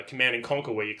Command and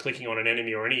Conquer where you're clicking on an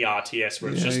enemy or any RTS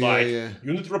where it's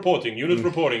unit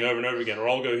reporting over and over again, or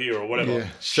I'll go here or whatever. Yeah.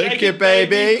 Shake it,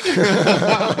 baby.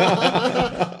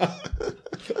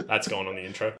 That's going on the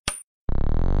intro.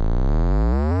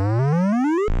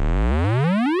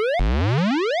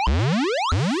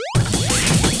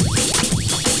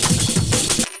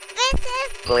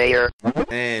 Player.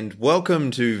 And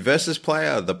welcome to Versus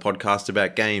Player, the podcast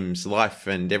about games, life,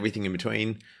 and everything in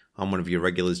between. I'm one of your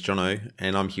regulars, Jono,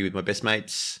 and I'm here with my best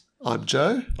mates. I'm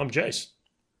Joe. I'm Jace.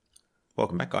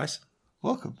 Welcome back, guys.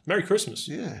 Welcome. Merry Christmas.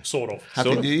 Yeah. Sort of.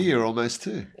 Happy New Year almost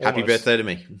too. Happy birthday to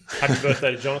me. Happy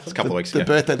birthday to Jonathan. It's a couple of weeks ago. The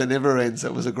birthday that never ends.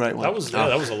 That was a great one. That was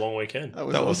a long weekend. That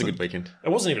was a good weekend. It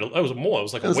wasn't even. It was more. It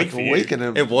was like It a was week like for a you. week and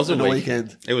a, It was a and week.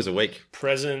 weekend. It was a week.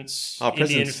 Presents, Oh,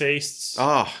 presents. Indian feasts,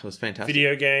 It was fantastic.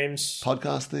 video games,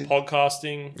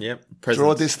 podcasting, Yep.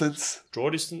 Draw distance.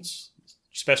 draw distance,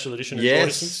 special edition of Yes, draw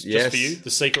distance, yes. just for you, the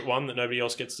secret one that nobody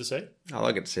else gets to see.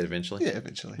 I'll get to see it eventually. Yeah,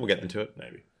 eventually. We'll get into it.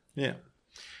 Maybe. Yeah.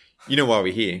 You know why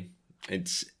we're here?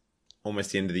 It's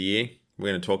almost the end of the year. We're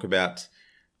going to talk about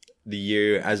the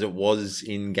year as it was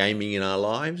in gaming in our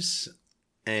lives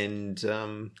and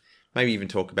maybe even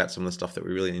talk about some of the stuff that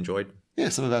we really enjoyed. Yeah,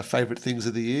 some of our favourite things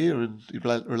of the year and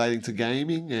relating to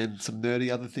gaming and some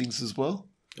nerdy other things as well.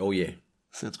 Oh, yeah.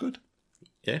 Sounds good.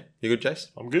 Yeah? You good, Jace?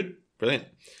 I'm good. Brilliant.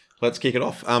 Let's kick it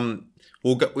off.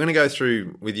 We're going to go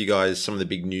through with you guys some of the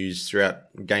big news throughout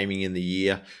gaming in the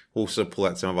year. We'll also pull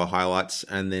out some of our highlights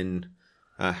and then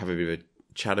have a bit of a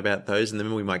chat about those, and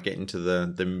then we might get into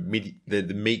the meat,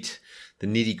 the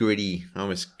nitty gritty. I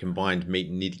almost combined meat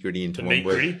and nitty gritty into The one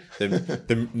word. meat-gritty?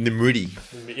 The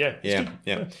nitty. Yeah. it's good.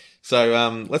 Yeah.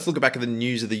 So let's look back at the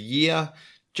news of the year.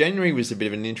 January was a bit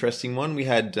of an interesting one. We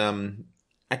had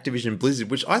Activision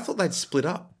Blizzard, which I thought they'd split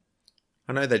up.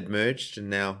 I know they'd merged, and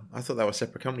now I thought they were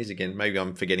separate companies again. Maybe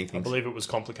I'm forgetting I things. believe it was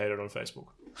complicated on Facebook.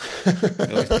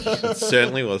 It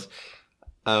certainly was.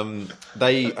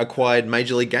 They acquired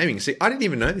Major League Gaming. See, I didn't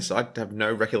even know this. I have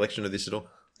no recollection of this at all.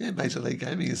 Yeah, Major League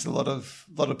Gaming is a lot of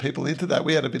people into that.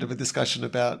 We had a bit of a discussion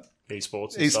about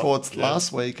Esports and stuff.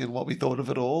 last week and what we thought of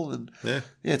it all. And Yeah.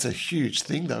 it's a huge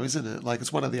thing though, isn't it? Like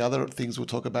it's one of the other things we'll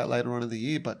talk about later on in the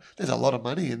year, but there's a lot of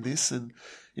money in this and,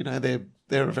 you know, they're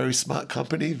a very smart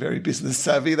company, very business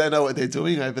savvy. They know what they're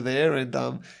doing over there and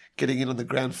getting in on the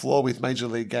ground floor with Major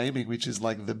League Gaming, which is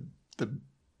like the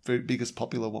very biggest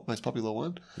most popular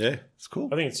one. Yeah. It's cool.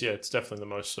 I think it's definitely the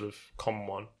most sort of common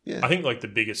one. Yeah. I think like the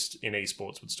biggest in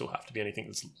esports would still have to be anything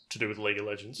that's to do with League of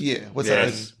Legends. Yeah. What's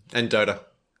Yes. And Dota.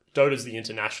 Dota's the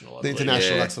international. I that? The believe.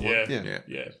 international, Yeah. that's the one. Yeah.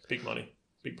 Yeah. Big money,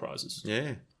 big prizes.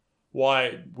 Yeah.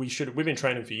 We've been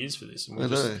training for years for this, and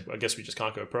I guess we just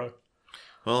can't go pro.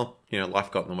 Well, you know, life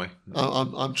got in the way.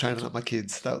 I'm training up my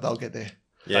kids. They'll get there.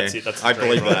 Yeah. That's it. That's the I dream,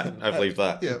 believe right? that. I believe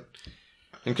that. Yeah.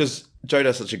 And because Joe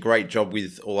does such a great job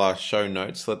with all our show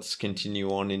notes, let's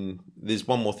continue on. There's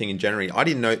one more thing in January. I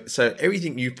didn't know. So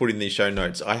everything you put in these show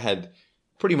notes, I had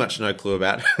pretty much no clue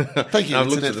about. Thank you, I've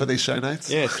looked Internet, at for these show notes.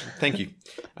 Yes, thank you.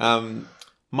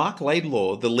 Mark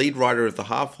Laidlaw, the lead writer of the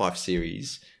Half-Life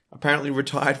series, apparently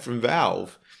retired from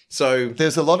Valve. So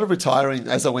There's a lot of retiring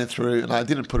as I went through, and I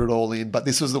didn't put it all in, but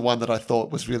this was the one that I thought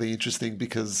was really interesting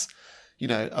because, you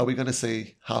know, are we going to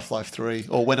see Half-Life 3?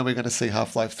 Or when are we going to see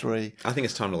Half-Life 3? I think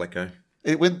it's time to let go.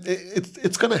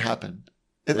 It's going to happen.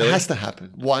 It Really? has to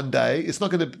happen one day. It's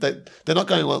not going to. They're not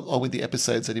going on with the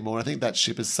episodes anymore. I think that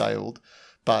ship has sailed.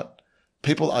 But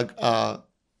people are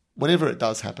whenever it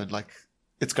does happen, like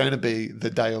it's going to be the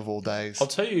day of all days. I'll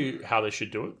tell you how they should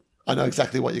do it. I know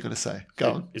exactly what you're going to say.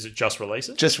 Go on. Is it just release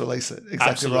it? Just release it. Exactly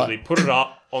Absolutely. right. Put it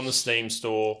up on the Steam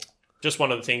store. Just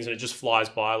one of the things, and it just flies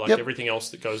by like Yep. everything else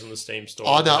that goes on the Steam store.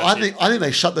 Oh no, I That's it. think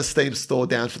they shut the Steam store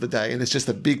down for the day, and it's just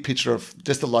a big picture of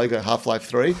just the logo Half-Life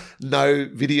 3. No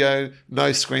video,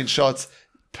 no screenshots,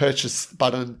 purchase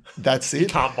button. That's You it.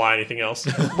 can't buy anything else.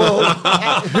 Well,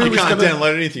 You can't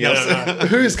download anything else. No.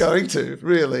 Who's going to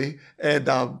really? And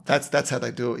that's how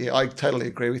they do it. Yeah, I totally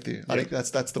agree with you. I think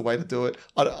that's the way to do it.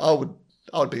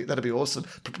 That'd be awesome.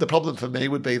 The problem for me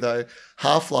would be though,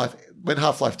 when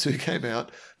Half-Life 2 came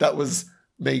out, that was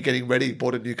me getting ready,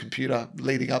 bought a new computer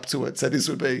leading up to it. So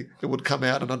it would come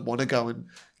out and I'd want to go and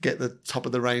get the top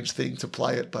of the range thing to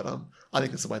play it. But I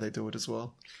think it's the way they do it as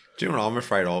well. Do you know what I'm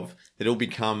afraid of? That it'll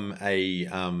become a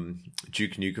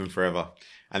Duke Nukem Forever.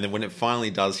 And then when it finally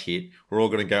does hit, we're all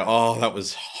going to go, oh, that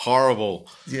was horrible.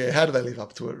 Yeah, how do they live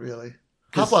up to it really?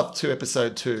 Half-Life 2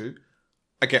 Episode 2.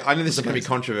 Okay, I know this is going to be amazing.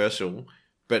 controversial,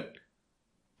 but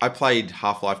I played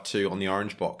Half-Life 2 on the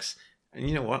Orange Box. And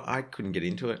you know what? I couldn't get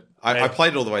into it. I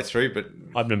played it all the way through, but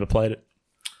I've never played it.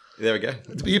 there we go.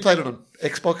 You played it on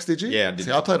Xbox, did you? Yeah, I did.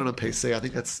 See, I played it on PC. I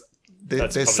think that's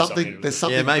That's there's probably something. There's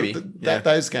something. Yeah, maybe.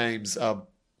 Those games, I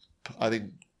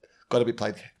think, got to be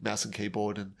played mouse and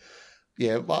keyboard. And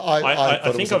yeah, I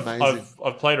thought think it was amazing.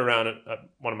 I've played around at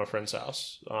one of my friend's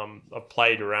house. I've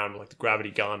played around with, like, the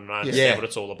gravity gun, and I understand what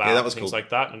it's all about. Yeah, that was things cool. like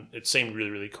that, and it seemed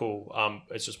really, really cool.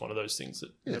 It's just one of those things that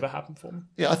never happened for me.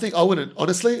 Yeah, I think I wouldn't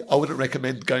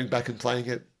recommend going back and playing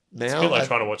it now. It's a bit like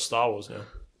trying to watch Star Wars now.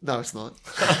 No, it's not.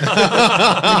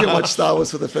 You can watch Star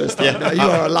Wars for the first time now. You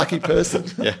are a lucky person.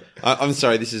 Yeah, I'm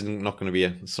sorry. This is not going to be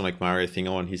a Sonic Mario thing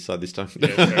on his side this time. Yeah,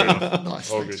 fair enough.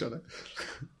 Nice, All thanks, good. Jono.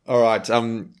 All right.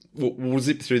 We'll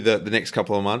zip through the next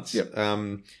couple of months. Yep.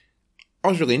 I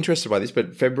was really interested by this,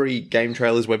 but February Game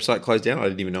Trailers website closed down. I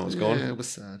didn't even know it was gone. Yeah, it was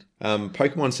sad.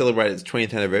 Pokemon celebrated its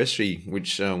 20th anniversary,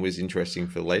 which was interesting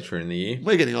for later in the year.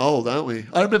 We're getting old, aren't we?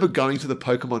 I remember going to the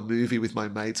Pokemon movie with my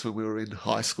mates when we were in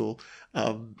high school.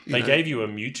 They gave you a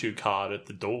Mewtwo card at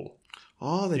the door.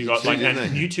 Oh, they You did got too, like, didn't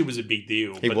and they? Mewtwo was a big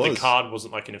deal, He but was. the card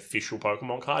wasn't like an official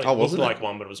Pokemon card. It Oh, looked wasn't it? like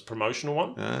one, but it was a promotional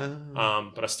one.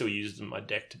 Ah. But I still used it in my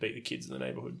deck to beat the kids in the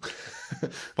neighborhood.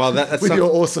 Well, that's with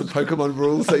your awesome Pokemon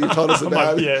rules that you told us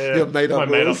about. Your made-up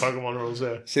my rules. made-up Pokemon rules.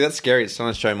 Yeah, See, that's scary. It's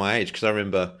starting to show my age because I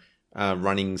remember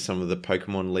running some of the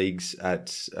Pokemon leagues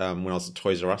at when I was at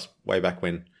Toys R Us way back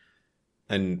when.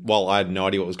 And while I had no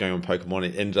idea what was going on with Pokemon,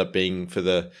 it ended up being for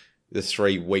the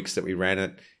 3 weeks that we ran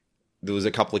it. There was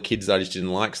a couple of kids that I just didn't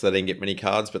like, so they didn't get many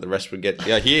cards, but the rest would get,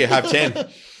 here, have 10. It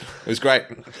was great.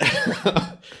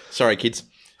 Sorry, kids.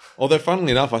 Although,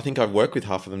 funnily enough, I think I've worked with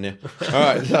half of them now.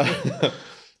 All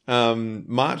right.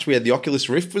 March, we had the Oculus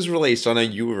Rift was released. I know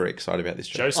you were very excited about this,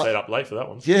 Joe. Joe stayed up late for that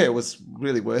one. Yeah, it was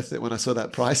really worth it when I saw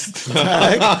that price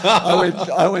tag.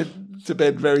 I went to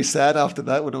bed very sad after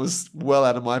that when it was well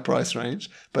out of my price range.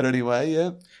 But anyway,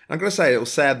 yeah. I'm going to say it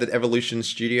was sad that Evolution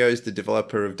Studios, the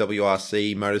developer of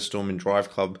WRC, MotorStorm, and Drive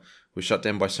Club, was shut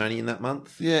down by Sony in that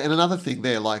month. Yeah, and another thing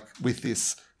there, like with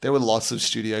this, there were lots of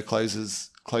studio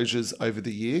closures over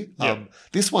the year. Yep.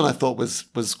 This one I thought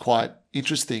was quite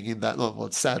interesting in that, well,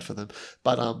 it's sad for them,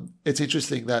 but it's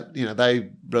interesting that, they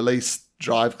released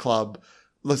Drive Club.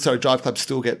 Drive Club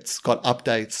still got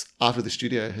updates after the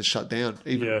studio has shut down,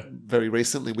 even very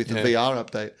recently with the VR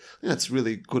update. It's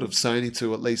really good of Sony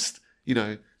to at least,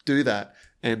 do that.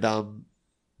 And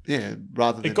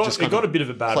rather than It got a bit of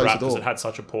a bad close rap the because door. it had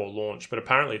such a poor launch, but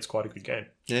apparently it's quite a good game.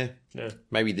 Yeah. Yeah,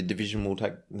 Maybe the Division will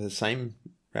take the same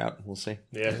route. We'll see.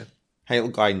 yeah. Hey,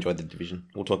 look, I enjoyed the Division.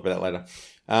 We'll talk about that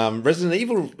later. Resident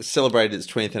Evil celebrated its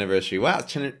 20th anniversary. Wow,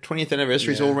 20th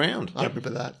anniversaries all round. I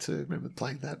remember that too. I remember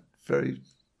playing that very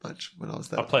much when I was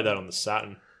there. I played that on the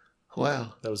Saturn.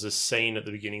 Wow. There was a scene at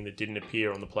the beginning that didn't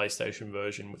appear on the PlayStation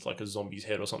version with like a zombie's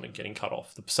head or something getting cut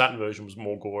off. The Saturn version was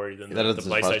more gory than the doesn't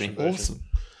surprise PlayStation me. version. Awesome.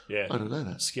 Yeah, I don't know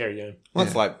that. scary game. Well,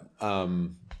 it's like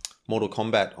Mortal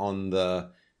Kombat on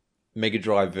the Mega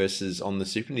Drive versus on the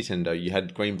Super Nintendo. You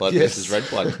had Green Blood Yes. versus Red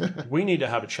Blood. We need to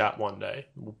have a chat one day.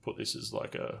 We'll put this as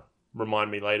like a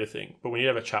remind me later thing, but we need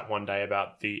to have a chat one day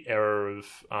about the era of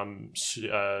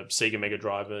Sega Mega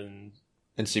Drive and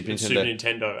And Super Nintendo. Super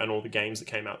Nintendo and all the games that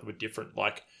came out that were different,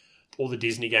 like all the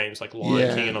Disney games like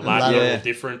Lion King and Aladdin Aladdin. are Yeah. all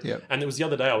different. Yep. And there was the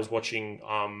other day I was watching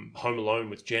Home Alone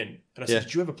with Jen, and I said, Yeah.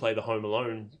 "Did you ever play the Home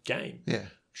Alone game?" Yeah.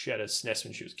 She had a SNES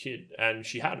when she was a kid, and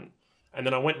she hadn't. And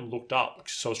then I went and looked up,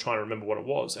 so I was trying to remember what it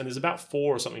was. And there's about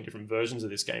 4 or something different versions of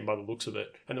this game by the looks of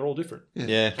it, and they're all different.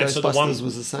 Yeah. And so Ghostbusters the one-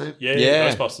 was the same. Yeah,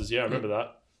 Yeah. Ghostbusters. Yeah, I remember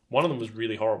that. One of them was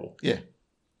really horrible. Yeah.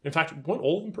 In fact, weren't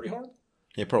all of them pretty horrible?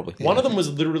 Yeah, probably. One of them was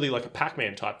literally like a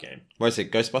Pac-Man type game. What is it,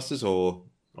 Ghostbusters or...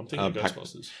 I'm thinking of Pac-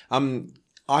 Ghostbusters.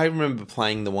 I remember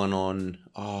playing the one on...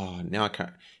 now I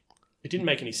can't... It didn't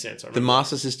make any sense. I The remember.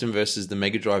 Master System versus the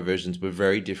Mega Drive versions were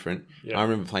very different. Yeah. I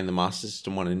remember playing the Master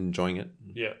System one and enjoying it.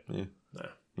 Yeah. Yeah.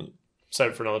 No.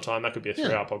 Save it for another time. That could be a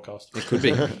 3-hour podcast. It could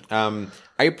be.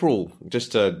 April,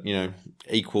 just to,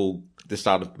 equal the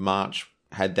start of March,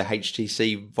 had the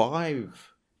HTC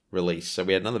Vive release. So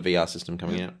we had another VR system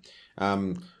coming out.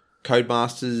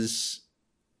 Codemasters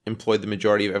employed the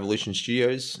majority of Evolution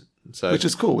Studios. So Which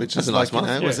is cool. Which That's is a nice like, it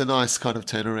month. was a nice kind of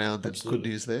turnaround. That's good Absolutely.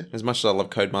 news there. as much as I love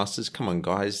Codemasters, come on,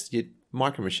 guys. Your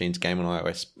Micro Machines game on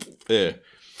iOS. Yeah.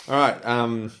 All right.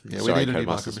 Yeah, we need a new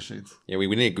Micro Machines. Yeah, we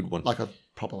need a good one. Like a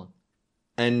proper one.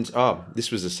 And this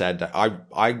was a sad day.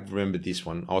 I remember this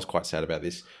one. I was quite sad about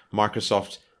this.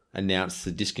 Microsoft announced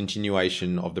the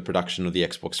discontinuation of the production of the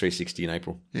Xbox 360 in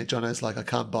April. Yeah, Jono's like, I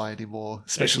can't buy any more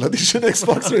special edition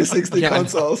Xbox 360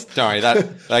 consoles. Don't worry, that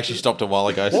actually stopped a while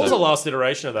ago. What was the So last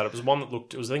iteration of that? It was one that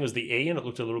looked. I think it was the E, and it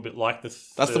looked a little bit like the.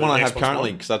 that's the one I have Xbox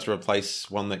currently One. because that's to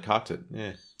replace one that carked it.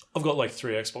 Yeah. I've got like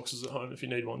 3 Xboxes at home. If you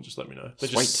need one, just let me know. They're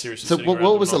Sweet. just seriously. So sitting what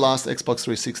around was the at last Xbox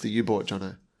 360 you bought,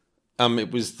 Jono?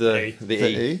 It was the E. the The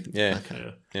E. E? Yeah. night.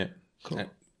 Yeah. Yeah. Cool.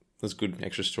 There's good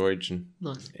extra storage and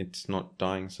Nice. it's not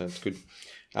dying, so it's good.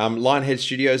 Lionhead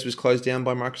Studios was closed down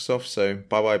by Microsoft, so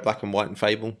bye-bye Black and White and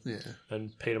Fable. Yeah.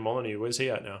 And Peter Molyneux, where's he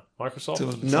at now? Microsoft?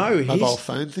 Doing No, some mobile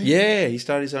phone thing. Yeah, he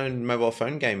started his own mobile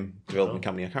phone game development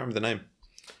company. I can't remember the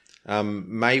name.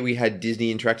 May, we had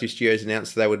Disney Interactive Studios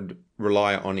announce they would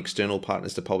rely on external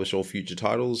partners to publish all future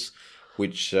titles,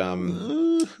 which... No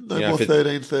You know, more if it-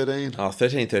 1313.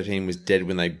 1313 was dead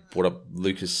when they bought up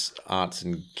Lucas Arts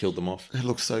and killed them off. It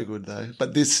looks so good though.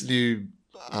 But this new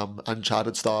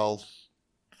Uncharted style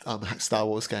Star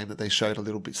Wars game that they showed a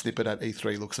little bit snippet at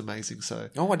E3 looks amazing. So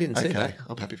Oh, I didn't see that.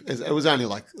 I'm happy. It was only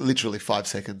like literally 5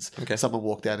 seconds. Okay. Someone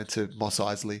walked out into Mos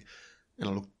Eisley,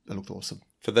 and it looked awesome.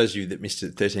 For those of you that missed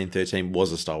it, 1313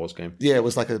 was a Star Wars game. Yeah, it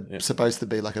was like supposed to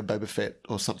be like a Boba Fett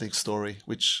or something story,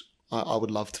 which I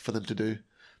would love for them to do.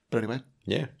 But anyway,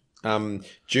 Yeah.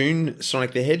 June,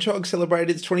 Sonic the Hedgehog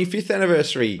celebrated its 25th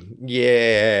anniversary.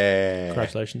 Yeah.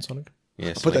 Congratulations, Sonic.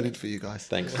 Yes. I'll put that in for you guys.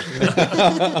 Thanks.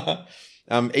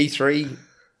 E3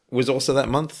 was also that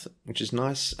month, which is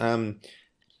nice. Wait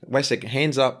a second.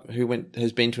 Hands up. Who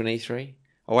has been to an E3?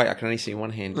 Oh wait, I can only see one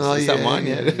hand. Is that mine?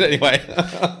 yeah. Anyway.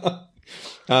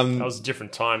 That was a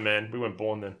different time, man. We weren't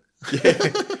born then.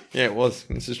 Yeah, it was.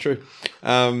 This is true.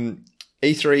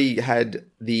 E3 had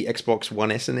the Xbox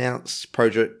One S announced.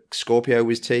 Project Scorpio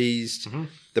was teased. Mm-hmm.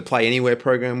 The Play Anywhere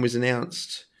program was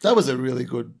announced. That was a really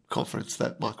good conference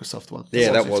that Microsoft won.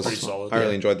 Yeah, that Xbox was. pretty solid, I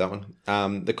really enjoyed that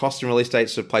one. The cost and release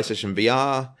dates of PlayStation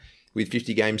VR with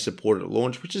 50 games supported at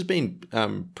launch, which has been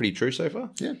pretty true so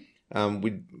far. Yeah.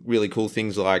 With really cool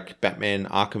things like Batman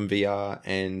Arkham VR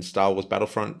and Star Wars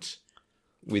Battlefront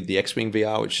with the X-Wing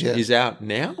VR, which is out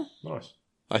now, Nice.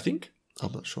 I think.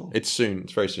 I'm not sure. It's soon.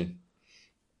 It's very soon.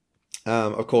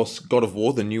 Of course, God of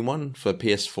War, the new one for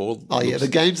PS4. Oh, yeah. looks The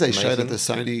games they showed at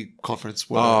amazing. the Sony conference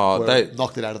they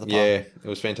knocked it out of the park. Yeah, it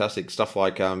was fantastic. Stuff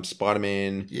like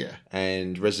Spider-Man Yeah.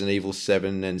 and Resident Evil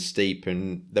 7 and Steep,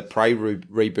 and the Prey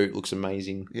reboot looks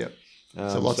amazing. Yeah.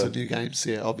 So lots of new games,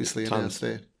 obviously announced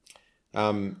there.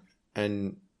 And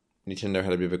Nintendo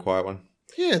had a bit of a quiet one.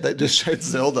 Yeah, they just showed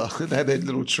Zelda. They had their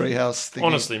little treehouse thing.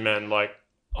 Honestly, man, like,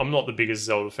 I'm not the biggest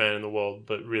Zelda fan in the world,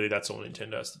 but really that's all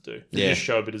Nintendo has to do. They Yeah. just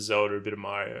show a bit of Zelda, a bit of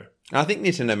Mario. I think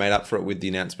Nintendo made up for it with the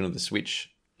announcement of the Switch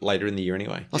later in the year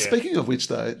anyway. Well, Yeah. speaking of which,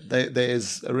 though,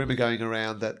 there's a rumor going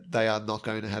around that they are not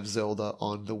going to have Zelda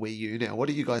on the Wii U now. What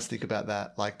do you guys think about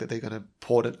that? Like that they're going to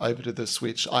port it over to the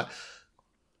Switch?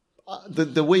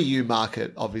 The Wii U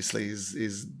market obviously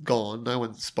is gone. No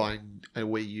one's buying a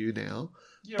Wii U now.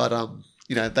 Yeah.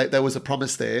 But there was a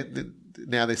promise there.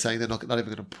 Now they're saying they're not even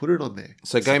going to put it on there.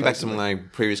 So going back to supposedly. my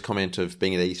previous comment of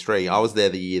being at E3, I was there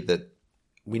the year that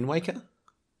Wind Waker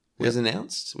was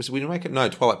announced. Was it Wind Waker? No,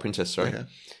 Twilight Princess, sorry. Okay.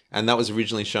 And that was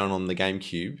originally shown on the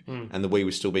GameCube, and the Wii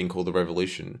was still being called the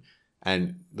Revolution,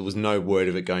 and there was no word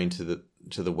of it going to the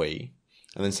Wii.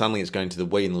 And then suddenly it's going to the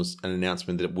Wii, and there was an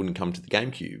announcement that it wouldn't come to the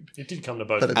GameCube, It did come to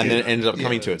both. But it and did. then it ended up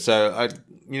coming to it. So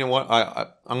you know what?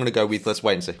 I'm going to go with let's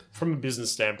wait and see. From a business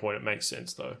standpoint, it makes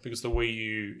sense, though, because the Wii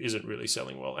U isn't really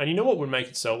selling well. And you know what would make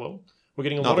it sell well? We're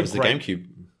getting a No, lot it of was the great... GameCube.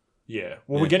 Yeah.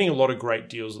 Well, we're getting a lot of great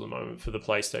deals at the moment for the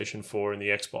PlayStation 4 and the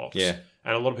Xbox. Yeah.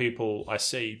 And a lot of people I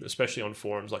see, especially on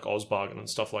forums like Ozbargain and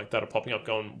stuff like that, are popping up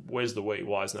going, where's the Wii?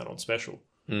 Why isn't that on special?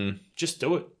 Just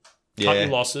do it. Cut Yeah. your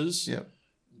losses. Yeah.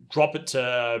 Drop it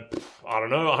to, I don't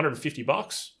know,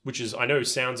 $150, which is, I know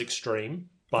sounds extreme,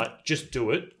 but just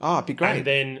do it. Oh, it'd be great. And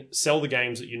then sell the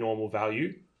games at your normal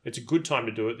value. It's a good time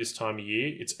to do it this time of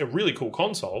year. It's a really cool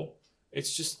console.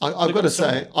 It's just... I've got to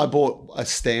say, I bought a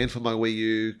stand for my Wii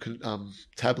U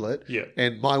tablet. Yeah.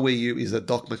 And my Wii U is a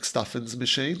Doc McStuffins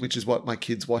machine, which is what my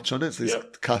kids watch on it. It's this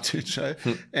Yep. cartoon show.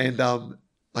 And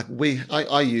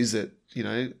I use it,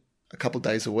 a couple of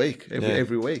days a week,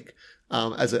 every week,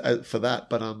 for that.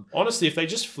 But Honestly, if they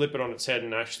just flip it on its head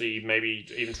and actually maybe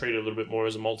even treat it a little bit more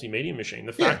as a multimedia machine,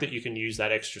 the fact that you can use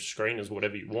that extra screen as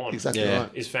whatever you want exactly Yeah.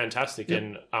 right. is fantastic.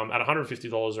 And at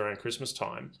 $150 around Christmas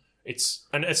time,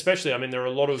 and especially, I mean, there are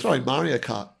a lot of... Sorry, Mario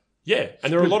Kart. Yeah,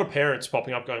 and there are a lot of parents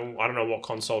popping up going, I don't know what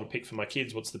console to pick for my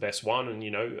kids, what's the best one? And,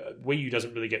 Wii U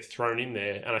doesn't really get thrown in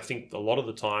there. And I think a lot of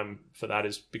the time for that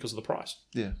is because of the price.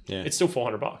 Yeah. Yeah. It's still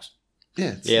 $400.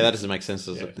 Yeah. Yeah, that doesn't make sense,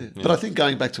 does it? Yeah. Yeah. But I think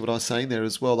going back to what I was saying there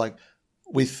as well, like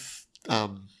with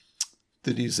the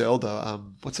new Zelda,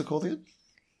 what's it called again?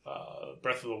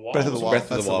 Breath of the Wild. Breath of the Wild. Breath of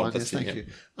the That's Wild, one. that's Yes, it, thank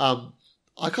yeah. you.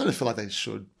 I kind of feel like they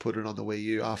should put it on the Wii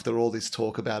U after all this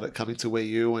talk about it coming to Wii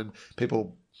U, and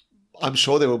people. I'm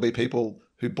sure there will be people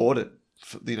who bought it,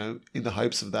 in the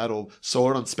hopes of that, or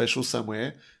saw it on special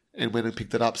somewhere, and went and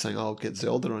picked it up saying, "Oh, I'll get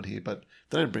Zelda on here," but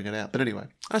they don't bring it out. But anyway,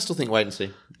 I still think wait and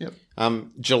see. Yep.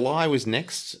 July was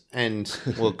next, and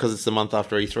well, because it's the month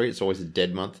after E3, it's always a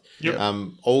dead month. Yep.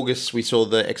 August, we saw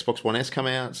the Xbox One S come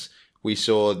out. We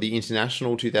saw the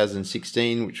International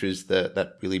 2016, which was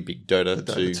that really big Dota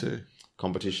 2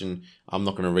 competition. I'm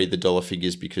not going to read the dollar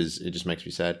figures because it just makes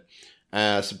me sad.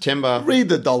 September. Read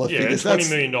the dollar Yeah, figures. $20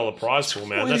 million prize pool,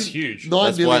 man. That's huge.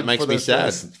 That's why it makes me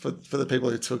sad. For the people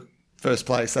who took first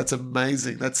place. That's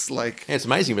amazing. That's like... Yeah, it's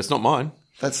amazing, but it's not mine.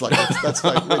 That's like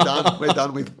we're done. We're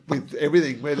done with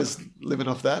everything. We're just living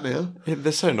off that now. Yeah,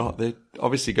 they're so not. They're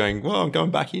obviously going, well, I'm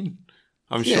going back in.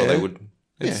 I'm sure they would.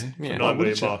 It's, Yeah. $9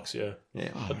 million, you? yeah.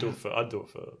 Yeah. I'd do it for a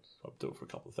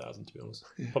couple of thousand, to be honest.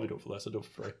 Probably do it for less. I'd do it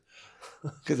for free.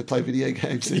 Because they play video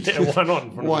games. Yeah, why not?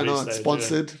 In front of Why the not? stage,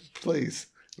 Sponsored, please.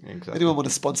 Exactly. Anyone want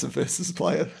to sponsor Versus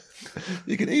Player?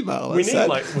 You can email us. We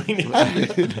need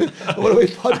admin. What do we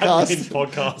podcast? Admin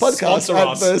podcast. Podcast Sponsor at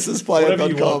us.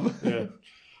 versusplayer.com. Yeah.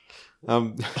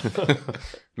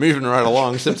 Moving right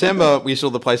along. September, we saw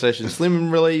the PlayStation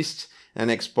Slim released and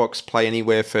Xbox Play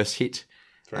Anywhere first hit.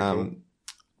 Very cool.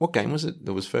 What game was it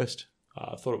that was first?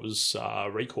 I thought it was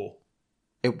Recall.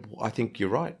 I think you're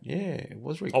right. Yeah, it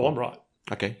was Recall. Oh, I'm right.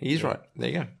 Okay, he is right. There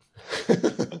you go.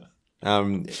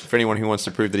 For anyone who wants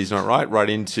to prove that he's not right, write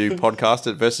into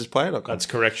podcast@versusplayer.com. That's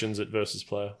corrections at Versus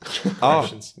Player. Oh.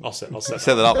 Corrections. I'll set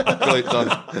Set that up. Really done.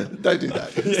 Don't do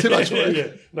that. It's too much work. Yeah.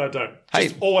 No, don't. Hey.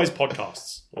 Just always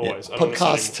podcasts. Always. I don't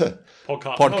wanna say Podcast. anymore.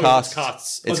 Podcast. Podcast. No, it's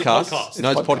casts. It's Oh, cast. podcast.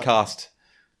 No, it's podcast.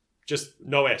 Just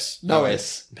no S. No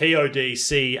S.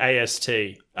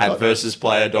 PODCAST At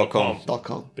versusplayer.com.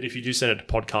 .com. But if you do send it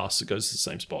to podcasts, it goes to the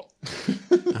same spot.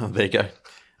 Oh, there you go.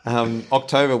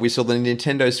 October, we saw the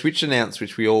Nintendo Switch announced,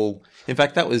 which we all... In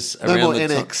fact, that was No around more the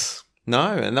time... NX.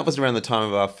 No, and that was around the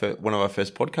time of one of our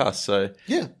first podcasts, so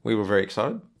Yeah. we were very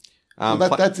excited. Well,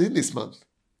 that's in this month.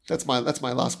 That's my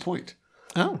last point.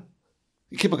 Oh.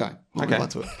 You keep on going. We'll Okay. move on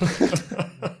to it.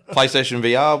 PlayStation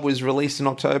VR was released in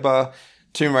October.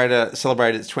 Tomb Raider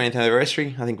celebrated its 20th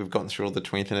anniversary. I think we've gotten through all the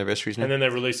 20th anniversaries now. And then they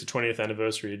released the 20th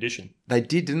anniversary edition. They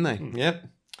did, didn't they? Yep.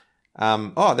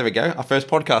 There we go. Our first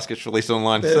podcast gets released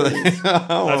online. There it is.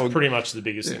 That's pretty much the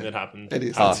biggest thing that happened. It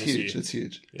is. this It's huge. year. It's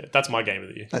huge. Yeah, that's my game of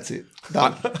the year. That's it.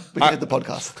 Done. We can end the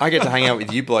podcast. I get to hang out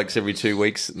with you blokes every 2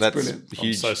 weeks. That's brilliant. I'm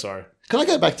huge. so sorry. Can I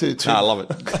go back to I love it.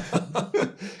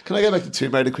 Can I go back to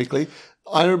Tomb Raider quickly?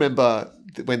 I remember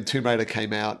when Tomb Raider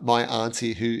came out, my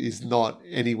auntie, who is not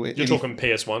anywhere... You're talking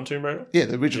PS1 Tomb Raider? Yeah,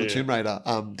 the original Tomb Raider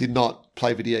did not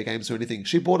play video games or anything.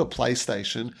 She bought a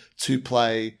PlayStation to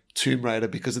play Tomb Raider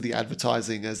because of the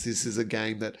advertising, as this is a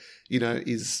game that,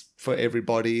 is for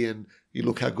everybody, and you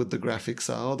look how good the graphics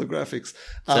are. Oh, the graphics.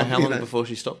 So how long before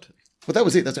she stopped? But that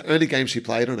was it. That's the only game she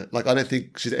played on it. Like, I don't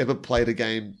think she's ever played a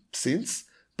game since.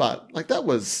 But, like, that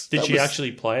was... Did she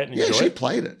actually play it and Yeah, enjoy she it?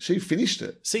 played it. She finished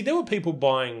it. See, there were people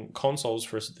buying consoles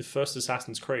for the first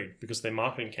Assassin's Creed because their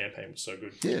marketing campaign was so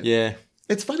good. Yeah. Yeah.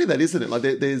 It's funny that, isn't it? Like,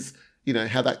 there's...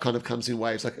 how that kind of comes in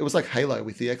waves. Like, it was like Halo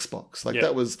with the Xbox. Like, Yeah.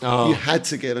 that was... Oh. You had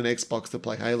to get an Xbox to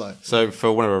play Halo. So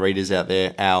for one of our readers out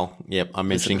there, Al, yep, I'm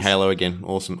mentioning Listeners. Halo again.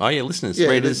 Awesome. Oh yeah, listeners, Yeah,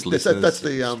 readers, listeners. that's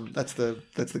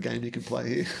the game you can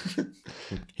play here.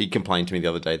 He complained to me the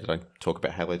other day that I talk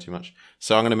about Halo too much.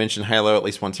 So I'm going to mention Halo at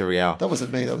least once every hour. That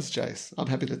wasn't me. That was Jace. I'm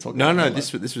happy to talk. No, about no, Halo.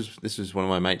 this was one of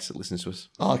my mates that listens to us.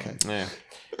 Oh, okay. Yeah.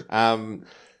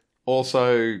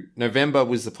 Also, November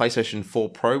was the PlayStation 4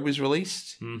 Pro was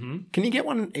released. Mm-hmm. Can you get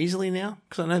one easily now?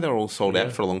 Because I know they're all sold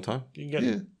out for a long time. You can get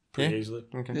Yeah. it pretty Yeah. easily.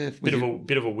 Okay. Yeah,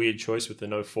 Bit of a weird choice with the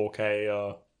no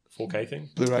 4K thing.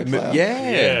 Blu-ray player.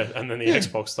 Yeah. And then the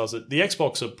Xbox does it. The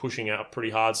Xbox are pushing out pretty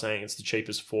hard, saying it's the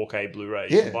cheapest 4K Blu-ray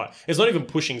you Yeah. can buy. It's not even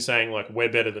pushing saying like we're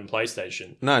better than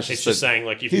PlayStation. No, it's it's just just that- saying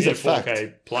like if you Here's need a a 4K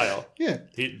fact. player, Yeah.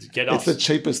 get It's us. the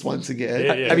cheapest one to get.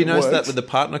 Yeah, yeah. Have you It noticed that works. with the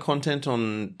partner content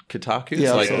on Kotaku?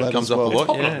 Yeah, I It's saw like that it comes as up well. a It's lot.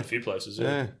 popping up in Yeah. a few places.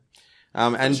 Yeah.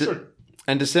 It's true.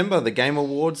 And December, the Game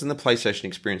Awards and the PlayStation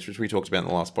Experience, which we talked about in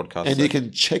the last podcast. And So you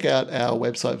can check out our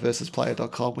website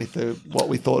versusplayer.com with what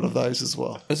we thought of those as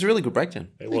well. it was a really good breakdown.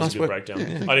 It was Nice a good work. breakdown. Yeah,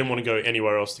 thank I didn't want to go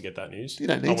anywhere else to get that news. You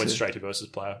don't need I went to. straight to Versus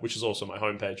Player, which is also my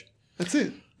homepage. That's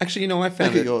it. Actually, I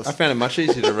found Make it it. yours. I found it much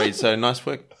easier to read. So nice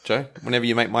work, Joe. Whenever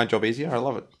you make my job easier, I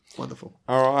love it. Wonderful.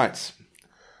 All right.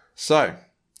 So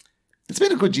It's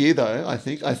been a good year, though. I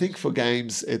think for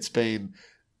games, it's been,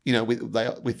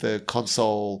 with the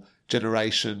console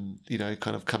generation,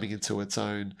 kind of coming into its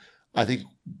own. I think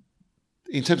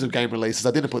in terms of game releases,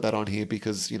 I didn't put that on here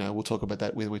because we'll talk about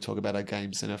that when we talk about our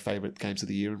games and our favorite games of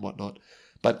the year and whatnot.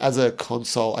 But as a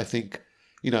console, I think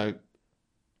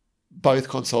both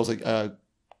consoles are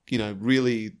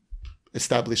really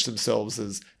established themselves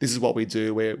as this is what we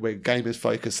do. We're gamers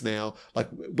focused now. Like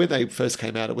when they first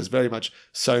came out, it was very much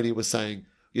Sony was saying,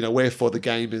 we're for the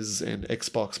gamers, and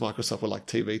Xbox, Microsoft were like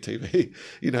TV,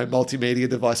 multimedia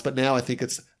device. But now I think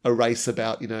it's a race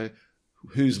about,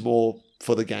 who's more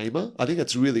for the gamer. I think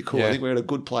it's really cool. Yeah. I think we're at a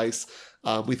good place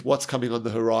with what's coming on the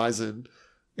horizon.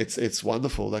 It's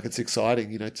wonderful. Like it's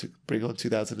exciting, to bring on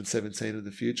 2017 in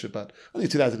the future. But I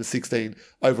think 2016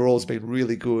 overall has been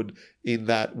really good in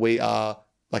that we are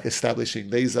like establishing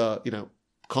these are,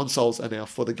 consoles are now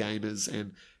for the gamers,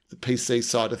 and the PC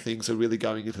side of things are really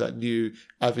going into that new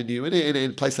avenue,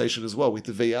 and PlayStation as well with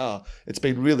the VR. It's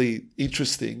been really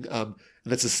interesting, and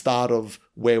it's a start of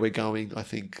where we're going. I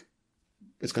think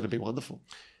it's going to be wonderful.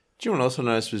 Do you know what I also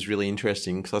noticed was really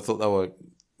interesting? Because I thought they were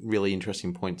really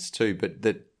interesting points too, but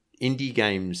that indie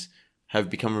games have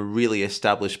become a really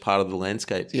established part of the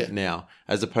landscape now,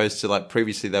 as opposed to like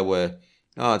previously they were,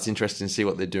 it's interesting to see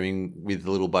what they're doing with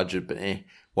the little budget, but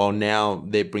while now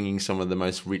they're bringing some of the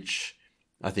most rich,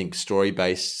 I think,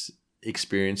 story-based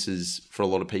experiences for a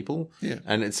lot of people. Yeah.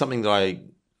 And it's something that I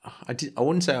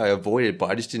wouldn't say I avoided, but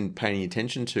I just didn't pay any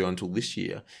attention to until this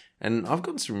year. And I've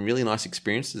gotten some really nice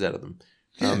experiences out of them.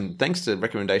 Yeah. Thanks to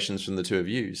recommendations from the two of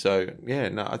you. So,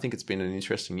 I think it's been an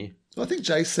interesting year. Well, I think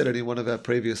Jay said it in one of our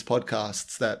previous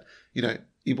podcasts that,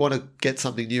 you want to get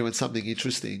something new and something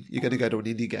interesting, you're going to go to an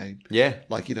indie game. Yeah.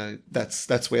 Like,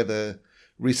 that's where the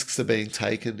risks are being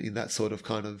taken in that sort of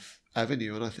kind of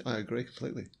avenue. And I agree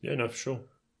completely. Yeah, no, for sure.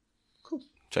 Cool.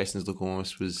 Jason's look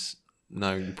almost was,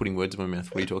 no, you're putting words in my mouth.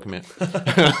 What are you talking about?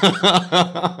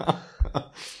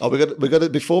 Oh, we got to,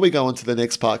 before we go on to the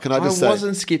next part, can I just say... I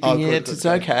wasn't skipping it. It's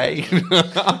okay.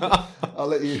 I'll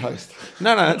let you host.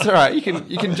 No, it's all right. You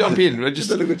can jump in.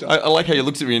 I like how you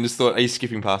looked at me and just thought, are you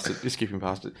skipping past it? You're skipping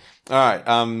past it. All right.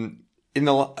 In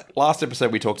the last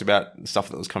episode, we talked about stuff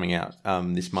that was coming out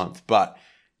this month. But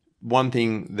one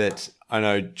thing that I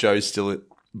know Joe's still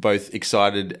both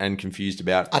excited and confused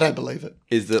about... I don't believe it.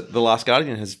 ...is that The Last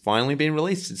Guardian has finally been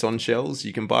released. It's on shelves.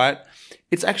 You can buy it.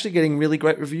 It's actually getting really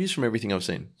great reviews from everything I've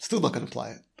seen. Still not going to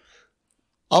play it.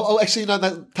 I'll actually,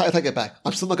 no, take it back.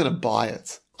 I'm still not going to buy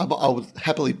it. I would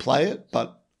happily play it,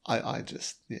 but I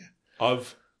just,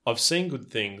 I've seen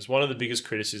good things. One of the biggest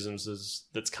criticisms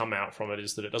that's come out from it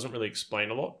is that it doesn't really explain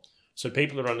a lot. So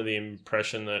people are under the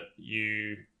impression that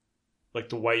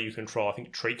the way you control, I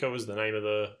think Trico is the name of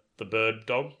the bird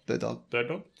dog. The dog. Bird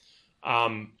dog.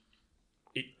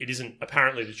 It isn't,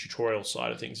 apparently the tutorial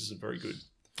side of things isn't very good.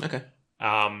 Okay.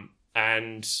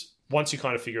 And once you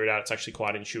kind of figure it out, it's actually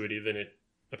quite intuitive, and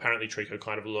apparently Trico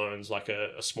kind of learns like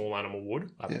a small animal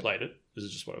would. I haven't played it. This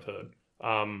is just what I've heard.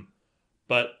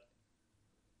 But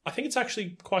I think it's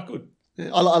actually quite good.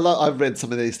 Yeah, I've read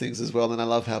some of these things as well, and I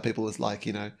love how people is like,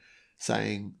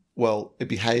 saying, well, it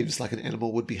behaves like an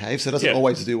animal would behave, so it doesn't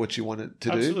always do what you want it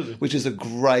to do, which is a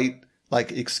great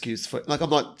excuse for, I'm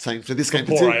not saying for this game,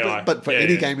 but for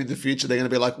any game in the future, they're going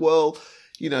to be like, well,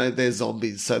 they're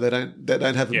zombies, so they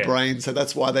don't have a brain, so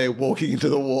that's why they're walking into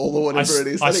the wall or whatever it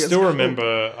is. I still remember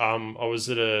I was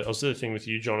at a thing with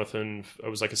you, Jonathan. It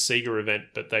was like a Sega event,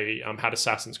 but they had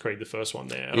Assassin's Creed, the first one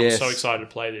there, and I was so excited to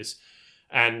play this.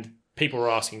 And people were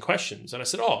asking questions, and I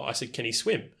said, can he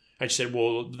swim? And she said,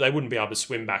 well, they wouldn't be able to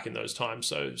swim back in those times,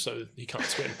 so he can't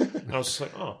swim. And I was just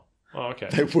like, oh, okay.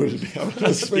 They wouldn't be able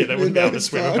to swim. They wouldn't be able to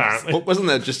swim, apparently. Well, wasn't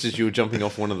that just as you were jumping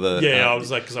off one of the... I was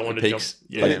like, because I wanted peaks.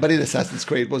 to jump. But in Assassin's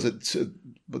Creed, was it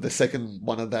the second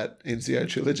one of that Ezio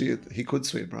trilogy, he could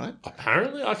swim, right?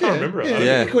 Apparently? I can't remember it.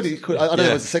 Yeah, he could. I don't know if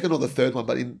it was the second or the third one,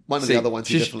 but in one of the other ones,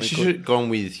 he definitely could. She should have gone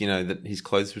with, that his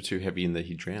clothes were too heavy and that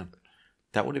he'd drown.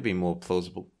 That would have been more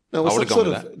plausible. No,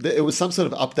 it was some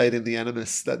sort of update in the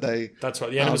Animus that they... That's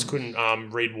right. The Animus couldn't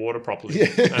read water properly. Yeah.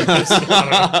 I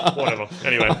don't know, whatever.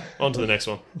 Anyway, on to the next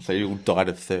one. So you all died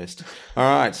of thirst. All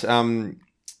right.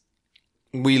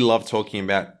 We love talking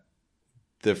about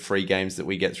the free games that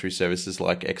we get through services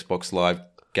like Xbox Live,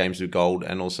 Games with Gold,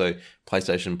 and also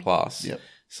PlayStation Plus. Yep.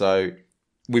 So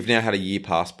we've now had a year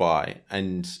pass by,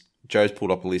 and Joe's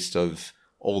pulled up a list of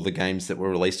all the games that were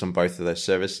released on both of those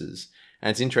services. And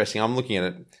it's interesting. I'm looking at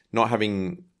it, not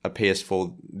having a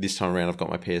PS4 this time around. I've got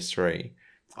my PS3.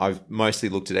 I've mostly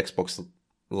looked at Xbox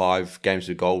Live Games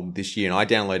with Gold this year, and I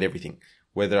download everything,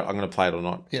 whether I'm going to play it or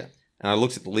not. Yeah. And I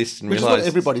looked at the list and realised... Which is what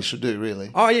everybody should do, really.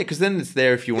 Oh, yeah, because then it's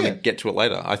there if you want to get to it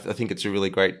later. I think it's a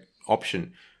really great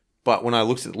option. But when I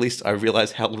looked at the list, I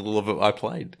realised how little of it I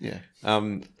played. Yeah.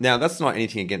 Now, that's not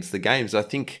anything against the games. I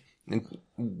think... And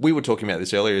we were talking about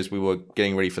this earlier as we were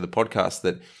getting ready for the podcast,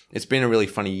 that it's been a really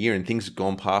funny year and things have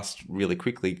gone past really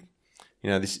quickly.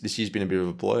 This year's been a bit of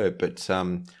a blur, but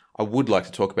I would like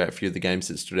to talk about a few of the games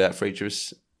that stood out for each of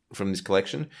us from this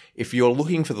collection. If you're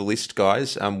looking for the list,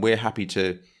 guys, we're happy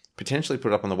to potentially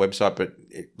put it up on the website, but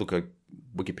look, a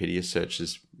Wikipedia search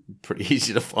is pretty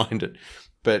easy to find it.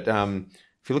 But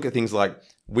if you look at things like,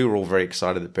 we were all very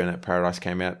excited that Burnout Paradise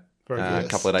came out a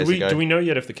couple of days ago. Do we know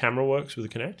yet if the camera works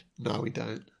with the Kinect? No, we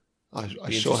don't. I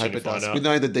sure hope it does. We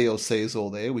know the DLC is all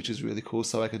there, which is really cool,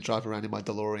 so I can drive around in my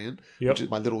DeLorean, which is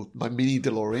my mini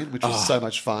DeLorean, which was so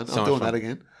much fun. I'm doing that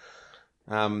again.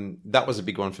 That was a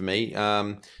big one for me.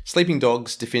 Sleeping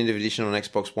Dogs Definitive Edition on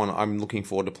Xbox One. I'm looking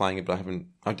forward to playing it, but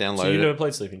I downloaded it. So you never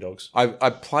played Sleeping Dogs? I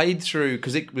played through,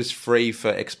 because it was free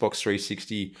for Xbox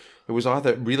 360. It was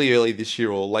either really early this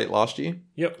year or late last year.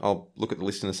 Yep. I'll look at the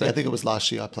list in a second. Yeah, I think it was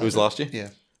last year I played it. It was last year? Yeah.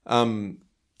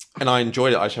 And I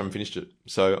enjoyed it. I just haven't finished it.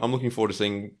 So I'm looking forward to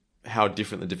seeing how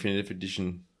different the Definitive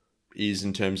Edition is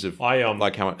in terms of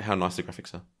like how nice the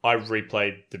graphics are. I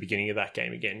replayed the beginning of that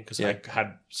game again because I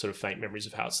had sort of faint memories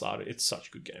of how it started. It's such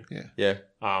a good game. Yeah.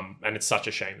 And it's such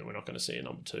a shame that we're not going to see a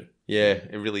number 2. Yeah,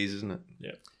 it really is, isn't it?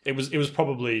 Yeah. It was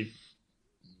probably,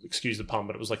 excuse the pun,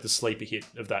 but it was like the sleeper hit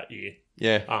of that year.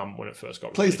 Yeah. When it first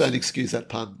got Please released. don't excuse that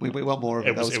pun. We want more of it.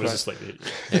 It was a sleeper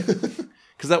hit.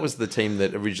 Because that was the team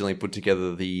that originally put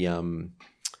together the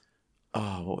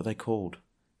what were they called?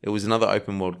 It was another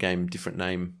open world game, different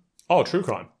name. Oh, True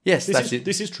Crime. Yes, that's it.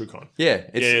 This is True Crime. Yeah.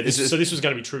 So this was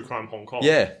going to be True Crime Hong Kong.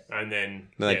 Yeah. And then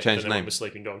they changed the name. with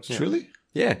Sleeping Dogs. Yeah. Truly?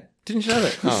 Yeah. Didn't you know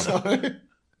that? Oh. Sorry.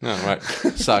 No, right.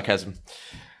 Sarcasm.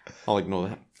 I'll ignore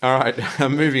that. All right.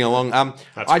 Moving along.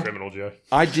 That's criminal, Joe.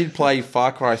 I did play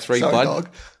Far Cry 3 Sorry,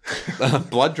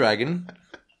 Blood Dragon.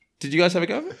 Did you guys have a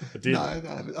go of it? I did.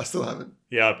 No, I still haven't.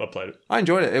 Yeah, I played it. I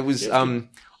enjoyed it. It was... I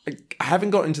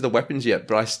haven't got into the weapons yet,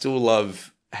 but I still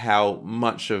love how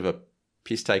much of a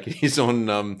piss take it is on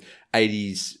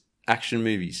 80s action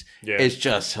movies. Yeah. It's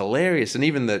just hilarious. And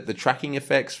even the tracking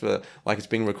effects for, like, it's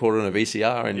being recorded on a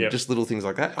VCR and just little things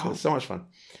like that. Oh, it's so much fun.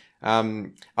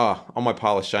 On my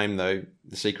pile of shame, though,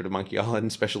 The Secret of Monkey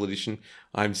Island Special Edition,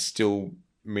 I'm still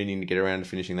meaning to get around to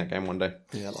finishing that game one day.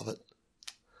 Yeah, I love it.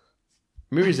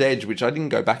 Mirror's Edge, which I didn't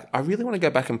go back. I really want to go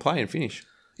back and play and finish.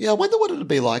 Yeah, I wonder what it'd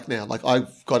be like now. Like,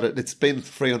 I've got it. It's been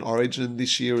free on Origin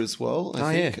this year as well,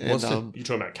 I think. Yeah. And, you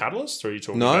talking about Catalyst, or are you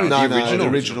talking about... the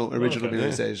original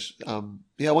Mirror's Yeah. Edge.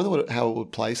 I wonder how it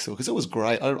would play still, because it was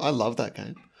great. I loved that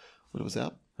game when it was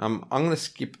out. I'm going to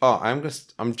skip...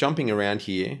 I'm jumping around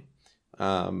here,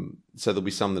 so there'll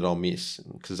be some that I'll miss,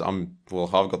 because I've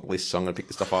got the list, so I'm going to pick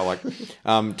the stuff I like.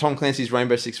 Tom Clancy's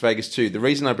Rainbow Six Vegas 2. The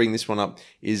reason I bring this one up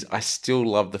is I still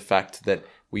love the fact that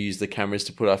we use the cameras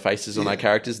to put our faces on our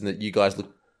characters, and that you guys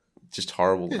look just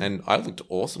horrible, and I looked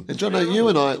awesome. And John, you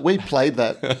and we played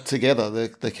that together,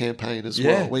 the campaign as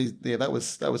well. That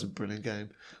was a brilliant game.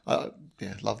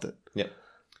 Loved it. Yeah.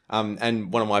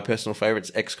 And one of my personal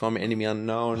favorites, XCOM Enemy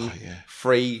Unknown. Oh, yeah.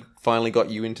 Free finally got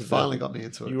you into that. Finally got me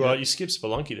into it. You skipped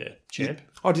Spelunky there, champ.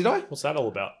 Oh, did I? What's that all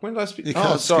about? When did I speak? You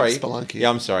can't sorry. skip Spelunky. Yeah,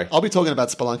 I'm sorry. I'll be talking about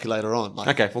Spelunky later on.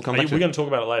 Okay, we'll come back to it. We're going to talk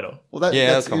about it later. Well,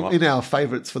 that's come up. in our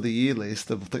favourites for the year list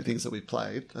of things that we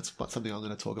played. That's something I'm going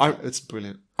to talk about. It's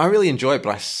brilliant. I really enjoy it,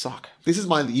 but I suck. This is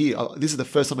my year. This is the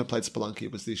first time I played Spelunky.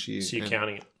 It was this year. So you're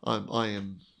counting it. I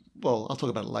am. Well, I'll talk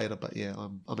about it later, but yeah,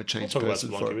 I'm a changed I'll talk person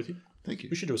about for Spelunky it. with you. Thank you.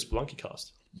 We should do a Spelunky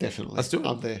cast. Definitely. Let's do it.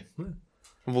 I'm there.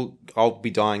 I'll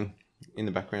be dying in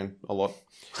the background a lot.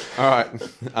 All right.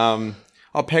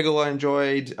 Peggle I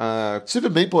enjoyed. Super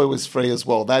Meat Boy was free as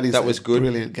well. That was good.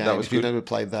 Brilliant game. That was if you've good. never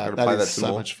played that, Play is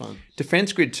so much fun.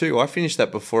 Defense Grid 2, I finished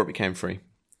that before it became free.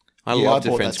 I bought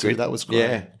Defense that Grid. too. That was great.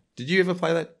 Yeah. Did you ever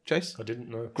play that, Chase? I didn't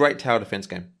know. Great tower defense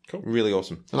game. Cool. Really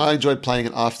awesome. And I enjoyed playing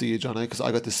it after you, Jono, because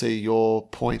I got to see your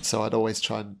points, so I'd always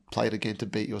try and play it again to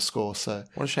beat your score. So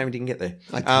What a shame we didn't get there.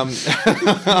 you're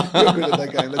good at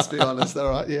that game, let's be honest. All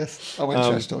right, yes. I went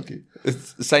trash talking.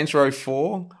 Saints Row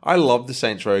 4. I love the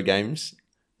Saints Row games.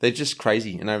 They're just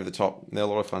crazy and over the top. They're a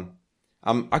lot of fun.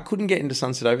 I couldn't get into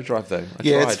Sunset Overdrive, though. I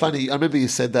tried. It's funny. I remember you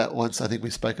said that once. I think we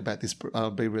spoke about this. I'll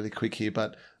be really quick here,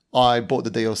 but I bought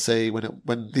the DLC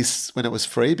when it was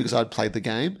free because I'd played the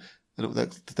game, and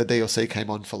the DLC came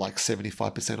on for like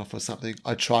 75% off or something.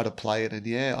 I tried to play it, and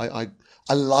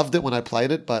I loved it when I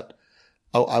played it, but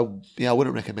I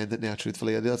wouldn't recommend it now.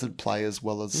 Truthfully, it doesn't play as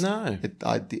well as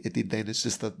it did then. It's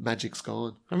just the magic's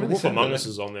gone. Wolf Among Us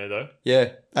is on there though. Yeah,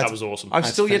 that was awesome. I've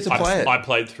still yet to play it. I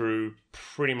played through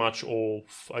pretty much all.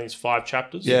 I think it's 5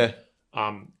 chapters. Yeah.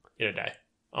 In a day.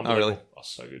 Oh, really? Oh,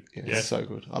 so good. Yeah, it's so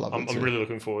good. I love it. I'm really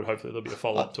looking forward. Hopefully, there'll be a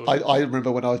follow up to it. I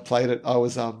remember when I played it, I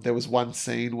was there was one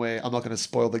scene where I'm not going to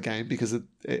spoil the game because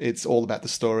it's all about the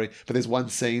story. But there's one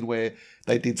scene where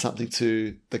they did something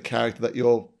to the character that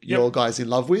your guy's in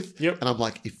love with, and I'm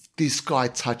like, if this guy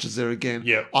touches her again,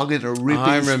 Yeah. I'm going to rip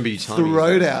I his remember you telling me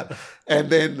throat that. out. And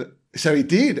then, so he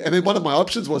did. And then one of my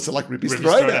options was to like rip his Rip his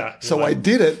throat throat out. out. So You're I like-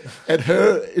 did it.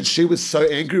 And she was so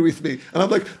angry with me. And I'm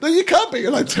like, no, you can't be.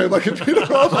 And I turned my computer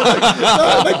off. I'm like,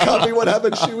 no, that can't be what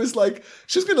happened. She was like,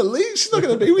 she's going to leave. She's not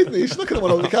going to be with me. She's not going to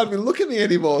want to, can't even look at me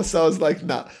anymore. So I was like,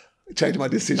 nah, change my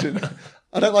decision.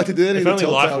 I don't like to do that in only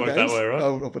life Telltale worked games. that way, right? I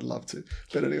would love to.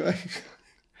 But anyway.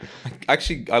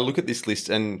 Actually, I look at this list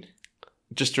and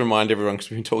just to remind everyone, because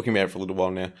we've been talking about it for a little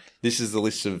while now, this is the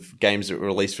list of games that were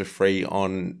released for free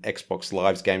on Xbox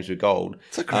Live's Games with Gold.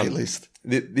 It's a great list.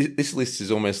 This list is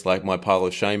almost like my pile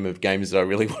of shame of games that I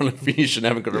really want to finish and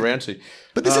haven't got around to.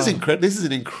 But this is incredible. This is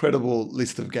an incredible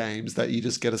list of games that you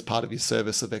just get as part of your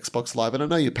service of Xbox Live. And I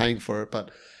know you're paying for it,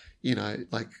 but you know,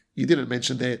 like you didn't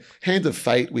mention there, Hand of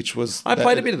Fate, which was I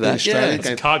played a bit of that, Australian yeah. It's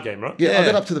game. a card game, right? Yeah, I Yeah.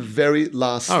 got up to the very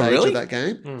last Oh, stage really? of that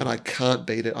game, and I can't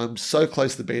beat it. I'm so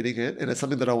close to beating it, and it's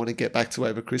something that I want to get back to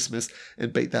over Christmas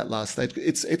and beat that last stage.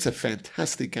 It's a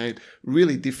fantastic game,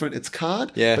 really different. It's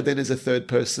card, Yeah. but then there's a third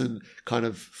person kind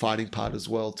of fighting part as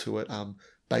well to it,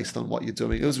 based on what you're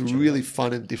doing. It was a really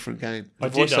fun and different game. The I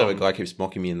did, voiceover guy keeps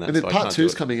mocking me in that. And then so I part can't 2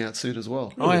 is do it. coming out soon as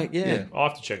well. Oh, yeah. I'll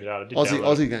have to check it out. I did Aussie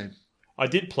download it. Aussie game. I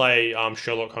did play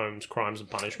Sherlock Holmes Crimes and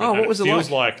Punishment. Oh, what and was it it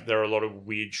feels like? like there are a lot of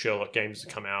weird Sherlock games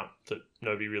that come out that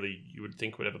nobody really you would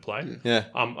think would ever play. Yeah.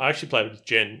 I actually played with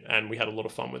Jen and we had a lot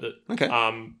of fun with it. Okay.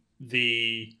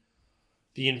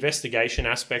 The investigation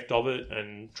aspect of it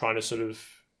and trying to sort of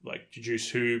like deduce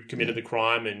who committed the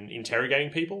crime and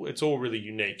interrogating people, it's all really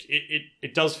unique.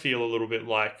 It does feel a little bit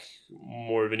like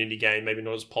more of an indie game, maybe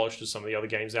not as polished as some of the other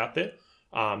games out there.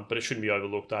 But it shouldn't be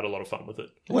overlooked. I had a lot of fun with it.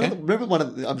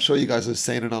 I'm sure you guys have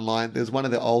seen it online. There's one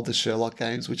of the older Sherlock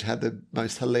games which had the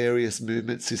most hilarious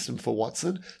movement system for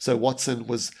Watson. So Watson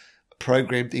was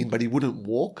programmed in, but he wouldn't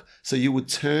walk. So you would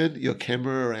turn your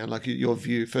camera around, like your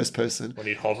view, first person, When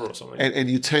he'd hover or something. and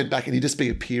you turn back and he'd just be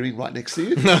appearing right next to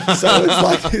you. So it's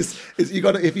like this. You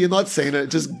got if you're not seeing it,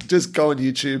 just go on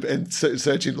YouTube and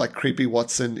search in like creepy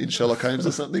Watson in Sherlock Holmes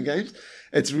or something games.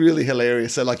 It's really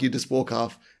hilarious. So like you just walk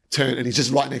off, turn, and he's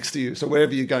just right next to you. So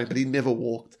wherever you're going, but he never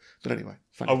walked. But anyway,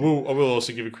 funny. I will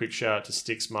also give a quick shout out to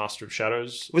Styx Master of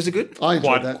Shadows. Was it good? I enjoyed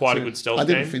quite- that. quite a too. good stealth I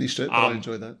didn't game. finish it, but I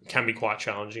enjoyed that. Can be quite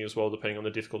challenging as well, depending on the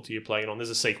difficulty you're playing on.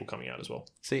 There's a sequel coming out as well.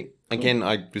 See, again,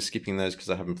 I was skipping those because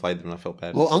I haven't played them and I felt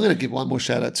bad. Well, I'm going to give one more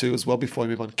shout out too as well before we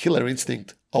move on. Killer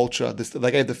Instinct Ultra.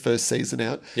 They gave the first season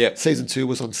out. Yep. Season 2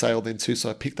 was on sale then too, so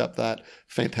I picked up that.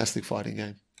 Fantastic fighting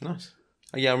game. Nice.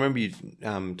 Oh, yeah, I remember you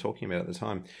talking about it at the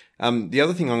time. The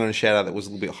other thing I'm going to shout out that was a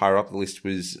little bit higher up the list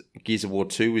was Gears of War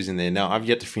 2 was in there. Now, I've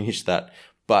yet to finish that,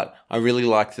 but I really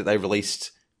liked that they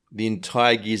released the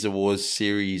entire Gears of War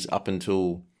series up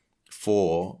until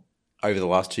 4 over the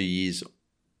last 2 years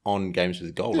on Games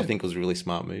with Gold. I think it was a really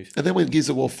smart move. And then when Gears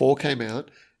of War 4 came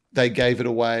out, they gave it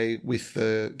away with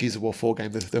the Gears of War 4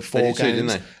 game, the 4 did games. too, didn't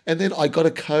they? And then I got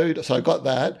a code, so I got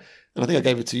that, and I think I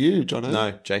gave it to you, Jono.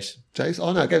 No, Jace. Jace?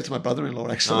 Oh, no, I gave it to my brother-in-law,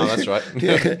 actually. Oh, that's right.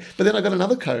 Yeah. But then I got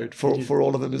another code for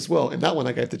all of them as well, and that one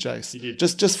I gave to Jace. You did.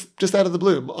 Just out of the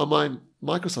blue, on my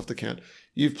Microsoft account.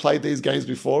 You've played these games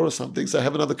before or something, so I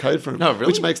have another code for him, No, really?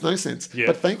 which makes no sense. Yeah.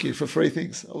 But thank you for free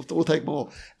things. We'll take more.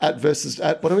 What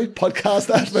are we?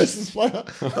 Podcast at versus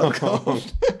player.com.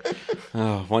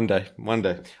 Oh, one day.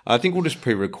 I think we'll just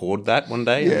pre-record that one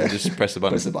day and Yeah. we'll just press the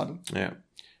button. Press the button. Yeah,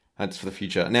 that's for the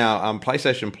future. Now,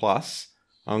 PlayStation Plus,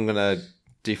 I'm going to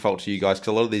default to you guys because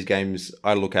a lot of these games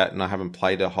I look at and I haven't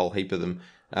played a whole heap of them.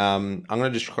 I'm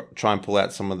going to just try and pull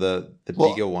out some of the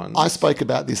bigger ones. I spoke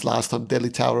about this last time, Deadly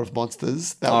Tower of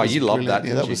Monsters. That Oh, was you loved brilliant. that,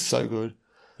 Yeah, didn't that you? was so good.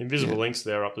 Invisible Link's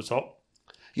there up the top.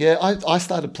 Yeah, I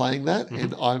started playing that,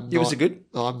 and was it good?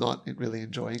 I'm not really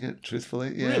enjoying it,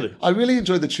 truthfully. Yeah. Really? I really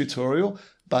enjoyed the tutorial,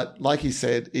 but like you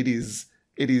said, it is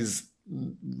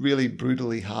really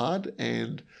brutally hard,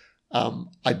 and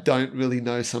I don't really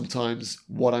know sometimes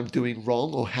what I'm doing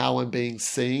wrong or how I'm being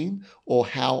seen or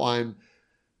how I'm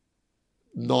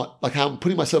not, like how I'm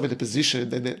putting myself in a position.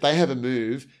 Then they have a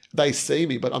move, they see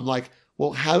me, but I'm like,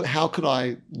 well, how could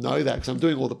I know that? Because I'm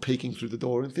doing all the peeking through the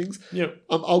door and things. Yep.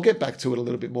 I'll get back to it a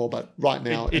little bit more, but right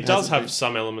now It does hasn't have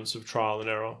some elements of trial and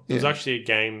error. There's Yeah. actually a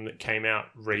game that came out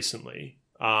recently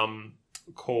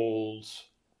called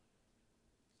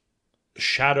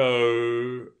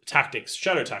Shadow Tactics.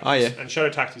 Oh, yeah. And Shadow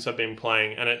Tactics I've been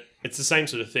playing, and it's the same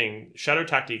sort of thing. Shadow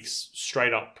Tactics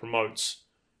straight up promotes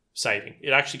saving.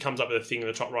 It actually comes up with a thing in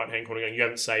the top right-hand corner going, you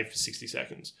haven't saved for 60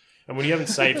 seconds. And when you haven't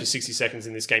saved for 60 seconds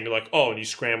in this game, you're like, oh, and you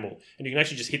scramble. And you can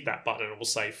actually just hit that button and it will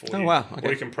save for you. Oh, wow. Okay.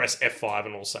 Or you can press F5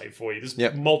 and it will save for you. There's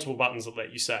Yep. multiple buttons that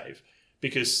let you save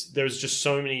because there's just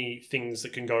so many things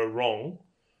that can go wrong.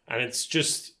 And it's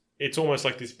it's almost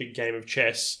like this big game of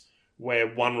chess where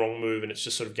one wrong move and it's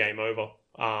just sort of game over.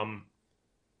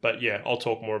 But yeah, I'll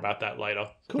talk more about that later.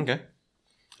 Cool. Okay.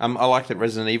 I like that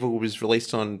Resident Evil was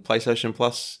released on PlayStation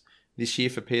Plus this year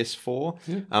for PS4.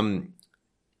 Yeah.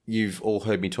 You've all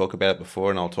heard me talk about it before,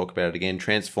 and I'll talk about it again.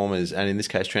 Transformers, and in this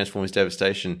case, Transformers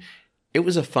Devastation. It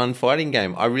was a fun fighting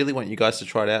game. I really want you guys to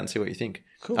try it out and see what you think.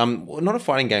 Cool. Well, not a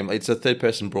fighting game. It's a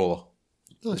third-person brawler.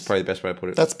 Nice. That's probably the best way to put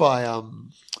it. That's by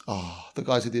the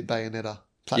guys who did Bayonetta.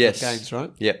 Platinum Games,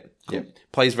 right? Yep. Cool. Yep.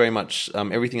 Plays very much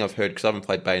everything I've heard, because I haven't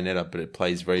played Bayonetta, but it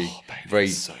plays very, very...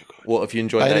 so good. Well, if you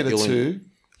enjoy that, Bayonetta 2,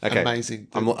 okay. Amazing.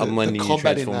 I'm lending you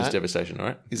Transformers Devastation, all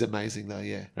right? Is amazing though,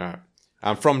 yeah. All right.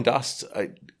 From Dust.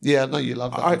 Yeah, no, you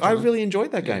love that. I really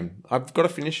enjoyed that game. I've got to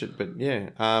finish it, but yeah.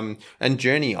 And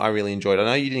Journey, I really enjoyed. I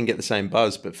know you didn't get the same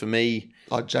buzz, but for me...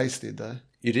 Oh, Jace did though.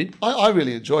 You did? I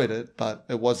really enjoyed it, but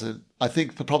it wasn't... I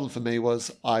think the problem for me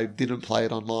was I didn't play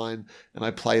it online, and I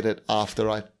played it after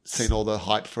I'd seen all the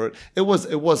hype for it. It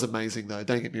was amazing though,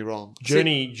 don't get me wrong.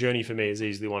 Journey for me is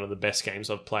easily one of the best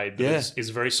games I've played. But Yeah. it's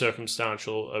very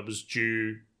circumstantial. It was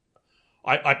due...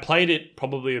 I played it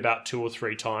probably about 2 or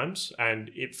 3 times,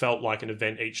 and it felt like an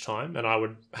event each time, and I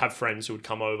would have friends who would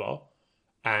come over,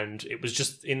 and it was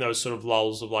just in those sort of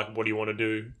lulls of like, what do you want to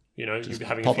do? You know, you're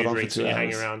having a pop it few on for drinks 2 and you hang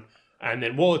hours. around. And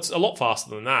then, well, it's a lot faster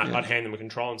than that. Yeah. I'd hand them a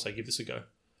control and say, give this a go.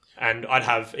 And I'd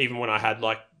have, even when I had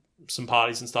like some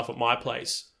parties and stuff at my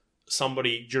place,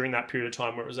 somebody during that period of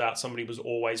time where it was out, somebody was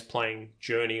always playing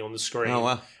Journey on the screen. Oh,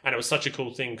 wow. And it was such a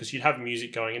cool thing because you'd have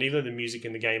music going, and even though the music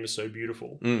in the game is so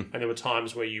beautiful, and there were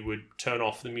times where you would turn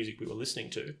off the music we were listening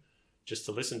to just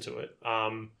to listen to it,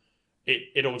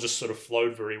 it all just sort of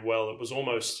flowed very well. It was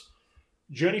almost...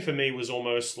 Journey for me was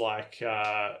almost like,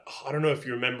 I don't know if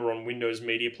you remember on Windows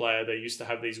Media Player, they used to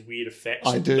have these weird effects.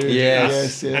 I do. that would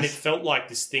Yes. And it felt like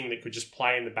this thing that could just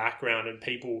play in the background, and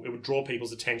it would draw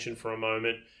people's attention for a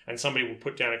moment, and somebody would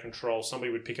put down a control,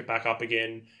 somebody would pick it back up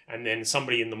again, and then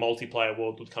somebody in the multiplayer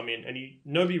world would come in, and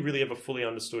nobody really ever fully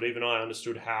understood, even I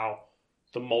understood how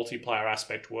the multiplayer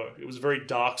aspect worked. It was very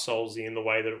Dark Soulsy in the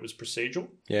way that it was procedural.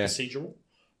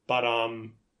 But,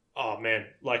 oh man,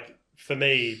 like... For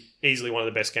me, easily one of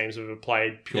the best games I've ever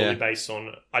played, purely based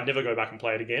on... I'd never go back and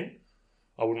play it again.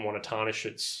 I wouldn't want to tarnish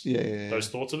those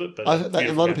thoughts of it. But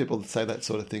a lot of people say that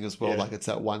sort of thing as well. Yeah. Like it's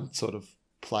that one sort of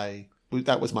play.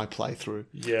 That was my playthrough.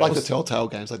 Yeah. Like the Telltale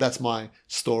games. Like that's my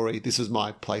story. This is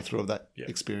my playthrough of that Yeah.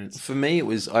 experience. For me, it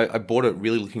was... I bought it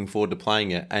really looking forward to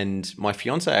playing it, and my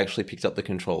fiance actually picked up the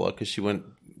controller because she went,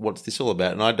 what's this all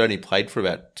about? And I'd only played for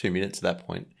about 2 minutes at that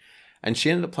point. And she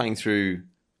ended up playing through...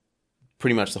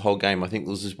 pretty much the whole game. I think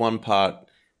there was this one part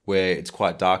where it's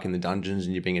quite dark in the dungeons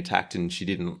and you're being attacked, and she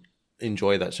didn't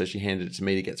enjoy that, so she handed it to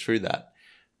me to get through that.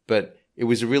 But it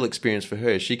was a real experience for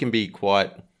her. She can be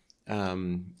quite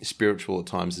spiritual at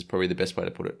times, is probably the best way to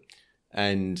put it.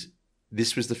 And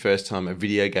this was the first time a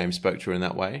video game spoke to her in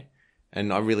that way.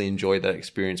 And I really enjoyed that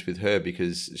experience with her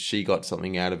because she got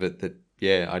something out of it that,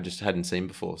 I just hadn't seen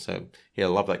before. So, I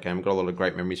love that game. Got a lot of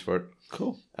great memories for it.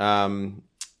 Cool.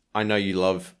 I know you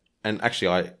love... And actually,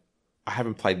 I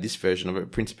haven't played this version of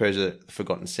it. Prince of Persia: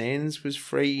 Forgotten Sands was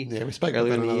free. Yeah, we spoke about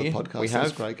earlier that in in the another year. podcast. We That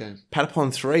was have a great game.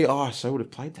 Patapon 3. Oh, I so would have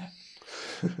played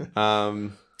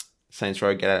that. Saints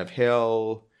Row: Get Out of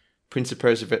Hell. Prince of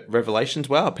Persia: Revelations.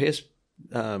 Wow,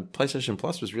 PlayStation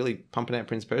Plus was really pumping out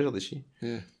Prince of Persia this year.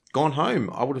 Yeah. Gone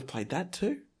Home. I would have played that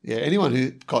too. Yeah, anyone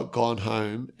who got Gone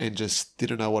Home and just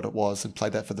didn't know what it was and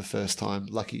played that for the first time,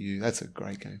 lucky you. That's a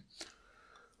great game.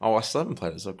 Oh, I still haven't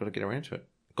played it, so I've got to get around to it.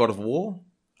 God of War.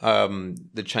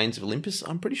 The Chains of Olympus.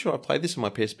 I'm pretty sure I played this on my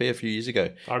PSP a few years ago.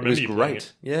 I remember it was you playing great.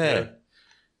 it. Yeah.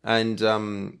 And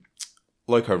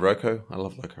Loco Roco. I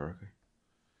love Loco Roco.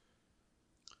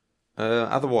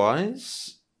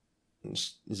 Otherwise,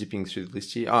 just zipping through the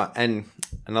list here. And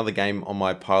another game on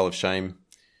my pile of shame,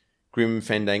 Grim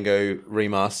Fandango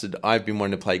Remastered. I've been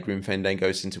wanting to play Grim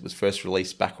Fandango since it was first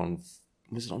released back on...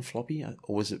 Was it on floppy?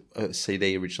 Or was it a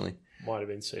CD originally? Might have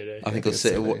been CD. I think it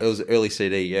was early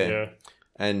CD, yeah.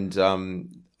 And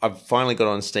I've finally got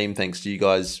on Steam thanks to you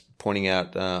guys pointing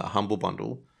out Humble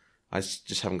Bundle. I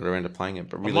just haven't got around to playing it,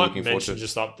 but really looking forward to it.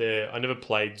 Just up there, I never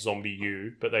played Zombie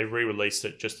U, but they re-released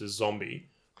it just as Zombie.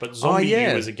 But Zombie U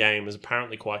as a game is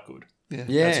apparently quite good.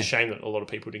 Yeah. It's a shame that a lot of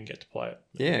people didn't get to play it.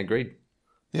 Yeah, agreed.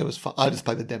 Yeah, it was fun. I just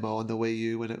played the demo on the Wii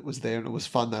U when it was there, and it was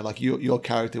fun though. Like your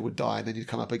character would die, and then you'd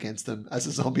come up against them as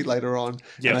a zombie later on.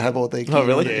 Yeah, and they have all their gear. Oh,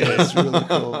 really? Yeah, it's really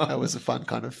cool. That was a fun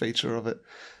kind of feature of it.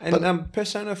 And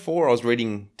Persona 4, I was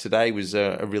reading today, was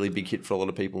a really big hit for a lot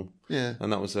of people. Yeah,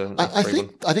 and that was I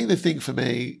think the thing for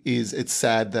me is it's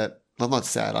sad that well, not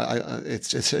sad.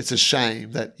 It's a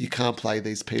shame that you can't play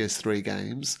these PS3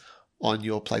 games on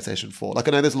your PlayStation 4. Like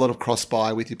I know there's a lot of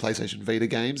cross-buy with your PlayStation Vita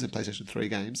games and PlayStation 3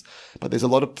 games, but there's a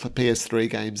lot of PS3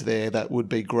 games there that would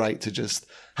be great to just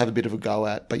have a bit of a go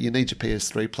at, but you need your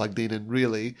PS3 plugged in, and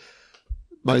really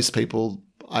most people,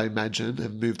 I imagine,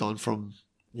 have moved on from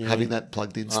having that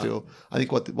plugged in still. I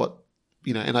think what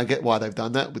and I get why they've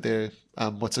done that with their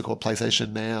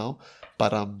PlayStation Now,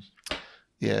 but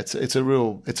it's a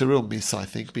real miss, I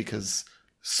think, because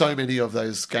so many of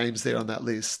those games there on that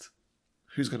list,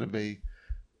 who's going to be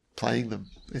playing them?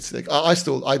 It's like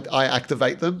I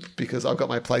activate them because I've got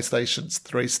my PlayStation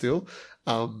 3 still,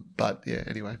 but yeah,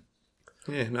 anyway.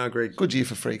 Yeah, no, agreed. Good year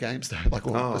for free games,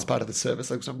 though, as part of the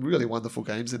service. Like some really wonderful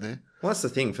games in there. Well, that's the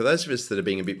thing. For those of us that are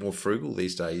being a bit more frugal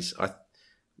these days,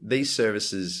 these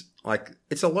services, like,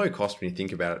 it's a low cost when you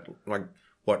think about it. Like,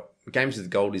 what Games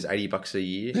with Gold is $80 a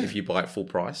year if you buy it full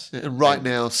price. And right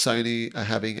now, Sony are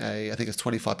having I think it's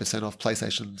 25% off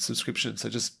PlayStation subscription. So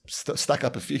just stack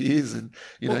up a few years and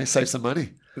save some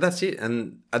money. That's it.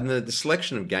 And the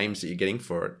selection of games that you're getting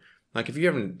for it. Like, if you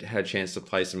haven't had a chance to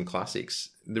play some classics,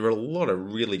 there are a lot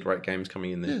of really great games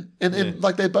coming in there. Yeah. And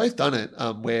like, they've both done it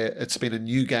where it's been a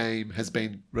new game has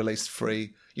been released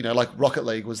free. Like Rocket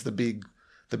League was the big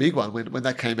one. When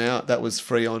that came out, that was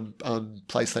free on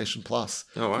PlayStation Plus.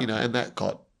 Oh, wow. And that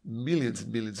got millions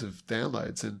and millions of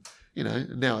downloads. And,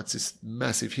 now it's this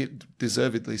massive hit,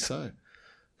 deservedly so.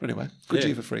 But anyway, good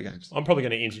year for free games. I'm probably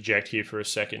going to interject here for a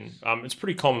second. It's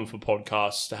pretty common for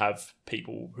podcasts to have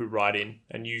people who write in,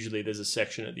 and usually there's a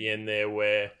section at the end there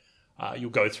where you'll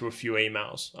go through a few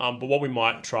emails. But what we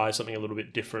might try is something a little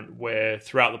bit different, where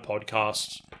throughout the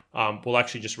podcast, we'll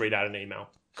actually just read out an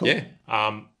email. Cool.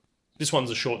 Yeah. This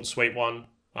one's a short and sweet one.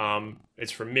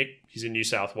 It's from Mick. He's in New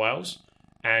South Wales.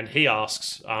 And he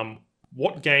asks,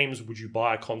 what games would you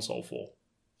buy a console for?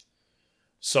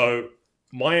 So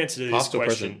my answer to this Past or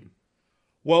question, present?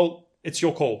 well, it's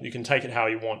your call. You can take it how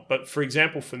you want. But for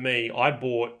example, for me, I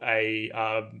bought a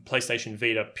PlayStation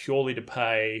Vita purely to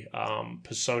play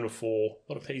Persona 4.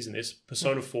 A lot of P's in this.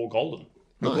 Persona 4 Golden.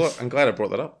 Nice. I'm glad I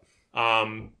brought that up.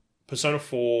 Persona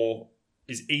 4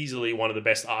 is easily one of the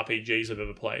best RPGs I've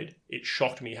ever played. It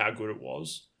shocked me how good it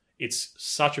was. It's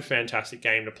such a fantastic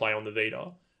game to play on the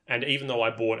Vita. And even though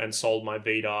I bought and sold my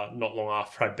Vita not long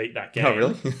after I beat that game, Oh,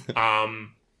 really?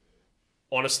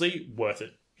 honestly, worth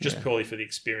it. Just purely for the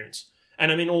experience.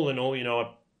 And I mean, all in all,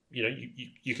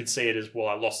 you could see it as, well,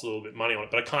 I lost a little bit of money on it,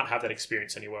 but I can't have that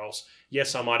experience anywhere else.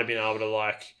 Yes, I might have been able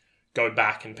to go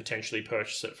back and potentially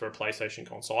purchase it for a PlayStation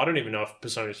console. I don't even know if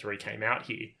Persona 3 came out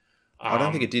here. I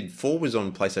don't think it did. 4 was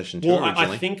on PlayStation 2 well,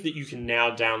 originally. I think that you can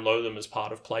now download them as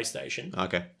part of PlayStation.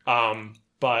 Okay.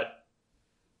 But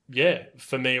yeah,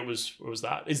 for me it was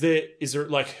that. Is there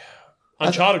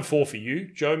Uncharted 4 for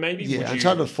you, Joe? Maybe. Yeah,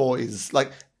 Uncharted 4 is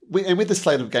and with the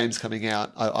slate of games coming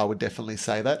out, I would definitely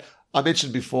say that. I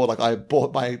mentioned before, I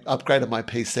upgraded my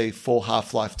PC for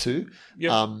Half-Life 2,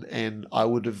 and I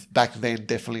would have back then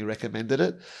definitely recommended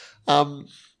it.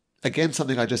 Again,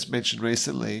 something I just mentioned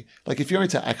recently, if you're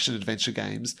into action-adventure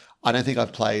games, I don't think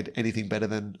I've played anything better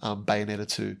than Bayonetta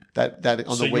 2. That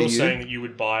on so the Wii U. You're saying that you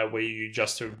would buy a Wii U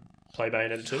just to play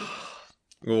Bayonetta 2?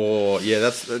 Oh, yeah,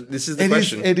 this is the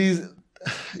question. It is,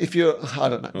 if you're, I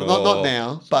don't know, not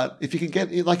now, but if you can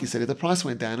get, like you said, if the price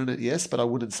went down on it, yes, but I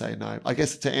wouldn't say no. I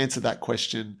guess to answer that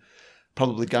question,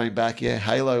 probably going back,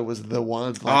 Halo was the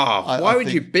one. Why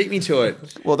would you beat me to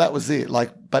it? Well, that was it.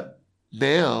 But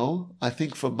now, I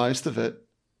think for most of it,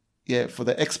 for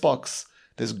the Xbox,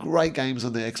 there's great games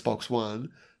on the Xbox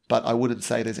One, but I wouldn't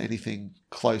say there's anything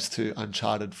close to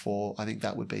Uncharted 4. I think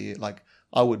that would be it.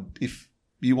 I would, if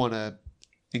you want a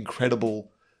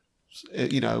incredible,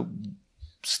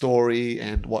 story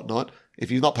and whatnot,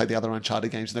 if you've not played the other Uncharted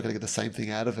games, you're not going to get the same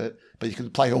thing out of it, but you can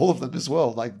play all of them as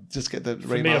well. Just get the remaster.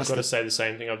 For me, I've got to say the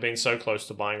same thing. I've been so close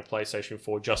to buying a PlayStation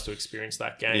 4 just to experience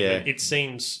that game. Yeah. It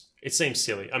seems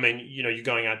silly. I mean, you're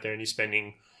going out there and you're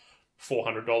spending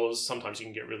 $400. Sometimes you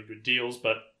can get really good deals,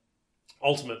 but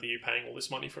ultimately you're paying all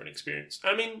this money for an experience.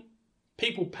 I mean,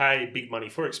 people pay big money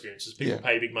for experiences. People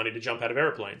pay big money to jump out of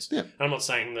airplanes. Yeah. And I'm not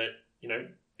saying that,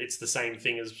 it's the same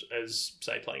thing as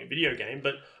say playing a video game,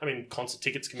 but I mean, concert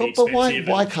tickets can be expensive.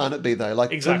 But why can't it be though?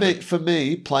 Exactly. For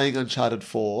me, playing Uncharted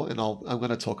 4, and I'm going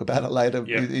to talk about it later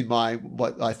in my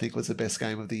what I think was the best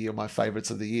game of the year, my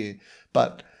favorites of the year.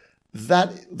 But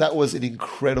that was an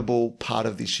incredible part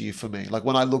of this year for me.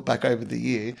 When I look back over the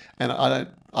year, and I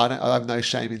have no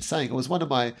shame in saying it was one of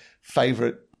my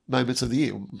favorite moments of the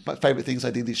year. My favorite things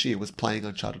I did this year was playing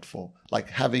Uncharted 4.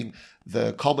 Having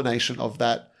the culmination of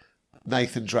that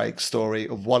Nathan Drake story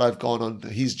of what I've gone on,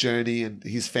 his journey and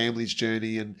his family's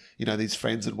journey and, these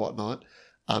friends and whatnot,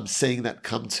 seeing that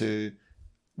come to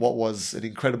what was an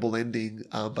incredible ending,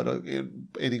 but an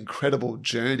incredible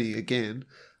journey again.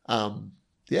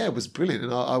 It was brilliant,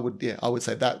 and I would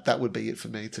say that would be it for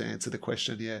me to answer the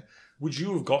question. Yeah. Would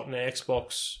you have gotten an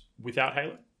Xbox without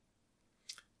Halo?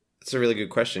 That's a really good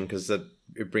question because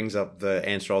it brings up the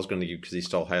answer I was going to give because he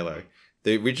stole Halo.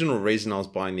 The original reason I was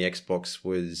buying the Xbox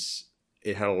was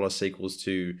it had a lot of sequels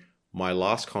to my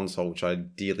last console, which I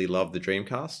dearly loved, the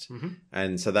Dreamcast. Mm-hmm.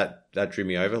 And so that drew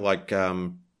me over. Like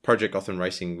Project Gotham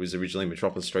Racing was originally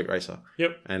Metropolis Street Racer.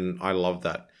 Yep. And I loved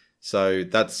that. So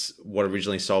that's what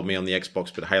originally sold me on the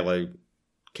Xbox, but Halo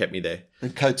kept me there.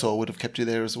 And KOTOR would have kept you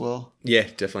there as well. Yeah,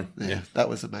 definitely. Yeah. That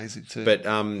was amazing too. But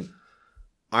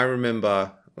I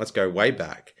remember, let's go way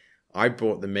back, I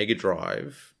bought the Mega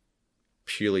Drive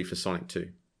purely for Sonic 2.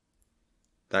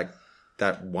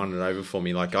 That won it over for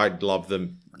me. Like, I loved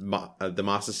the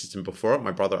Master System before it.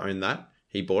 My brother owned that.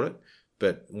 He bought it.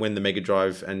 But when the Mega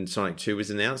Drive and Sonic 2 was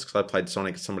announced, because I played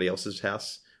Sonic at somebody else's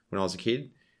house when I was a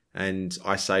kid, and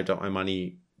I saved up my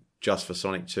money just for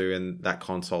Sonic 2 and that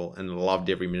console and loved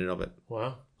every minute of it.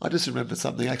 Wow. I just remembered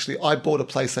something. Actually, I bought a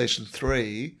PlayStation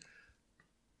 3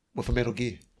 with a Metal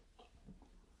Gear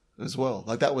as well.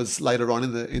 Like, that was later on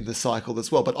in the cycle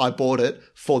as well. But I bought it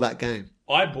for that game.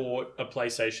 I bought a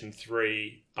PlayStation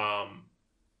 3.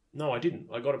 No, I didn't.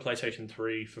 I got a PlayStation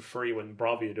 3 for free when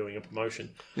Bravia are doing a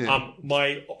promotion. Yeah.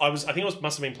 I must have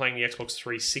been playing the Xbox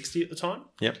 360 at the time.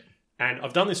 Yep. And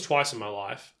I've done this twice in my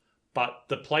life, but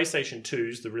the PlayStation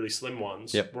 2s, the really slim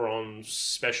ones, were on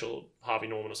special Harvey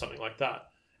Norman or something like that.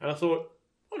 And I thought,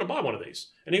 I'm going to buy one of these.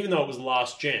 And even though it was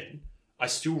last gen, I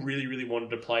still really, really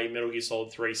wanted to play Metal Gear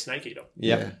Solid 3 Snake Eater.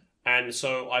 Yep. Yeah. And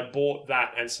so I bought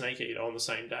that and Snake Eater on the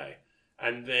same day.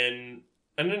 And then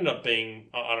it ended up being,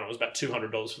 I don't know, it was about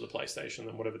 $200 for the PlayStation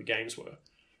and whatever the games were.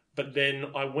 But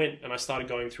then I went and I started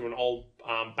going through an old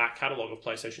back catalogue of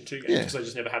PlayStation 2 games because I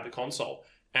just never had the console.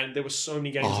 And there were so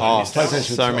many games I missed out on.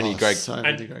 So many great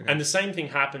games. And the same thing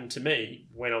happened to me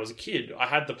when I was a kid. I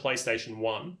had the PlayStation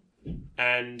 1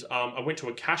 and I went to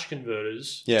a cash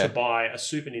converters to buy a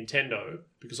Super Nintendo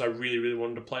because I really, really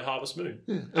wanted to play Harvest Moon.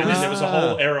 Yeah. And then there was a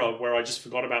whole era where I just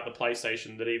forgot about the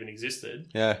PlayStation that even existed.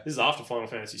 Yeah. This is after Final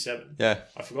Fantasy VII. Yeah.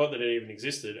 I forgot that it even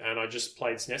existed and I just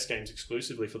played SNES games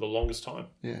exclusively for the longest time.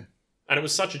 Yeah. And it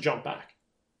was such a jump back.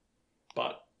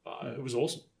 But it was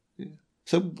awesome. Yeah.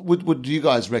 So would you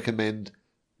guys recommend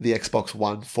the Xbox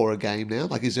One for a game now?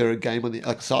 Like, is there a game on the...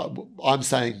 Like, so I'm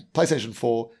saying PlayStation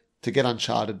 4... to get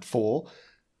Uncharted 4,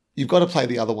 you've got to play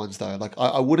the other ones though. Like,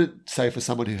 I wouldn't say for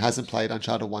someone who hasn't played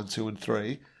Uncharted 1, 2 and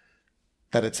 3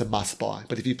 that it's a must buy.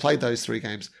 But if you played those three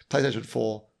games, PlayStation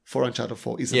 4 for Uncharted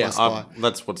 4 is a must buy.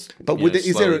 That's what's... But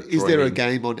is there a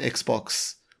game on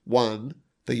Xbox One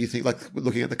that you think, like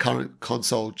looking at the current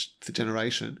console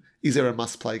generation, is there a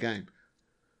must play game?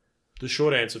 The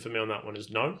short answer for me on that one is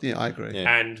no. Yeah, I agree.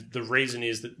 Yeah. And the reason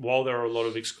is that while there are a lot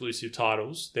of exclusive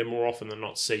titles, they're more often than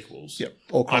not sequels. Yep.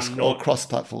 Or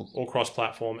cross-platform. Or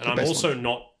cross-platform. And I'm also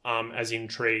not as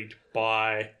intrigued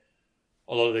by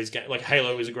a lot of these games. Like,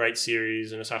 Halo is a great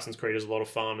series and Assassin's Creed is a lot of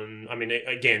fun. And, I mean,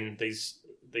 again, these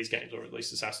games, or at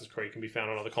least Assassin's Creed, can be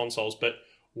found on other consoles. But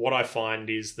what I find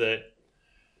is that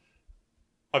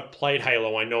I've played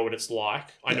Halo. I know what it's like.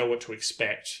 I know what to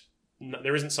expect.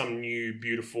 There isn't some new,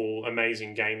 beautiful,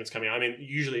 amazing game that's coming out. I mean,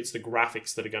 usually it's the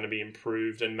graphics that are going to be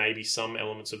improved and maybe some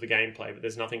elements of the gameplay, but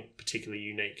there's nothing particularly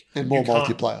unique. And more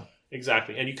multiplayer.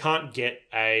 Exactly. And you can't get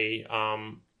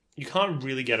you can't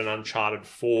really get an Uncharted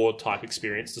 4 type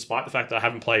experience, despite the fact that I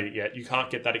haven't played it yet. You can't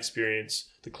get that experience.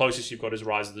 The closest you've got is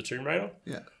Rise of the Tomb Raider.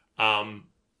 Yeah.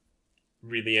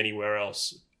 Really anywhere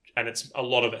else. And a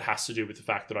lot of it has to do with the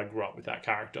fact that I grew up with that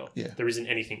character. Yeah. There isn't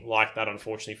anything like that,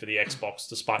 unfortunately, for the Xbox,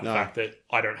 despite the fact that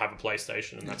I don't have a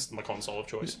PlayStation and that's my console of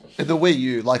choice. And the Wii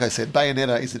U, like I said,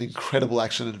 Bayonetta is an incredible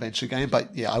action-adventure game,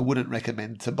 but yeah, I wouldn't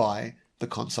recommend to buy the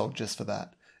console just for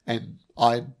that. And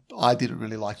I didn't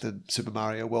really like the Super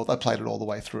Mario World. I played it all the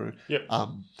way through. Yep.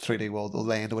 3D World or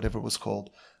Land or whatever it was called.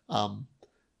 Mario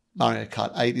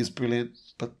Kart 8 is brilliant,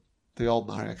 but the old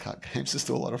Mario Kart games are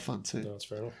still a lot of fun too. No, that's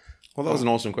fair enough. Well, that was an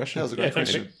awesome question. That was a great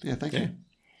question. Yeah, thank you.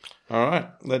 All right,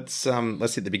 let's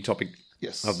hit the big topic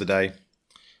of the day.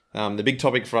 The big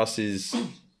topic for us is,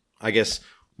 I guess,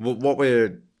 what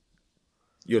were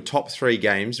your top 3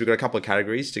 games. We've got a couple of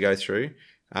categories to go through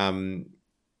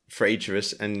for each of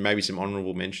us, and maybe some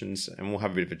honourable mentions, and we'll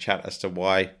have a bit of a chat as to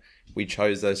why we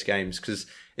chose those games, because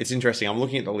it's interesting. I'm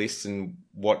looking at the list and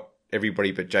what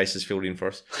everybody but Jace has filled in for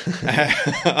us.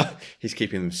 He's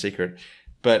keeping them secret,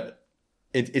 but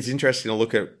it's interesting to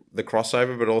look at the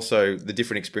crossover, but also the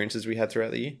different experiences we had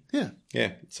throughout the year. Yeah.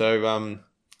 Yeah. So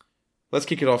let's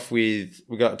kick it off with,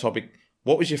 we got a topic,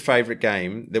 What was your favourite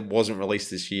game that wasn't released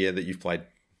this year that you've played?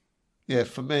 Yeah,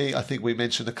 for me, I think we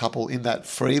mentioned a couple in that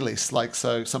free list. Like,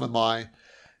 so some of my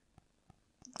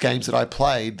games that I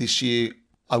played this year,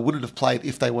 I wouldn't have played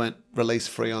if they weren't released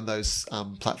free on those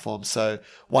platforms. So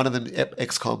one of them,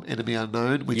 XCOM Enemy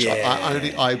Unknown, which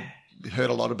I heard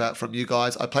a lot about from you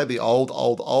guys. I played the old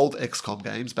XCOM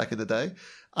games back in the day,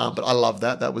 but I love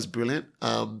that. That was brilliant.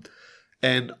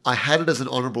 And I had it as an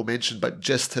honourable mention, but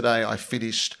just today I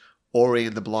finished Ori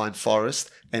and the Blind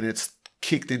Forest, and it's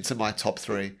kicked into my top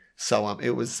 3. So it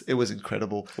was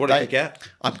incredible. What did you get?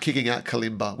 I'm kicking out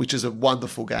Kalimba, which is a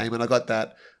wonderful game, and I got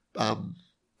that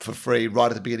for free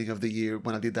right at the beginning of the year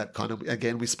when I did that kind of.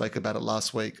 Again, we spoke about it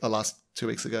last 2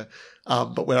 weeks ago.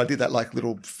 But when I did that like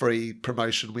little free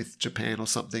promotion with Japan or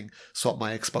something, swapped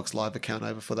my Xbox Live account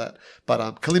over for that.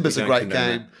 But Kalimba's a great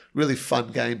game, really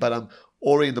fun game. But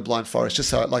Ori and the Blind Forest, just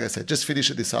so like I said, just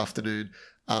finish it this afternoon.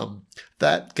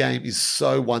 That game is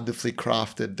so wonderfully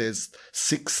crafted. There's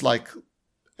 6 like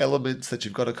elements that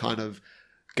you've got to kind of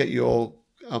get your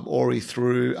Ori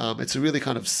through. It's a really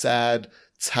kind of sad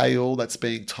tale that's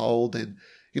being told, and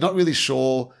you're not really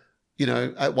sure,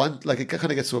 at one, like it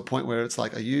kind of gets to a point where it's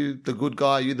like, are you the good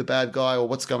guy, are you the bad guy, or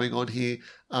what's going on here?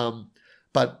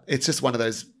 But it's just one of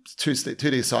those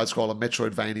 2D side-scroller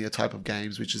Metroidvania type of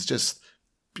games, which is just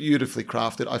beautifully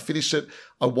crafted. I finished it.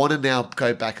 I want to now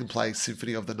go back and play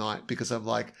Symphony of the Night because I'm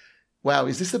like, wow,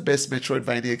 is this the best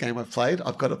Metroidvania game I've played?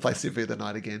 I've got to play Symphony of the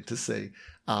Night again to see,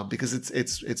 because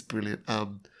it's brilliant.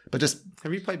 But just,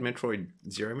 have you played Metroid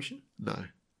Zero Mission? No.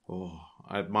 Oh,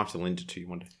 I might have to lend it to you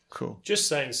one day. Cool. Just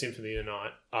saying Symphony of the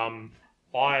Night.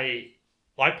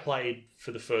 I played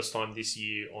for the first time this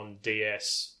year on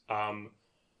DS.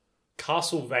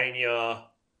 Castlevania.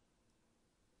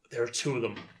 There are 2 of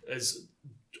them.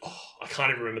 I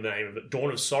can't even remember the name of it.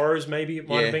 Dawn of Sorrows, maybe it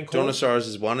might have been called. Dawn of Sorrows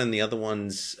is one, and the other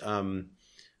one's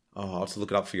I'll have to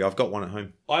look it up for you. I've got one at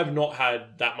home. I've not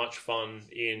had that much fun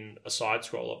in a side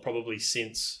scroller probably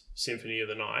since Symphony of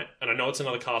the Night, and I know it's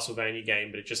another Castlevania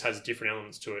game, but it just has different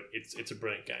elements to it. It's a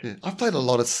brilliant game. Yeah. I've played a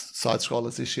lot of side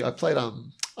scrollers this year. I played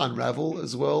Unravel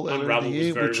as well. Unravel in the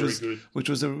year, was very good. Which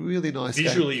was a really nice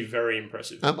Visually game. very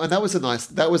impressive. And that was a nice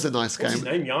game. What's his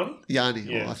name? Yanni? Yanni,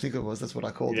 Yeah. I think it was. That's what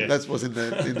I called it. That was in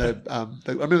the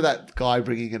I remember that guy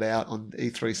bringing it out on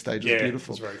E3 stage. It was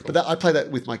beautiful. It's very cool. But I played that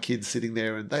with my kids sitting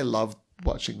there, and they loved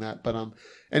watching that. But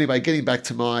anyway, getting back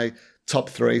to my top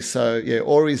 3. So yeah,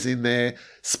 Ori's in there.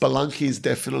 Spelunky's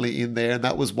definitely in there, and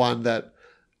that was one that,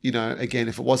 again,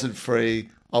 if it wasn't free,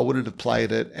 I wouldn't have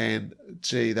played it. And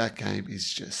gee, that game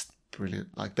is just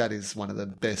brilliant. Like, that is one of the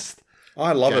best.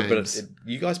 I love games. it,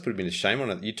 but you guys put me to shame on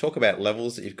it. You talk about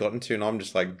levels that you've gotten to, and I'm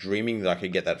just like dreaming that I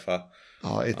could get that far.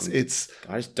 Oh, it's.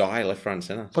 I just die left, right, and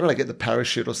center. What did I get? The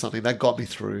parachute or something that got me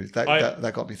through.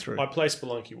 That got me through. I play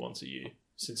Spelunky once a year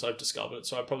since I've discovered it.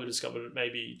 So I probably discovered it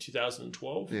maybe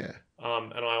 2012. Yeah.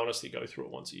 And I honestly go through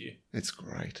it once a year. It's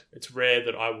great. It's rare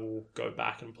that I will go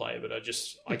back and play, but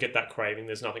I get that craving.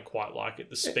 There's nothing quite like it.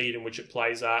 The speed in which it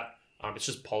plays at, it's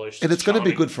just polished. And it's going to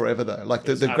be good forever, though. Like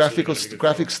the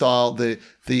graphic style,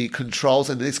 the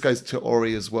controls, and this goes to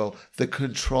Ori as well. The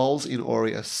controls in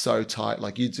Ori are so tight.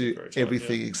 Like, you do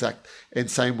everything exact.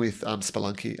 And same with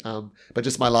Spelunky. But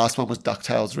just my last one was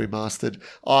DuckTales Remastered.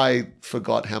 I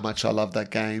forgot how much I love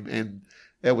that game, and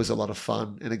it was a lot of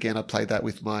fun. And again, I played that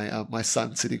with my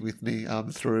son sitting with me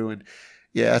through. And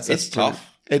yeah, it's tough.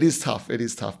 It is tough,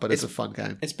 but it's a fun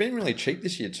game. It's been really cheap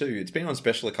this year too. It's been on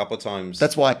special a couple of times.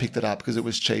 That's why I picked it up, because it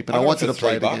was cheap, and I wanted to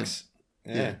play it again.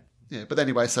 Yeah. Yeah. But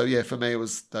anyway, so yeah, for me it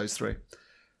was those 3.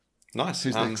 Nice.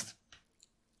 Who's next?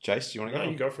 Jace, do you want to go?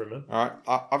 No, you go for it, man. All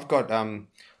right. I've got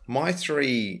my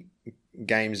 3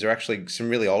 games are actually some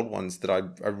really old ones that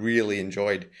I really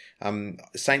enjoyed.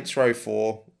 Saints Row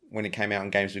 4 when it came out on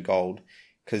Games with Gold,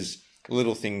 because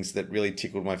little things that really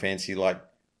tickled my fancy, like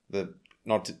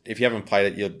if you haven't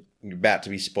played it, you're about to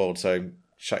be spoiled, so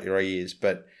shut your ears.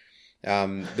 But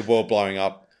the world blowing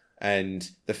up, and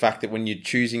the fact that when you're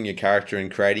choosing your character and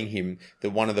creating him, that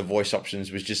one of the voice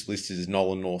options was just listed as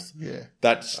Nolan North. Yeah,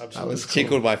 that was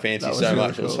tickled my fancy so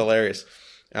much. Cool. It was hilarious.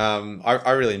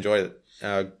 I really enjoyed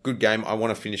it. Good game. I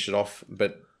want to finish it off,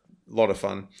 but a lot of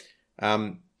fun.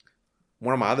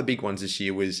 One of my other big ones this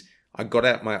year was I got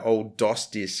out my old DOS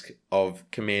disc of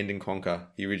Command & Conquer,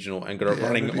 the original, and got it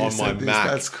running on my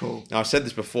Mac. That's cool. Now, I've said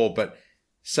this before, but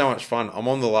so much fun. I'm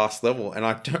on the last level, and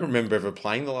I don't remember ever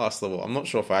playing the last level. I'm not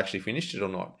sure if I actually finished it or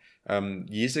not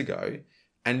years ago.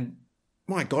 And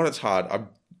my God, it's hard.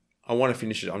 I want to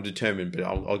finish it. I'm determined, but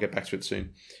I'll get back to it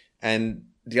soon. And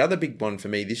the other big one for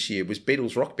me this year was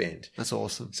Beatles Rock Band. That's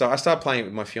awesome. So I started playing it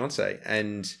with my fiance,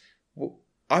 and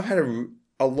I've had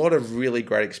a lot of really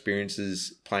great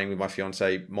experiences playing with my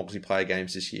fiance multiplayer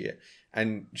games this year.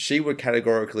 And she would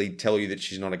categorically tell you that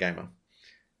she's not a gamer.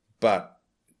 But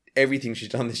everything she's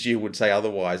done this year would say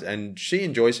otherwise. And she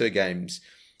enjoys her games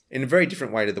in a very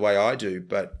different way to the way I do.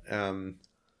 But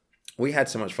we had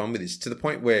so much fun with this, to the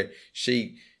point where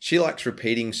she likes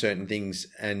repeating certain things,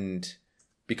 and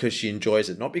because she enjoys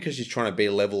it, not because she's trying to beat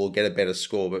a level or get a better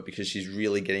score, but because she's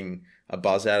really getting a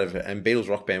buzz out of it. And Beatles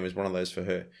Rock Band was one of those for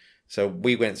her. So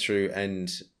we went through and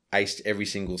aced every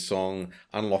single song,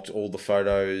 unlocked all the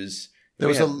photos. There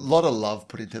was a lot of love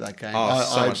put into that game.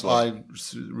 Much love. I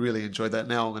really enjoyed that.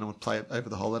 Now I'm going to play it over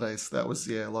the holidays. That was,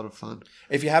 a lot of fun.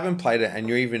 If you haven't played it and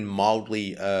you're even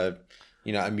mildly, a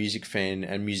music fan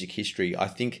and music history, I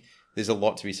think there's a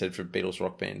lot to be said for Beatles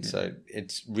Rock Band. Yeah. So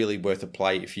it's really worth a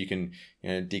play if you can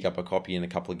dig up a copy and a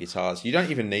couple of guitars. You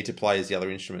don't even need to play as the other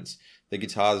instruments. The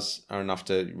guitars are enough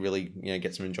to really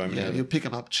get some enjoyment out of it. You'll pick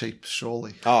them up cheap,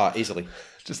 surely. Oh, easily.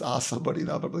 Just ask somebody.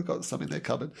 They've probably got some in their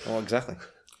cupboard. Oh, exactly.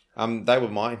 They were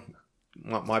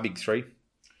my big three.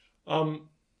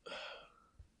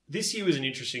 This year was an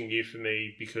interesting year for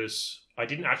me because I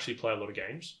didn't actually play a lot of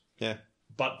games. Yeah.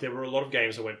 But there were a lot of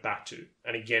games I went back to.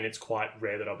 And again, it's quite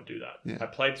rare that I would do that. Yeah. I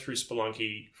played through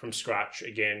Spelunky from scratch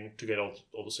again to get all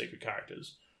the secret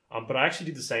characters. But I actually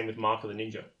did the same with Mark of the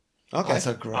Ninja. Okay. That's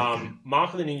a great game.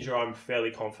 Mark of the Ninja, I'm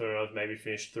fairly confident I've maybe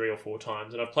finished 3 or 4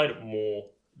 times. And I've played it more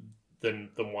than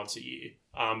once a year.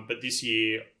 But this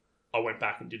year, I went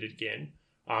back and did it again.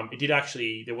 It did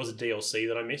actually, there was a DLC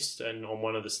that I missed. And on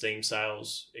one of the Steam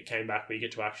sales, it came back where you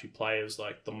get to actually play as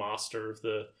like the master of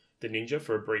the ninja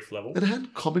for a brief level. And it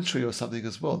had commentary or something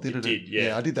as well, didn't it? It did, yeah.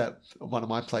 Yeah, I did that on one of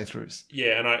my playthroughs.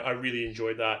 Yeah, and I really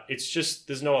enjoyed that. It's just,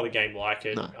 there's no other game like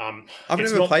it. No. I've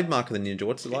never played Mark of the Ninja.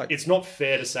 What's it like? It's not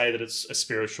fair to say that it's a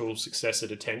spiritual successor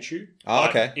to Tenchu. Oh,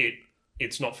 okay.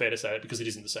 It's not fair to say that because it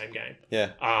isn't the same game.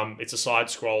 Yeah. It's a side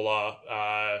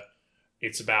scroller.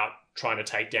 It's about trying to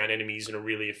take down enemies in a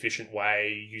really efficient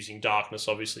way, using darkness,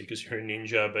 obviously, because you're a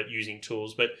ninja, but using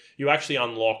tools. But you actually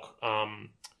unlock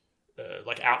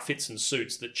like outfits and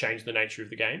suits that change the nature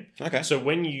of the game. Okay. So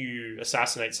when you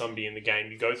assassinate somebody in the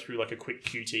game, you go through like a quick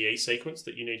QTE sequence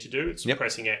that you need to do. It's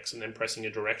pressing X and then pressing a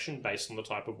direction based on the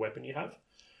type of weapon you have.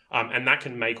 And that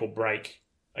can make or break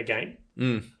a game.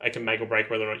 It can make or break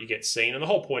whether or not you get seen. And the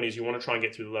whole point is you want to try and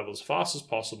get through the level as fast as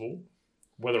possible.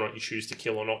 Whether or not you choose to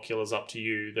kill or not kill is up to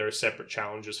you. There are separate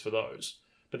challenges for those.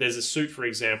 But there's a suit, for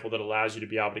example, that allows you to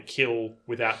be able to kill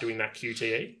without doing that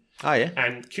QTE. Oh, yeah.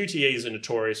 And QTEs are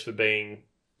notorious for being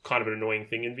kind of an annoying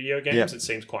thing in video games. Yep. It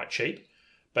seems quite cheap.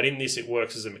 But in this, it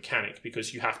works as a mechanic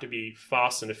because you have to be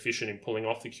fast and efficient in pulling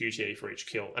off the QTE for each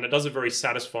kill. And it does a very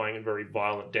satisfying and very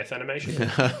violent death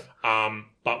animation.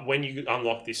 But when you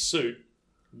unlock this suit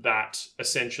that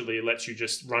essentially lets you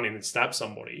just run in and stab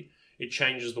somebody, it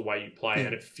changes the way you play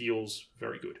and it feels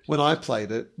very good. When I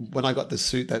played it, when I got the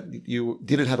suit that you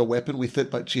didn't have a weapon with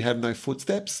it, but you had no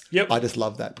footsteps, I just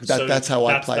love that. That's how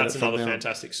I played it. That's another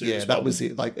fantastic suit. Yeah, that was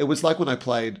it. Like it was like when I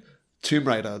played Tomb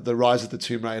Raider, The Rise of the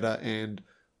Tomb Raider, and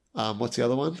what's the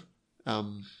other one?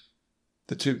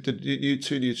 The two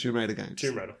new Tomb Raider games.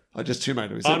 Tomb Raider. Oh, just Tomb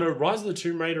Raider. No, Rise of the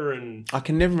Tomb Raider and... I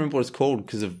can never remember what it's called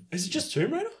because of... Is it just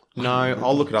Tomb Raider? No,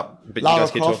 I'll look it up. But Lara you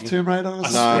guys keep Croft talking. Tomb Raider? I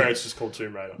swear it's just called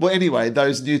Tomb Raider. Well, anyway,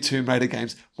 those new Tomb Raider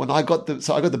games, when I got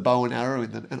I got the bow and arrow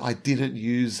in them, and I didn't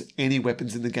use any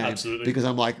weapons in the game. Absolutely. Because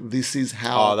I'm like, this is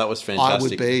how that was fantastic. I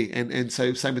would be. And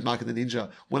so same with Mark of the Ninja.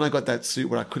 When I got that suit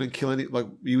where I couldn't kill any, like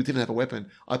you didn't have a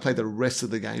weapon, I played the rest of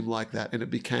the game like that, and it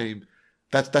became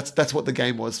that's what the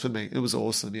game was for me. It was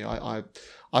awesome. Yeah,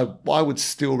 I would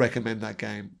still recommend that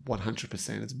game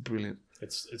 100%. It's brilliant.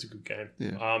 It's a good game.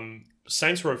 Yeah.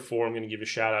 Saints Row 4 I'm going to give a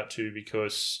shout out to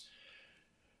because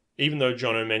even though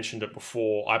Jono mentioned it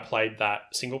before, I played that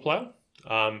single player.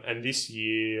 And this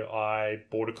year I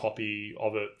bought a copy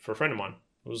of it for a friend of mine.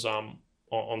 It was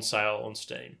on sale on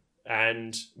Steam.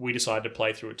 And we decided to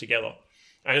play through it together.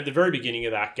 And at the very beginning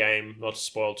of that game, not to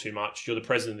spoil too much, you're the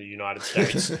president of the United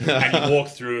States. And you walk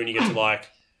through and you get to like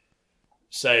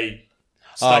say...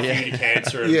 stuff you to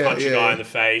cancer and punch a guy in the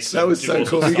face. That was so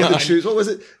cool. You get to choose. What was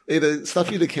it? Either stuff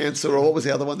you to cancer or what was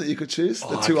the other one that you could choose?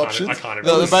 The two options? I can't remember.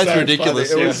 No, they're both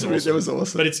ridiculous. It was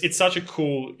awesome. But it's such a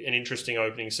cool and interesting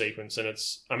opening sequence. And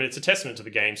it's a testament to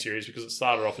the game series because it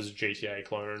started off as a GTA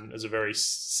clone, as a very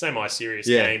semi-serious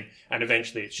game. And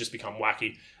eventually it's just become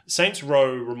wacky. Saints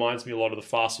Row reminds me a lot of the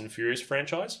Fast and Furious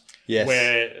franchise. Yes.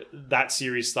 Where that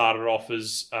series started off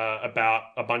as about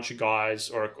a bunch of guys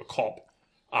or a cop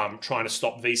trying to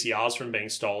stop VCRs from being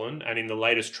stolen. And in the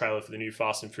latest trailer for the new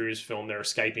Fast and Furious film, they're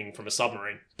escaping from a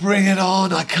submarine. Bring it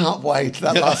on. I can't wait.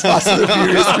 That last Fast and the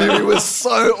Furious movie was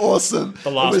so awesome.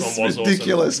 The last one was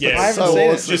ridiculous, awesome. but Yeah,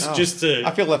 so awesome. Just to...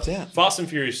 I feel left out. Fast and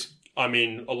Furious... I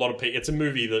mean, a lot of people... It's a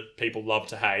movie that people love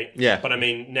to hate. Yeah. But I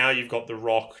mean, now you've got The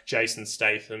Rock, Jason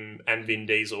Statham, and Vin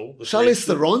Diesel. Charlize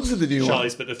Theron's in the new one.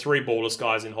 But the three ballers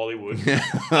guys in Hollywood.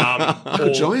 I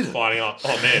could join it. Fighting up.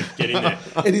 Oh, man, get in there.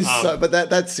 It is but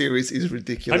that series is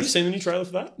ridiculous. Have you seen the new trailer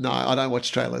for that? No, I don't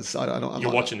watch trailers.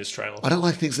 You're watching this trailer. I don't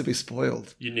like things to be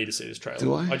spoiled. You need to see this trailer.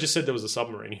 Do I? I just said there was a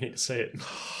submarine. You need to see it.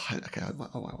 Okay, I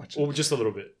might watch it. Well, just a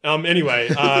little bit. Anyway,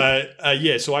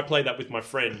 so I played that with my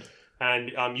friend.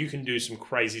 And you can do some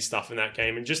crazy stuff in that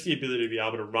game. And just the ability to be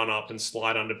able to run up and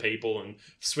slide under people and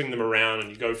swing them around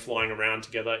and you go flying around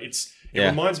together. It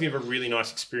reminds me of a really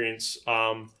nice experience.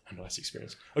 A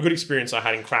good experience I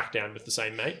had in Crackdown with the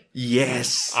same mate.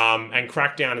 Yes. And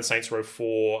Crackdown and Saints Row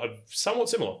 4 are somewhat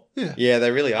similar. Yeah,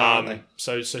 they really are, aren't they?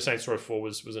 So Saints Row 4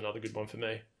 was another good one for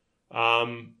me.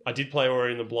 I did play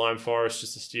Ori in the Blind Forest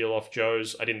just to steal off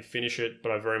Joe's. I didn't finish it,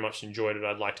 but I very much enjoyed it.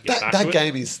 I'd like to get back to it. That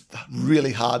game is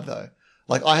really hard, though.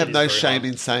 Like, I have no shame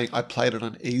in saying I played it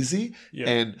on easy,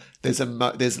 and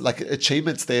there's like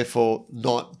achievements there for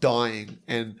not dying,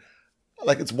 and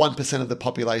like it's 1% of the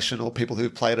population or people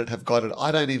who've played it have got it.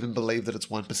 I don't even believe that it's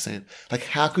 1%. Like,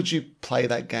 how could you play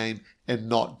that game and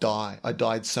not die? I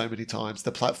died so many times.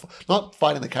 The platform, not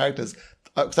fighting the characters.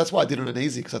 That's why I did it on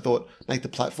easy, because I thought make the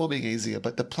platforming easier.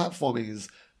 But the platforming is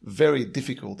very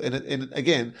difficult, and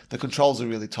again, the controls are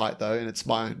really tight though, and it's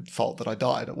my own fault that I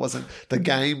died. It wasn't the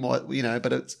game, but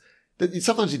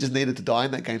sometimes you just needed to die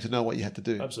in that game to know what you had to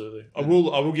do. Absolutely. I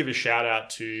will give a shout out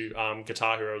to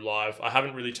Guitar Hero Live. I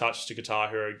haven't really touched a Guitar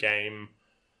Hero game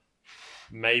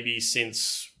maybe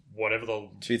since whatever the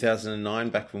 2009,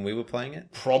 back when we were playing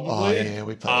it. Probably. Oh yeah,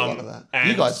 we played a lot of that.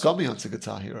 You guys got me onto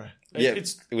Guitar Hero. Yeah,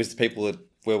 it was the people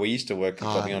where we used to work that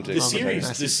got me onto the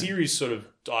series sort of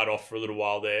died off for a little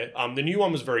while there. The new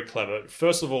one was very clever.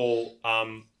 First of all,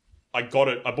 I bought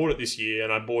it this year,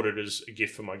 and I bought it as a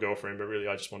gift for my girlfriend, but really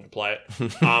I just wanted to play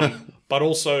it. But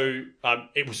also,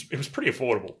 it was pretty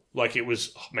affordable. Like, it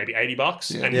was maybe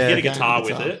 $80, and you get a guitar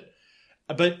with it.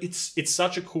 But it's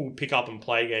such a cool pick up and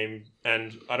play game,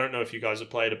 and I don't know if you guys have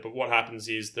played it, but what happens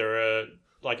is there are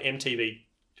like MTV.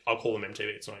 I'll call them MTV.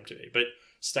 It's not MTV, but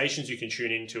stations you can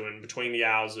tune into, and between the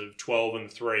hours of 12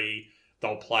 and 3,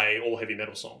 they'll play all heavy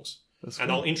metal songs.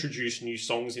 And they'll introduce new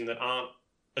songs in that aren't,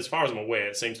 as far as I'm aware,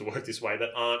 it seems to work this way, that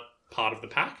aren't part of the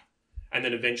pack. And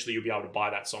then eventually you'll be able to buy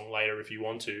that song later if you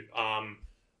want to.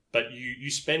 But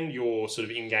you spend your sort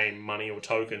of in-game money or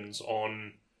tokens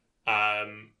on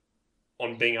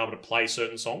being able to play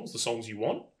certain songs, the songs you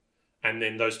want. And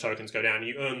then those tokens go down.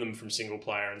 You earn them from single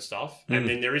player and stuff. And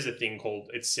then there is a thing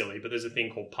called, it's silly, but there's a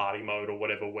thing called party mode or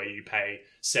whatever, where you pay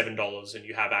 $7 and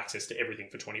you have access to everything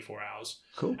for 24 hours.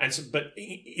 Cool. And so, but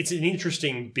it's an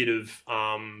interesting bit of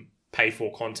pay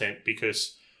for content,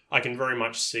 because I can very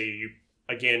much see,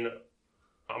 again,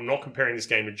 I'm not comparing this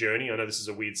game to Journey. I know this is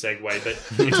a weird segue,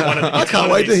 but it's one of the, I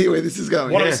can't wait to hear where this is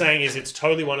going. What I'm saying is it's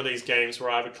totally one of these games where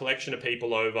I have a collection of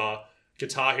people over.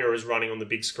 Guitar Hero is running on the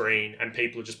big screen, and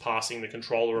people are just passing the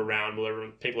controller around while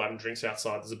people are having drinks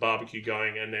outside. There's a barbecue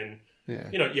going, and then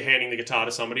you're handing the guitar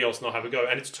to somebody else and they'll have a go.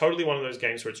 And it's totally one of those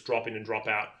games where it's drop in and drop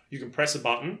out. You can press a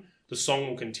button, the song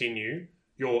will continue.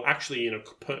 You're actually in a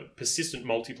persistent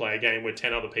multiplayer game where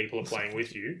 10 other people are playing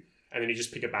with you, and then you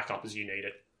just pick it back up as you need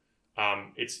it.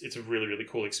 It's a really, really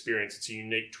cool experience. It's a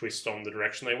unique twist on the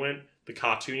direction they went. The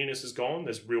cartooniness is gone.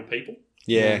 There's real people.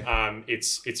 Yeah.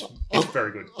 It's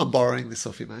very good. I'm borrowing this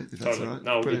off you, mate, if that's Totally. all right.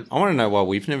 No, Brilliant. I want to know why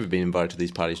we've never been invited to these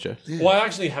parties, Joe. Well, I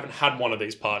actually haven't had one of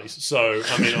these parties, so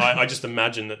I mean, I just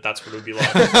imagine that's what it would be like.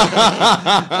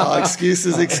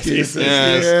 Excuses.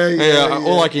 Yeah.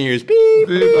 All I can hear is beep.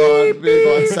 Move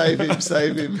on.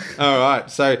 Save him. All right,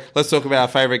 so let's talk about our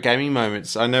favourite gaming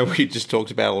moments. I know we just talked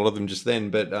about a lot of them just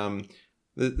then, but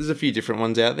there's a few different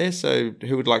ones out there. So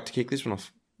who would like to kick this one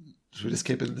off? Should we just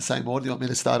keep it in the same order? Do you want me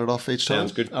to start it off each time?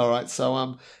 Sounds good. All right.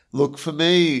 So, look, for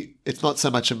me, it's not so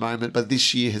much a moment, but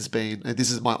this year has been, and this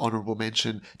is my honourable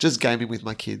mention, just gaming with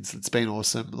my kids. It's been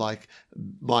awesome. Like,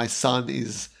 my son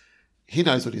he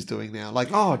knows what he's doing now. Like,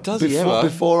 does he ever?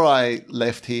 Before I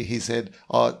left here, he said,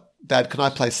 Dad, can I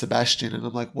play Sebastian? And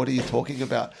I'm like, what are you talking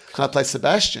about? Can I play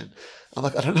Sebastian? I'm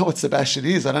like, I don't know what Sebastian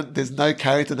is. There's no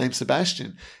character named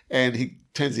Sebastian. And he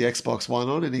turns the Xbox One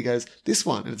on and he goes, this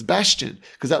one, and it's Bastion.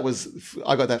 Because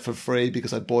I got that for free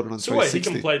because I bought it on 360. So wait, he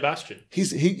can play Bastion?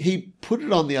 He put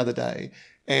it on the other day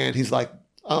and he's like,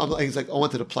 I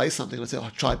wanted to play something. I said,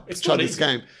 try this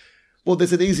game. Well,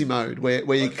 there's an easy mode where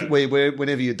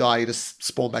whenever you die, you just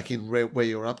spawn back in where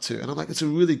you're up to. And I'm like, it's a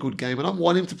really good game. And I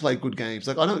want him to play good games.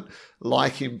 Like, I don't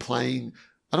like him playing...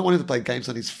 I don't want him to play games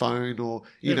on his phone or,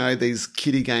 you know, these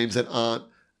kiddie games that aren't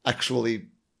actually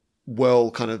well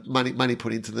kind of money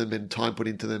put into them and time put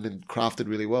into them and crafted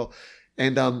really well.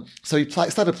 And so he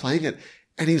started playing it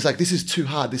and he was like, this is too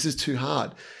hard. This is too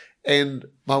hard. And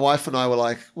my wife and I were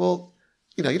like, well,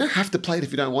 you know, you don't have to play it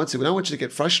if you don't want to. We don't want you to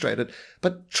get frustrated,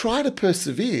 but try to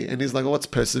persevere. And he's like, well, what's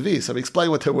persevere? So we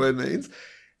explained what the word means.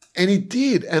 And he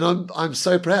did. And I'm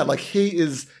so proud. Like, he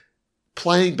is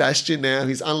playing Bastion now.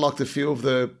 He's unlocked a few of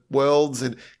the worlds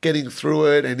and getting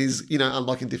through it. And he's, you know,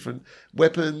 unlocking different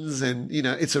weapons. And, you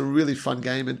know, it's a really fun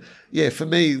game. And yeah, for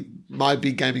me, my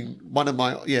big gaming, one of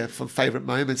my, favorite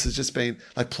moments has just been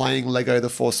like playing Lego The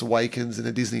Force Awakens and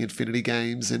the Disney Infinity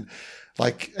games and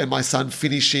my son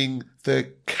finishing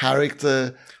the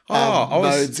character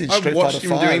modes in Street Fighter 5. I watched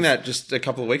him doing that just a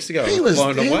couple of weeks ago. He was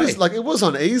like, it was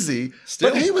on easy,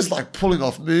 but he was like pulling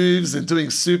off moves and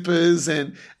doing supers,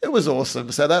 and it was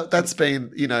awesome. So that's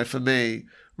been, you know, for me,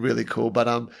 really cool. But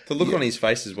the look on his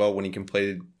face as well when he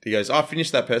completed, he goes, I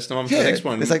finished that person, I'm on to the next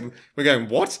one. It's like, we're going,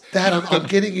 what? Dad, I'm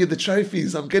getting you the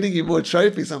trophies. I'm getting you more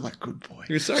trophies. I'm like, good boy.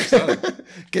 He was so excited.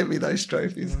 Get me those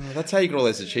trophies. That's how you get all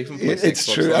those achievement points.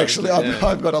 It's true, actually.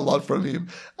 I've got a lot from him.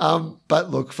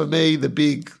 But look, for me, the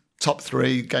big top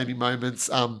 3 gaming moments,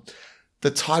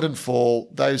 the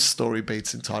Titanfall, those story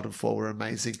beats in Titanfall were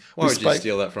amazing. Why would you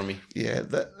steal that from me? Yeah.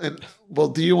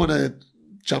 Do you want to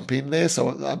jump in there? So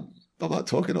I'm not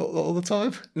talking all the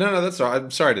time. No, that's all right.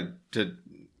 I'm sorry to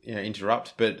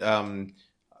interrupt, but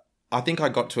I think I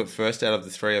got to it first out of the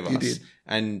 3 of us. You did.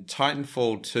 And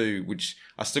Titanfall 2, which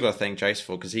I still got to thank Jace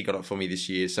for because he got it for me this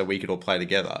year so we could all play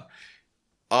together.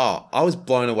 Oh, I was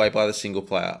blown away by the single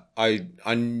player.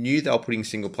 I knew they were putting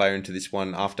single player into this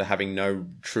one after having no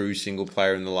true single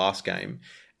player in the last game.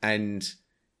 And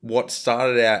what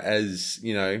started out as,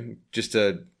 you know, just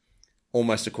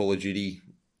almost a Call of Duty.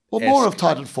 Well, more of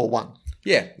Titanfall 1.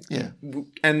 Yeah. Yeah.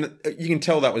 And you can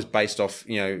tell that was based off,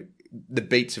 you know, the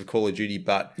beats of Call of Duty,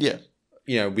 but,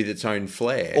 you know, with its own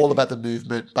flair. All about the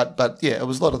movement. But yeah, it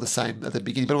was a lot of the same at the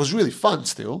beginning, but it was really fun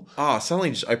still.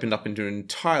 Suddenly just opened up into an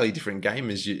entirely different game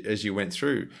as you went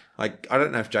through. Like, I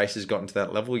don't know if Jace has gotten to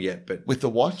that level yet, but... With the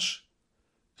watch?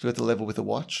 If you're at the level with the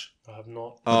watch? I have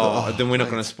not. Then we're not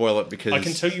going to spoil it because... I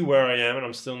can tell you where I am, and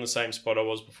I'm still in the same spot I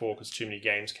was before because too many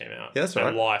games came out. Yeah, that's right.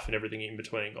 And life and everything in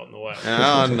between got in the way.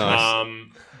 Oh,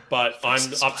 nice. But I'm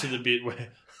up to the bit where...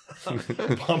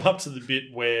 I'm up to the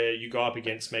bit where you go up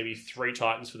against maybe 3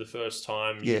 Titans for the first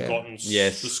time. You've gotten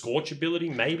the Scorch ability,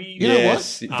 maybe. You know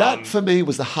what? That, for me,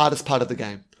 was the hardest part of the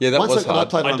game. Yeah, that was hard. I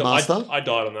played on Master. I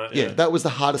died on that. Yeah, that was the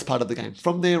hardest part of the game.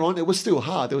 From there on, it was still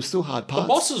hard. There was still hard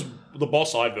parts. The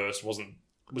boss I versed was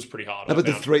pretty hard. No, but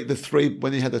the three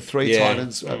when you had the 3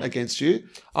 Titans against you,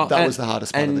 that was the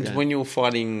hardest part of the game. And when you're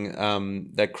fighting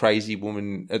that crazy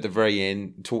woman at the very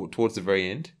end, towards the very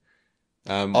end...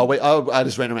 I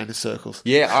just ran around in circles.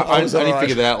 Yeah, I only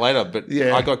figured that out later, but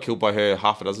I got killed by her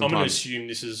half a dozen times. I'm going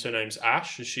to assume her name's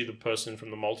Ash. Is she the person from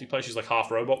the multiplayer? She's like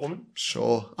half robot woman?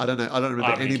 Sure. I don't know. I don't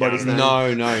remember anybody's name.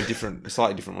 No, different. A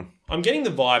slightly different one. I'm getting the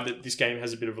vibe that this game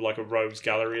has a bit of like a rogues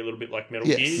gallery, a little bit like Metal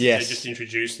Gear. Yes. They're just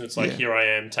introduced and it's like, here I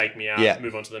am, take me out,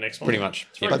 move on to the next one. Pretty much.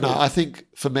 But no, I think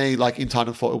for me, like in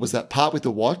Titanfall, it was that part with the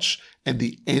watch and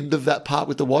the end of that part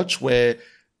with the watch where...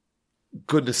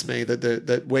 Goodness me,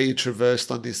 that where you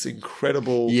traversed on this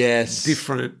incredible,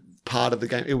 different part of the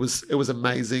game. It was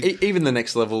amazing. Even the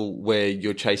next level where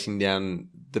you're chasing down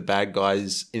the bad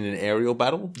guys in an aerial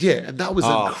battle. Yeah, and that was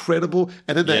incredible.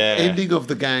 And then the ending of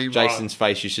the game, Jason's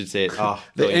face, you should see it.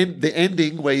 The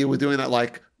ending where you were doing that,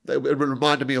 like it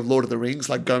reminded me of Lord of the Rings,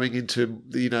 like going into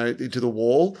the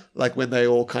wall, like when they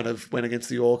all kind of went against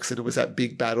the orcs and it was that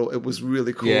big battle. It was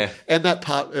really cool. Yeah. And that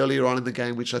part earlier on in the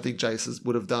game, which I think Jason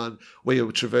would have done, where you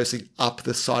were traversing up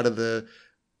the side of the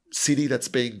city that's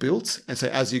being built. And so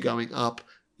as you're going up,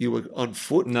 you were on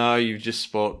foot. No, you've just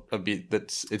spot a bit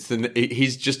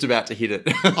he's just about to hit it.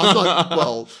 I'm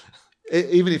not,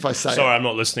 even if I say... Sorry, I'm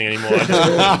not listening anymore. I just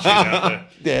out there.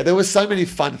 Yeah, there were so many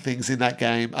fun things in that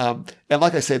game. And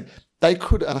like I said, they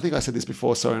could, and I think I said this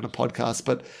before, sorry, on a podcast,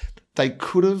 but they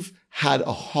could have had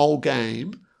a whole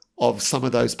game of some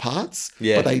of those parts,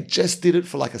 but they just did it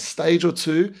for like a stage or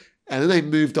 2, and then they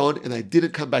moved on and they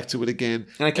didn't come back to it again.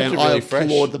 And it kept it really fresh. I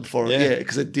applaud them for it,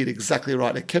 because it did exactly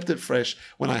right. It kept it fresh.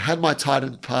 When I had my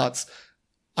Titan parts,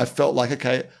 I felt like,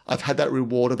 okay, I've had that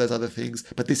reward of those other things,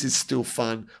 but this is still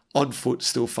fun. On foot,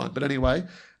 still fun. But anyway,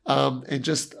 and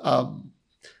just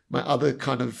my other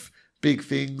kind of big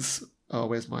things,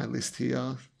 where's my list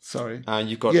here? Sorry.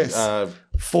 You've got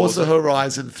Forza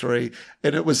Horizon 3.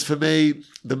 And it was, for me,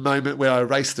 the moment where I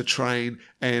race the train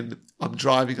and I'm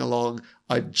driving along.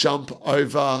 I jump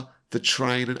over the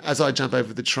train. And as I jump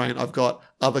over the train, I've got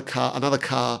another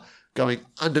car going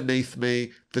underneath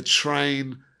me, the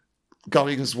train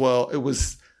going as well. It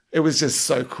was just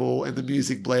so cool. And the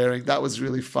music blaring. That was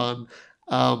really fun.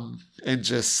 And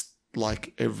just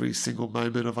like every single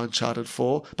moment of Uncharted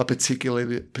 4, but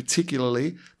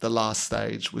particularly the last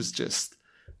stage was just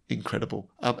incredible.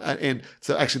 And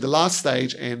so actually the last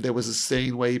stage, and there was a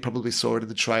scene where you probably saw it in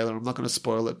the trailer. I'm not going to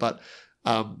spoil it, but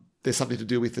there's something to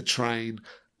do with the train.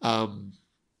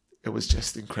 It was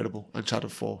just incredible.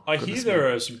 Uncharted 4. I hear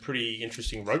there are some pretty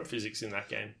interesting rope physics in that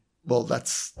game. Well,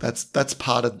 that's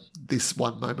part of this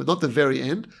one moment, not the very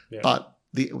end, but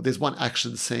there's one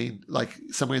action scene like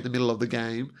somewhere in the middle of the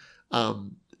game.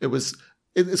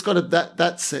 It's got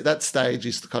that stage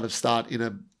used to kind of start in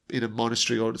a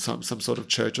monastery or some sort of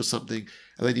church or something,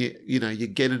 and then you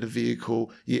get in a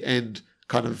vehicle, you end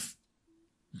kind of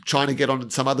trying to get on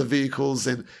some other vehicles,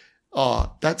 and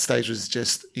that stage was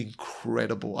just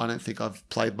incredible. I don't think I've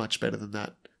played much better than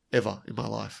that ever in my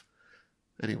life.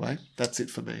 Anyway, that's it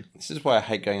for me. This is why I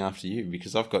hate going after you,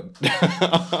 because I've got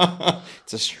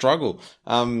it's a struggle.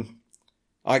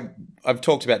 I've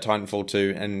talked about Titanfall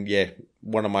 2, and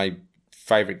one of my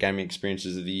favourite gaming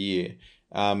experiences of the year.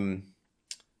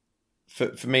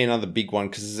 For me, another big one,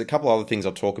 because there's a couple other things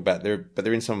I'll talk about there, but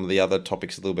they're in some of the other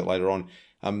topics a little bit later on.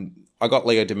 I got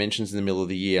LEGO Dimensions in the middle of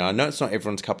the year. I know it's not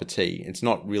everyone's cup of tea. It's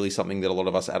not really something that a lot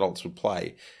of us adults would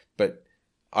play, but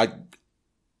I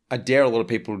dare a lot of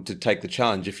people to take the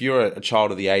challenge. If you're a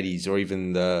child of the 80s or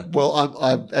even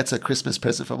that's a Christmas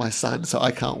present for my son, so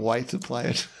I can't wait to play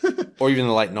it. Or even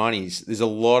the late 90s, there's a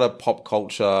lot of pop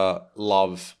culture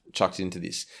love chucked into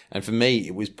this. And for me,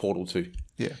 it was Portal 2.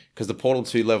 Yeah. Because the Portal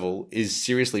 2 level is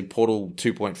seriously Portal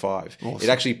 2.5. Awesome. It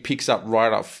actually picks up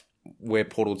right off where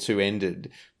Portal 2 ended,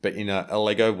 but in a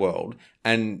Lego world.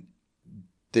 And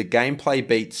the gameplay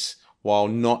beats, while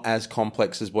not as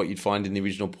complex as what you'd find in the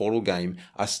original Portal game,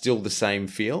 are still the same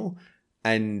feel.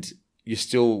 And you're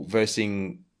still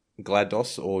versing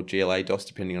GLaDOS or GLaDOS,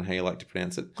 depending on how you like to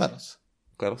pronounce it. GLaDOS,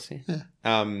 yeah.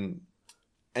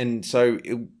 And so,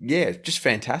 just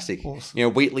fantastic.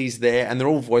 Awesome. Wheatley's there, and they're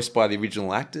all voiced by the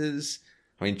original actors.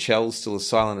 I mean, Chell's still as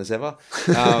silent as ever.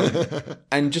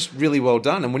 And just really well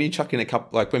done. And when you chuck in a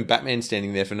couple, like when Batman's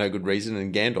standing there for no good reason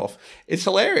and Gandalf, it's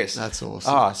hilarious. That's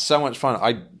awesome. So much fun.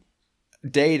 I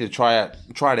dare you to try it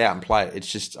out and play it.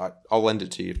 It's just, I'll lend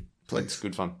it to you. Please. It's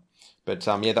good fun. But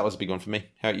that was a big one for me.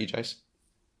 How about you, Jace?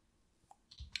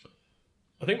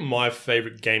 I think my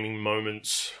favourite gaming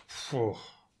moments...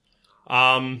 So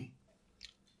I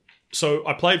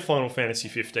played Final Fantasy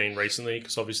 15 recently,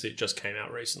 because obviously it just came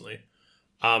out recently.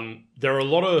 There are a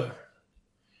lot of...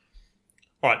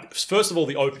 All right, first of all,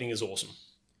 the opening is awesome.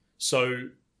 So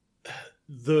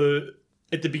at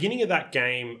the beginning of that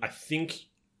game, I think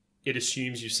it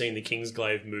assumes you've seen the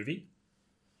Kingsglaive movie.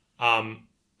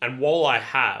 And while I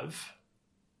have,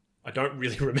 I don't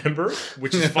really remember it,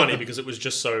 which is funny because it was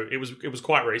just it was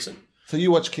quite recent. So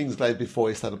you watched Kingsglaive before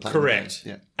you started playing? Correct.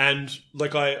 The game. Yeah. And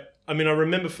like I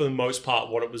remember for the most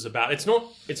part what it was about. It's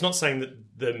not saying that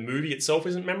the movie itself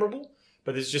isn't memorable,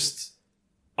 but there's just,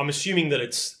 I'm assuming that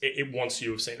it wants you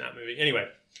to have seen that movie. Anyway,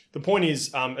 the point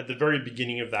is, at the very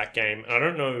beginning of that game, and I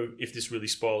don't know if this really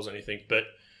spoils anything, but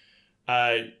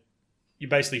you're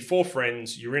basically 4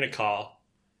 friends, you're in a car,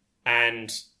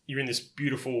 and you're in this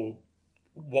beautiful,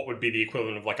 what would be the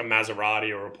equivalent of like a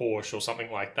Maserati or a Porsche or something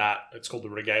like that. It's called the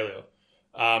Regalia.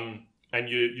 And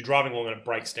you're driving along and it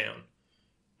breaks down.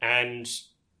 And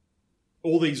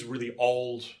all these really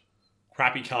old,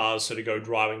 crappy cars sort of go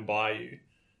driving by you.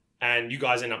 And you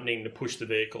guys end up needing to push the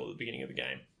vehicle at the beginning of the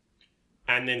game.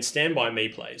 And then Stand By Me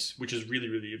plays, which is really,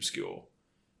 really obscure.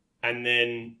 And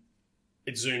then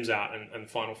it zooms out and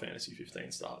Final Fantasy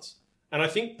 15 starts. And I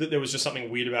think that there was just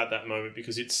something weird about that moment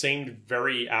because it seemed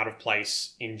very out of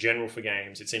place in general for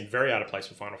games. It seemed very out of place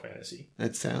for Final Fantasy.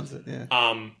 It sounds it, yeah.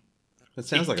 It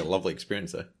sounds like a lovely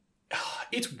experience, though.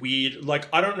 It's weird. Like,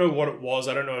 I don't know what it was.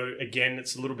 I don't know. Again,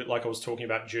 it's a little bit like I was talking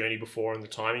about Journey before and the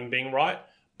timing being right.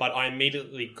 But I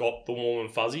immediately got the warm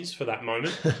and fuzzies for that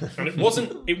moment. And it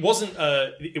wasn't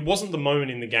the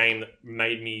moment in the game that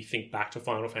made me think back to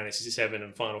Final Fantasy VII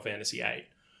and Final Fantasy VIII.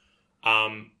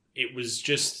 It was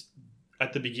just...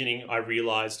 At the beginning, I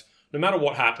realised no matter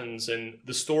what happens, and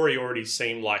the story already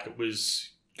seemed like it was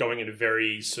going in a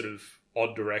very sort of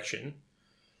odd direction.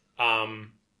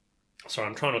 Sorry,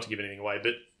 I'm trying not to give anything away,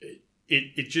 but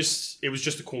it was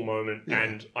just a cool moment,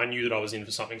 and I knew that I was in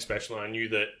for something special, and I knew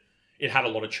that it had a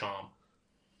lot of charm.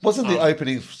 Wasn't the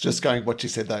opening, just going what you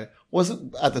said though,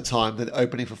 wasn't at the time the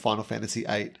opening for Final Fantasy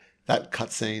VIII, that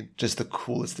cutscene, just the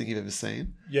coolest thing you've ever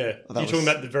seen? Yeah. You're talking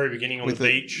about the very beginning on the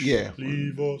beach? Yeah.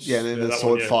 Leave us. Yeah, and then the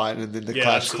sword fight, and then the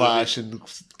clash, and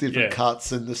different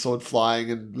cuts, and the sword flying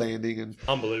and landing. And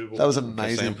unbelievable. That was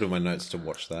amazing. I'm putting my notes to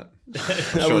watch that.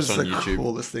 That was the YouTube.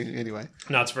 Coolest thing anyway.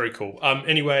 No, it's very cool.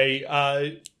 Anyway,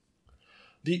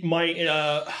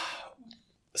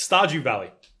 Stardew Valley.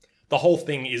 The whole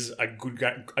thing is a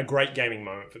great gaming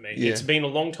moment for me. Yeah. It's been a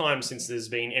long time since there's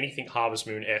been anything Harvest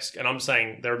Moon-esque. And I'm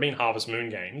saying there have been Harvest Moon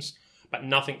games, but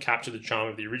nothing captured the charm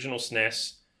of the original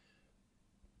SNES.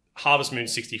 Harvest Moon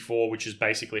 64, which is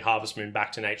basically Harvest Moon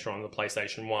Back to Nature on the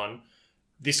PlayStation 1.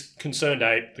 This Concerned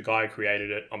Ape, the guy who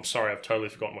created it, I'm sorry, I've totally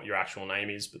forgotten what your actual name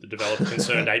is, but the developer,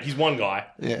 Concerned Ape, he's one guy.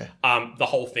 Yeah. The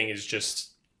whole thing is just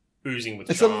oozing with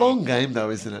It's charm. a long game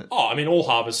though, isn't it? Oh, I mean, all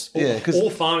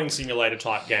farming simulator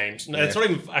type games. No, it's not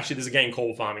even actually. There's a game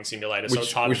called Farming Simulator, so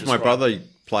it's hard to describe. My brother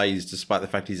plays, despite the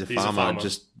fact he's a farmer.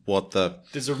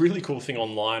 There's a really cool thing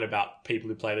online about people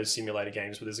who play those simulator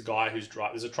games. Where there's a guy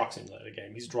there's a truck simulator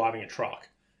game. He's driving a truck,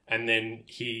 and then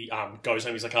he goes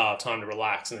home. He's like, time to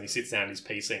relax, and then he sits down at his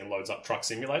PC and loads up Truck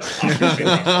Simulator.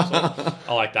 I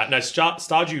like that. No,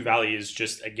 Stardew Valley is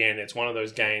just, again, it's one of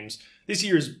those games. This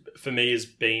year for me has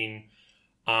been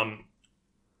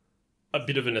a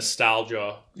bit of a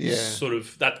nostalgia sort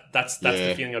of that's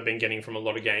the feeling I've been getting from a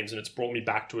lot of games, and it's brought me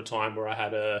back to a time where I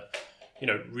had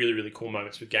really, really cool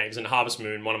moments with games. And Harvest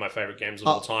Moon, one of my favorite games of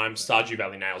all time. Stardew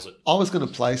Valley nails it. I was going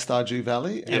to play Stardew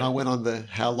Valley, and I went on the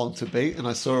How Long to Beat, and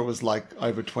I saw it was like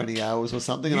over 20 hours or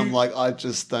something, and I'm like, I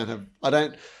just don't have... I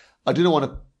didn't want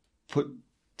to put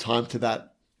time to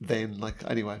that then. Like,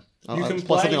 anyway, it's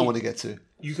something I want to get to.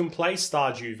 You can play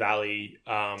Stardew Valley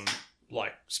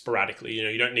like sporadically.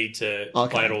 You don't need to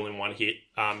play it all in one hit.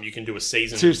 You can do a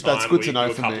season at a time. That's good to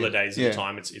know for me. A couple of days at a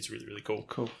time. It's really, really cool.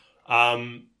 Cool.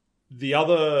 The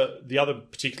other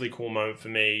particularly cool moment for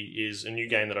me is a new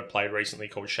game that I played recently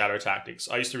called Shadow Tactics.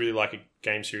 I used to really like a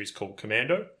game series called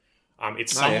Commando.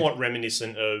 It's somewhat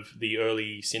reminiscent of the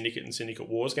early Syndicate and Syndicate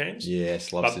Wars games.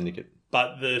 Yes, love Syndicate.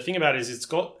 But the thing about it is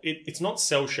it's not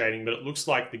cell shading, but it looks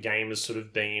like the game has sort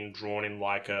of been drawn in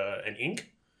like an ink.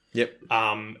 Yep.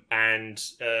 And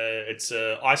it's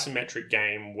an isometric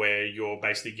game where you're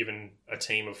basically given a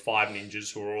team of 5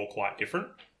 ninjas who are all quite different.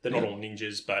 They're not all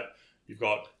ninjas, but you've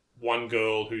got one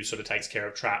girl who sort of takes care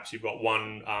of traps. You've got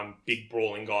one big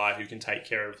brawling guy who can take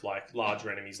care of like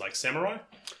larger enemies like samurai.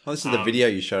 Oh, this is the video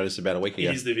you showed us about a week ago.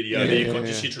 It is the video. You've got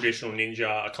just your traditional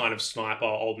ninja, a kind of sniper,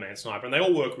 old man sniper, and they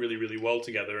all work really, really well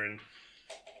together. And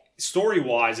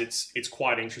story-wise, it's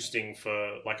quite interesting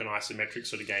for like an isometric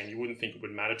sort of game. You wouldn't think it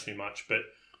would matter too much, but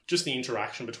just the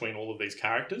interaction between all of these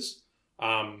characters,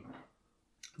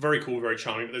 very cool, very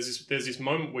charming. But there's this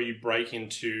moment where you break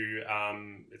into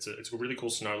it's a really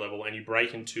cool snow level, and you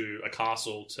break into a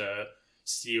castle to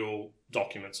steal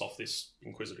documents off this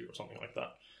Inquisitor or something like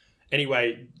that.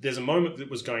 Anyway, there's a moment that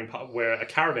was going where a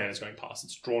caravan is going past.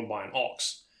 It's drawn by an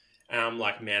ox. And I'm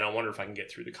like, man, I wonder if I can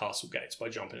get through the castle gates by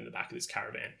jumping in the back of this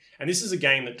caravan. And this is a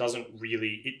game that doesn't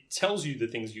really... It tells you the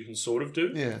things you can sort of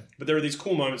do. Yeah. But there are these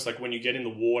cool moments, like when you get in the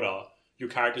water, your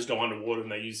characters go underwater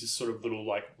and they use this sort of little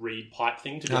like reed pipe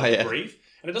thing to breathe.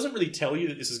 And it doesn't really tell you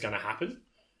that this is going to happen.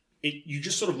 You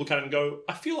just sort of look at it and go,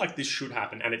 I feel like this should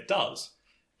happen. And it does.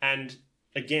 And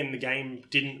again, the game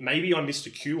didn't... Maybe I missed a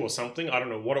cue or something. I don't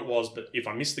know what it was, but if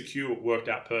I missed the cue, it worked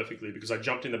out perfectly because I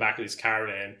jumped in the back of this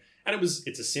caravan. And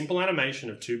it's a simple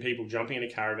animation of 2 people jumping in a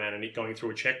caravan and it going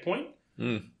through a checkpoint.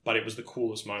 But it was the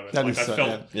coolest moment.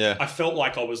 I felt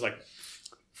like I was like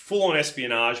full on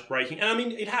espionage, breaking. And I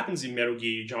mean, it happens in Metal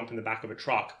Gear, you jump in the back of a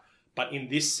truck. But in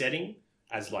this setting,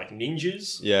 as like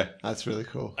ninjas, that's really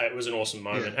cool. It was an awesome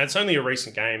moment. And it's only a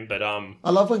recent game, but I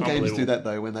love when games do that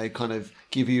though, when they kind of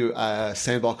give you a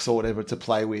sandbox or whatever to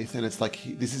play with, and it's like,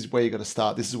 this is where you got to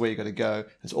start, this is where you got to go.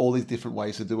 There's all these different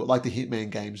ways to do it, like the Hitman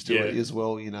games do it as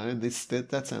well, And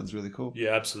that sounds really cool.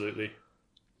 Yeah, absolutely.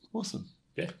 Awesome.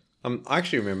 Yeah. I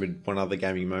actually remembered one other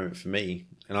gaming moment for me,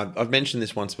 and I've mentioned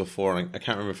this once before, and I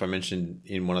can't remember if I mentioned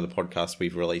in one of the podcasts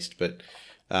we've released, but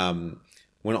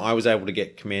when I was able to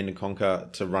get Command & Conquer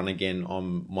to run again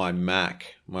on my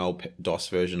Mac, my old DOS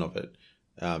version of it,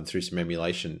 through some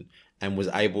emulation, and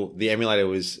the emulator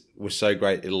was so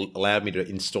great, it allowed me to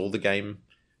install the game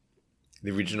the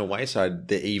original way. So I had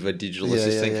the Eva digital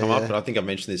assistant come up, but I think I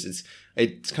mentioned this.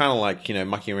 It's kind of like,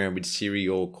 mucking around with Siri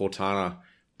or Cortana,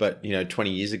 but 20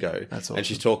 years ago. That's awesome. And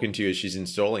she's talking to you as she's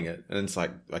installing it, and it's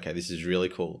like, okay, this is really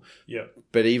cool. Yeah.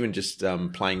 But even just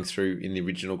playing through in the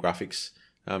original graphics,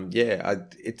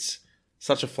 it's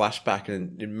such a flashback,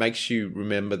 and it makes you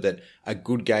remember that a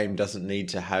good game doesn't need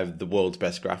to have the world's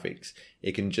best graphics.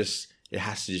 It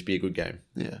has to just be a good game.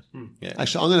 Yeah. Yeah.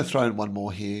 Actually, I'm going to throw in one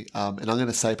more here, and I'm going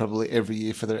to say probably every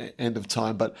year for the end of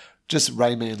time, but just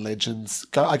Rayman Legends.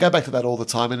 I go back to that all the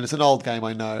time, and it's an old game,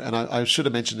 I know, and I should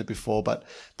have mentioned it before, but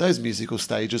those musical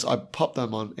stages, I pop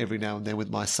them on every now and then with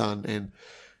my son, and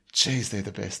geez, they're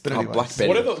the best. But anyways, Black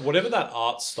Betty. Whatever that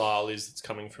art style is that's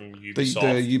coming from the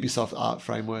Ubisoft, Ubisoft art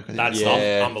framework. I think that stuff,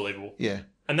 unbelievable. Yeah.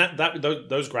 And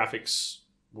those graphics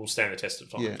will stand the test of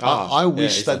time. Yeah, I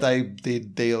wish that they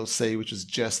did DLC, which is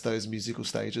just those musical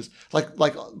stages. Like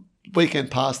weekend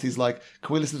past, he's like,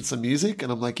 "Can we listen to some music?"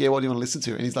 And I'm like, "Yeah, what do you want to listen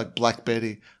to?" And he's like, "Black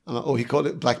Betty." Or he called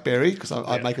it Blackberry because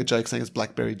I make a joke saying it's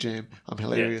Blackberry Jam. I'm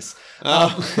hilarious.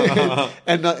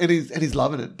 And he's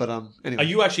loving it. But anyway, are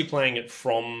you actually playing it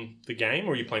from the game,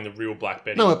 or are you playing the real Black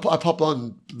Betty? No, I pop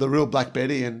on the real Black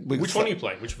Betty, and which one are you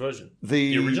playing? Which version?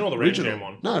 The original or the Red Jam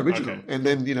one? No, original. Okay. And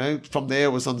then from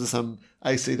there was onto some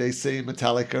AC/DC,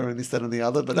 Metallica, and this, that, and the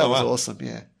other. But that was awesome.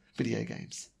 Yeah, video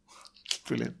games,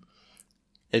 brilliant.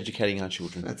 Educating our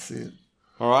children. That's it.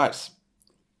 All right.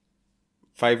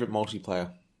 Favorite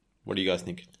multiplayer. What do you guys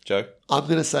think, Joe? I'm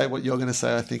going to say what you're going to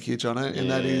say, I think, here, Jono,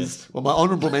 and that is, well, my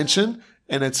honourable mention,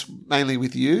 and it's mainly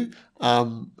with you,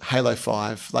 Halo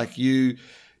 5. Like, you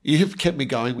have kept me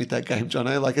going with that game,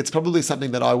 Jono. Like, it's probably something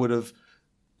that I would have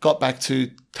got back to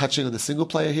touching on the single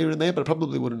player here and there, but I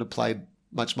probably wouldn't have played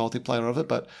much multiplayer of it.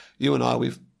 But you and I,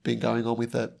 we've been going on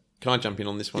with that. Can I jump in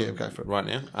on this one? Yeah, go for it. Right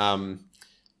now?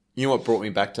 You know what brought me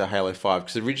back to Halo 5?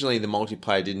 Because originally the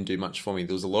multiplayer didn't do much for me.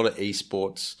 There was a lot of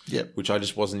esports, which I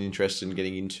just wasn't interested in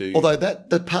getting into. Although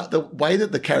the way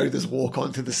that the characters walk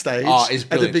onto the stage is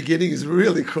at the beginning is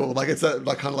really cool. Like it's a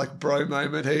kind of like bro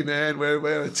moment. Hey man,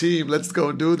 we're a team. Let's go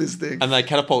and do this thing. And they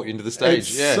catapult you into the stage.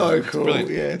 It's so cool.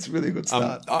 Yeah, it's really a good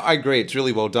start. I agree. It's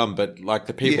really well done. But like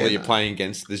the people that you're playing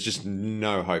against, there's just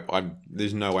no hope.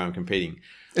 There's no way I'm competing.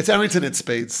 It's our internet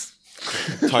speeds.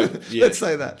 Let's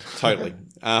say that. Totally.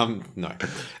 No.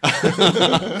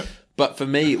 But for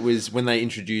me, it was when they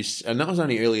introduced, and that was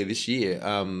only earlier this year,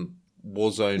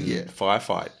 Warzone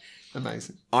Firefight.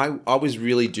 Amazing. I was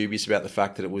really dubious about the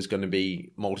fact that it was going to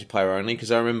be multiplayer only, because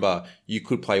I remember you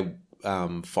could play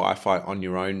Firefight on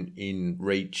your own in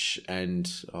Reach and,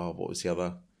 what was the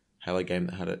other Halo game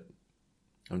that had it?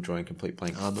 I'm drawing a complete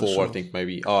blank. 4, I think,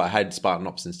 maybe. Oh, I had Spartan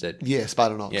Ops instead. Yeah,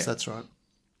 Spartan Ops, that's right.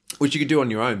 Which you could do on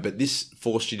your own, but this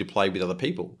forced you to play with other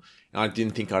people. And I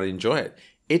didn't think I'd enjoy it.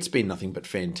 It's been nothing but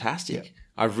fantastic. Yeah.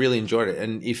 I've really enjoyed it.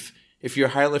 And if you're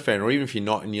a Halo fan, or even if you're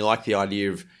not, and you like the idea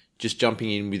of just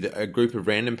jumping in with a group of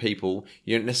random people,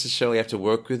 you don't necessarily have to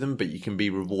work with them, but you can be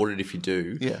rewarded if you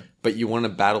do. Yeah. But you want to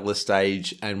battle the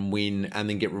stage and win and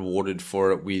then get rewarded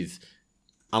for it with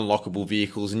unlockable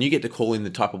vehicles. And you get to call in the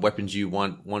type of weapons you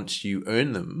want once you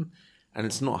earn them. And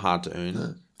it's not hard to earn.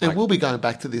 No. And we'll be going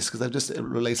back to this because they've just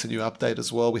released a new update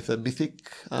as well with the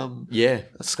mythic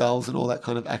skulls and all that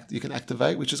kind of you can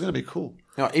activate, which is going to be cool.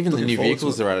 Now, even the new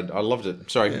vehicles they're added, I loved it.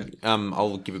 Sorry,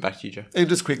 I'll give it back to you, Joe. And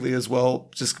just quickly as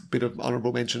well, just a bit of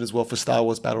honourable mention as well for Star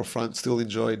Wars Battlefront. Still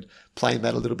enjoyed playing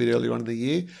that a little bit earlier on in the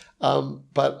year.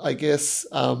 But I guess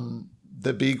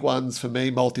the big ones for me,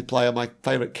 multiplayer, my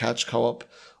favourite couch co-op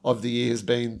of the year has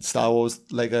been Star Wars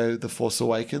Lego The Force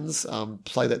Awakens.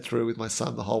 Play that through with my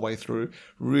son the whole way through.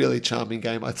 Really charming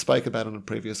game. I spoke about it on a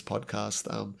previous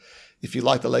podcast. If you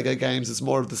like the Lego games, it's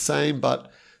more of the same,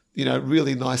 but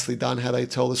really nicely done how they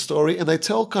tell the story. And they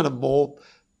tell kind of more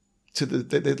to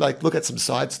they like look at some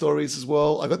side stories as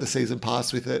well. I got the season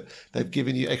pass with it. They've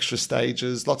given you extra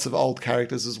stages, lots of old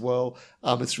characters as well.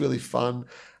 It's really fun.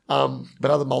 But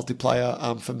other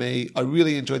multiplayer, for me, I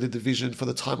really enjoyed The Division for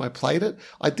the time I played it.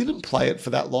 I didn't play it for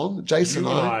that long. Jason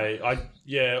and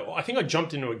I think I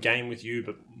jumped into a game with you,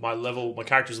 but my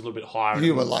character's a little bit higher.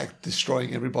 You were like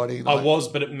destroying everybody. I was,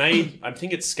 but I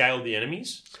think it scaled the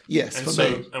enemies. Yes, and for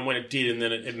me. And when it did, and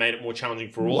then it made it more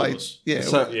challenging for all of us.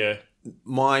 Yeah.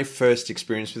 My first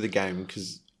experience with the game,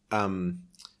 because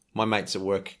my mates at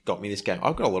work got me this game.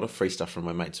 I've got a lot of free stuff from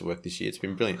my mates at work this year. It's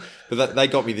been brilliant. But they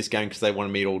got me this game because they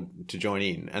wanted me all to join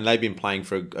in. And they've been playing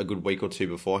for a good week or two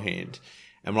beforehand.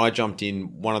 And when I jumped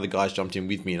in, one of the guys jumped in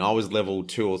with me. And I was level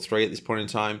 2 or 3 at this point in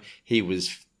time. He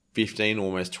was 15,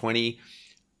 almost 20.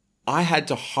 I had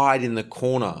to hide in the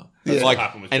corner. That's what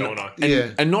happened with Joe and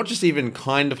I. And not just even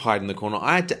kind of hide in the corner.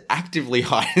 I had to actively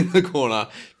hide in the corner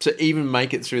to even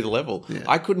make it through the level. Yeah.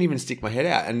 I couldn't even stick my head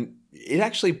out. And it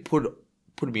actually put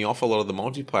me off a lot of the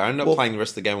multiplayer. I ended up playing the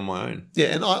rest of the game on my own. Yeah,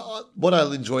 and what I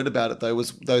enjoyed about it though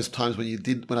was those times when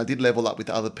I did level up with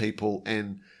other people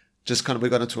and just kind of we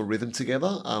got into a rhythm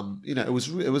together. It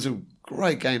was a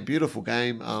great game, beautiful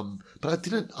game. But I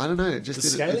don't know. The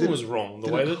scaling was wrong.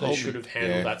 The way that they should have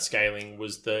handled that scaling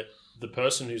was that the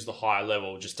person who's the higher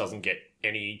level just doesn't get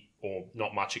any or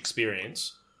not much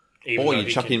experience. Or you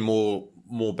chuck in more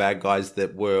bad guys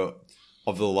that were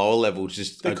of the lower level,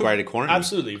 just a greater quantity.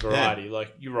 Absolutely, variety. Yeah.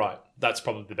 Like, you're right. That's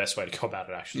probably the best way to go about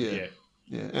it, actually.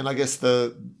 Yeah. And I guess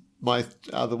my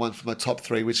other one for my top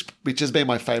 3, which has been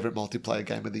my favourite multiplayer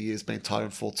game of the year, has been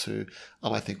Titanfall 2.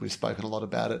 I think we've spoken a lot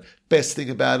about it. Best thing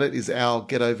about it is our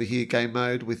Get Over Here game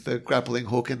mode with the grappling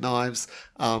hook and knives.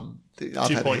 2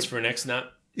 points for an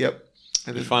X-Nap. Yep.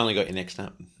 And you finally got your next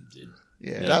snap.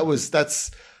 Yeah,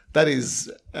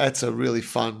 that's a really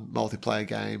fun multiplayer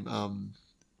game.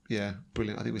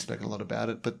 Brilliant. I think we've spoken a lot about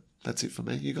it, but that's it for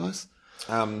me. You guys?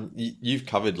 You've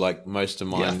covered like most of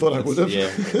mine. Yeah, I thought I would have.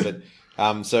 Yeah, but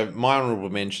so my honourable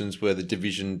mentions were The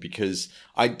Division, because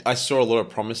I saw a lot of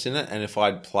promise in it, and if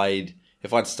I'd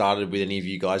started with any of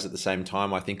you guys at the same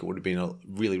time, I think it would have been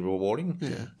really rewarding.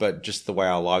 Yeah. But just the way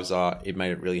our lives are, it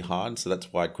made it really hard. So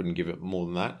that's why I couldn't give it more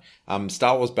than that.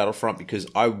 Star Wars Battlefront, because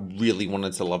I really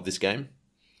wanted to love this game.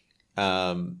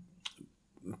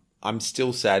 I'm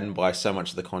still saddened by so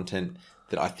much of the content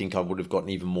that I think I would have gotten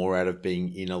even more out of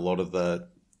being in a lot of the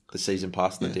season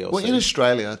pass and the DLC. Well, in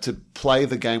Australia, to play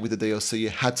the game with the DLC, you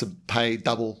had to pay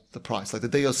double the price. Like, the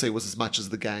DLC was as much as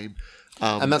the game.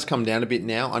 And that's come down a bit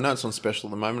now. I know it's on special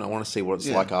at the moment. I want to see what it's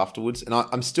like afterwards. And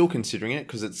I'm still considering it,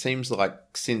 because it seems like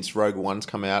since Rogue One's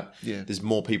come out, there's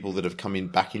more people that have come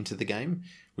back into the game,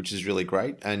 which is really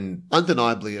great. And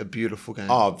undeniably a beautiful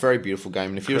game. Oh, very beautiful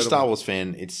game. And if you're a Star Wars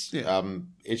fan, it's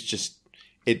just...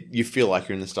 you feel like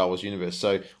you're in the Star Wars universe.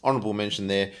 So, honourable mention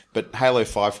there. But Halo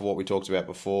 5 for what we talked about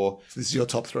before. So this is your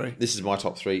top 3? This is my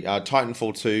top 3.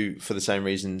 Titanfall 2 for the same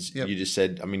reasons you just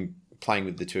said. I mean, playing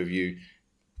with the two of you,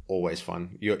 always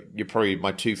fun. You're probably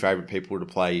my 2 favourite people to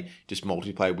play just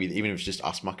multiplayer with, even if it's just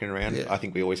us mucking around. Yeah. I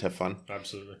think we always have fun.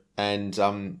 Absolutely. And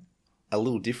a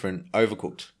little different,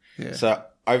 Overcooked. Yeah. So,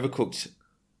 Overcooked,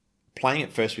 playing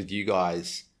it first with you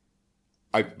guys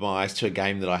opened my eyes to a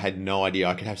game that I had no idea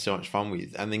I could have so much fun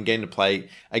with. And then getting to play,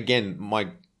 again, my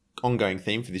ongoing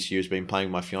theme for this year has been playing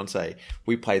with my fiance.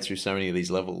 We played through so many of these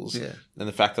levels. Yeah. And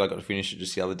the fact that I got to finish it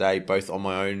just the other day, both on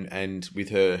my own and with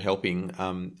her helping,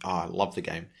 I love the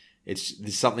game.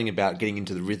 There's something about getting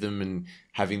into the rhythm and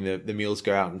having the meals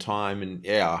go out in time. And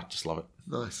I just love it.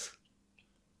 Nice.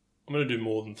 I'm going to do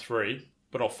more than 3,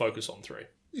 but I'll focus on 3.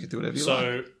 You can do whatever you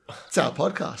like. It's our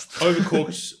podcast.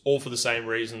 Overcooked, all for the same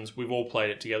reasons. We've all played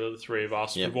it together, the 3 of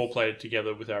us. Yep. We've all played it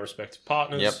together with our respective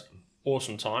partners. Yep.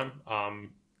 Awesome time.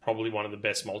 Probably one of the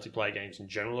best multiplayer games in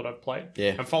general that I've played.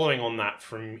 Yeah. And following on that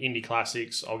from indie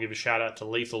classics, I'll give a shout out to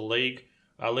Lethal League.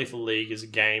 Lethal League is a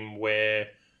game where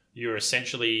you're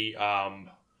essentially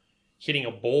hitting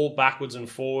a ball backwards and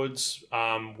forwards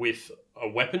with a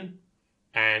weapon.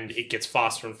 And it gets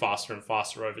faster and faster and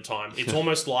faster over time. It's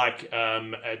almost like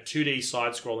a 2D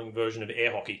side-scrolling version of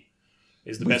air hockey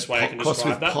is the best way I can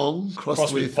describe that.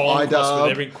 Cross with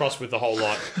Pong, cross with the whole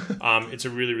lot. It's a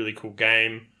really, really cool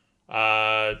game.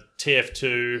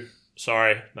 TF2,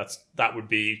 sorry,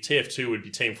 TF2 would be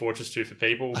Team Fortress 2 for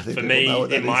people. For me,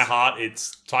 in my heart,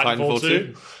 it's Titanfall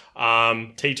 2.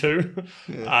 T2.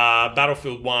 Yeah.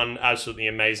 Battlefield 1, absolutely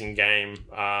amazing game.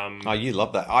 You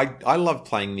love that. I love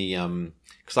playing the...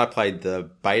 because I played the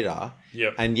beta.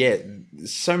 Yep. And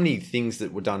so many things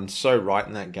that were done so right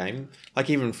in that game. Like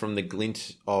even from the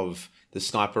glint of the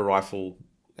sniper rifle,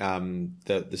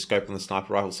 the scope on the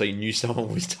sniper rifle, so you knew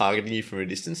someone was targeting you from a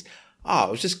distance. It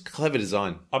was just clever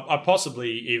design. I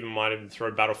possibly even might even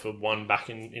throw Battlefield 1 back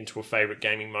into a favourite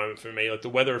gaming moment for me. Like the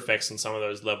weather effects on some of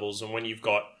those levels, and when you've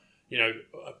got,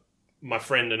 my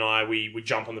friend and I, we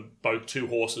jump on both 2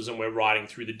 horses and we're riding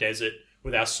through the desert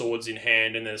with our swords in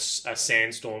hand, and then a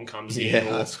sandstorm comes in,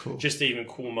 or that's cool. Just even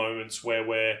cool moments where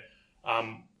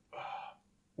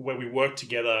we work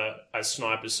together as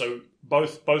snipers. So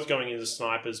both going in as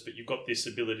snipers, but you've got this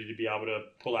ability to be able to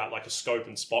pull out like a scope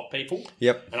and spot people.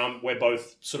 Yep. And we're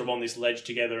both sort of on this ledge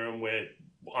together, and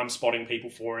I'm spotting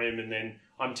people for him, and then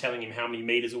I'm telling him how many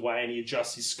meters away, and he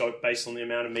adjusts his scope based on the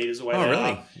amount of meters away. Oh,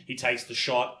 really? He takes the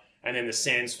shot. And then the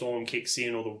sandstorm kicks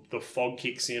in, or the fog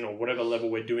kicks in, or whatever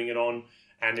level we're doing it on,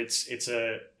 and it's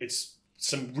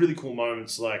some really cool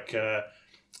moments, like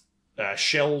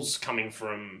shells coming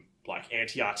from like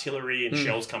anti-artillery and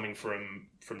shells coming from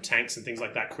tanks and things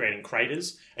like that, creating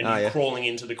craters, and crawling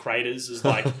into the craters as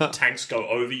like tanks go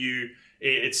over you.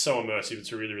 It's so immersive.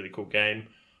 It's a really, really cool game.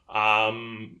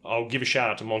 I'll give a shout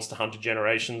out to Monster Hunter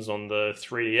Generations on the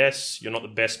 3DS. You're not the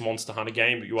best Monster Hunter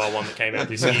game, but you are one that came out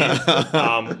this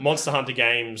year. Monster Hunter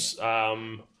games,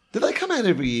 Do they come out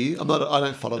every year? I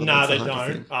don't follow the No, Monster they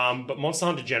Hunter don't. thing. But Monster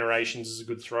Hunter Generations is a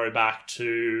good throwback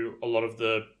to a lot of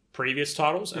the previous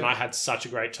titles, and I had such a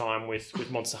great time with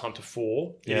Monster Hunter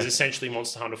 4. It is essentially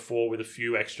Monster Hunter 4 with a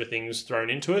few extra things thrown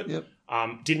into it. Yep.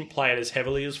 Didn't play it as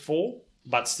heavily as 4,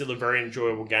 but still a very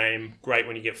enjoyable game. Great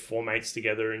when you get 4 mates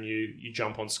together and you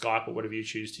jump on Skype or whatever you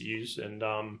choose to use. And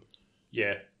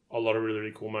a lot of really,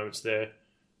 really cool moments there.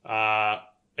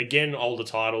 Again, older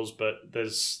titles, but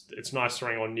it's nice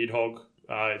throwing on Nidhogg.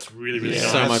 It's really, really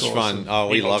nice. So much awesome. fun. Oh,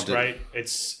 we Nidhogg's loved it. great.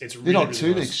 It's really, Nidhogg really 2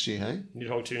 nice. next year, hey?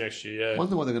 Nidhogg 2 next year, yeah.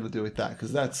 Wonder what they're going to do with that,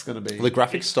 because that's going to be... The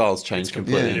graphic styles changed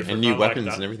completely, different. and new I like weapons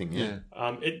that. and everything. Yeah.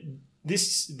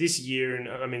 This year, and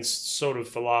I mean, sort of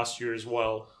for last year as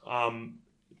well,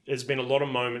 there's been a lot of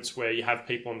moments where you have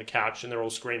people on the couch and they're all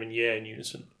screaming "yeah" in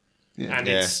unison. Yeah. And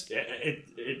it's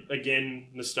again,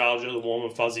 nostalgia, the warm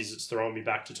and fuzzies. It's throwing me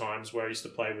back to times where I used to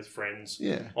play with friends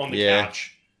on the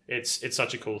couch. It's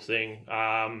such a cool thing.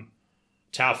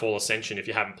 Towerfall Ascension, if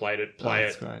you haven't played it, play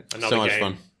it. Great. Another So much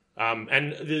game. fun.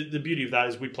 And the beauty of that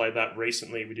is we played that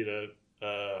recently. We did a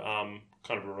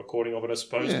kind of a recording of it, I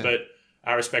suppose. Yeah. But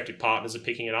our respective partners are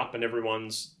picking it up, and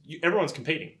everyone's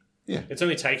competing. Yeah. It's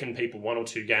only taken people 1 or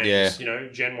 2 games. Yeah. You know,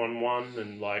 Gen 1 won,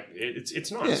 and like it's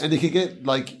nice. Yeah, and you can get,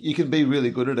 you can be really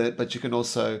good at it, but you can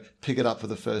also pick it up for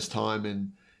the first time,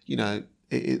 and, you know,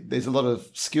 there's a lot of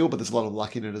skill, but there's a lot of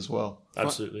luck in it as well.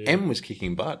 Absolutely. M was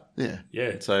kicking butt. Yeah.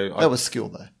 Yeah. So That was skill,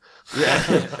 though. yeah,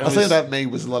 I think that me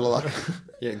was a lot of luck.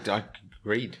 yeah, I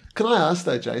agreed. Can I ask,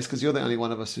 though, Jace, because you're the only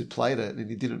one of us who played it, and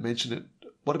you didn't mention it,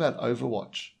 what about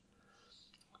Overwatch?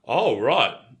 Oh,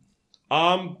 right.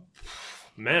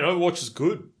 Man, Overwatch is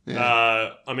good.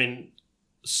 Yeah. I mean,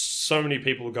 so many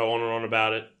people go on and on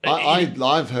about it.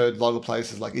 I've heard a lot of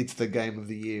places like it's the game of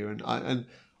the year, and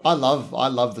I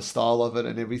love the style of it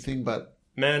and everything. But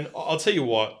man, I'll tell you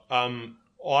what.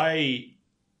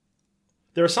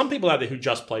 There are some people out there who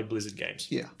just play Blizzard games.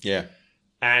 yeah, Yeah,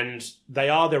 And they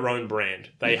are their own brand.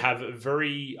 They have a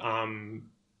very,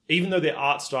 even though their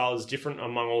art style is different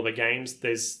among all the games,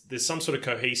 there's some sort of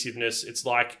cohesiveness. It's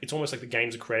almost like the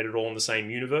games are created all in the same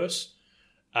universe.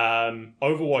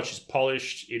 Overwatch is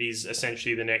polished. It is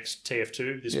essentially the next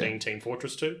TF2, this being Team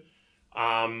Fortress 2.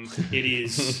 It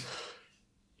is,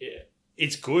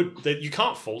 it's good. That you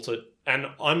can't fault it. And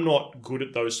I'm not good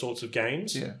at those sorts of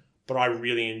games. yeah, But I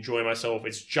really enjoy myself.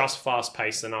 It's just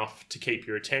fast-paced enough to keep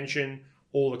your attention.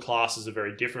 All the classes are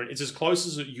very different. It's as close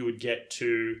as you would get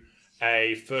to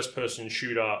a first-person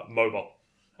shooter MOBA.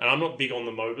 And I'm not big on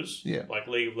the MOBAs, like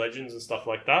League of Legends and stuff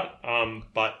like that,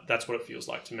 but that's what it feels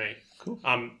like to me. Cool.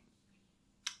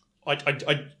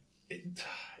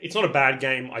 It's not a bad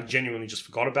game. I genuinely just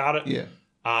forgot about it. yeah.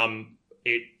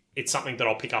 It's something that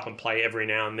I'll pick up and play every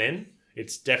now and then.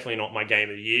 It's definitely not my game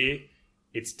of the year.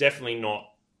 It's definitely not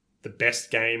the best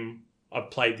game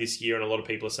I've played this year, and a lot of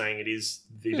people are saying it is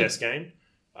the best game.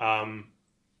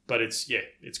 But it's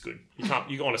good.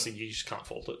 You honestly just can't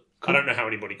fault it. Cool. I don't know how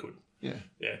anybody could. Yeah.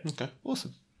 Yeah. okay,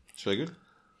 Awesome. it's really good.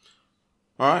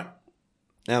 All right,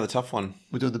 now the tough one.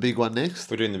 We're doing the big one next.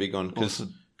 We're doing the big one because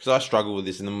Awesome. I struggle with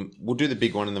this, and then we'll do the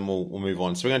big one, and then we'll move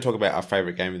on. So we're going to talk about our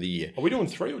favorite game of the year. Are we doing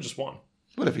 3 or just 1?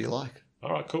 Whatever you like.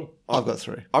 All right, cool. I've got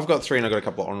 3. I've got 3, and I've got a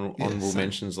couple of honorable same.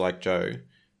 mentions like Joe.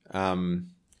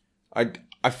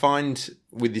 I find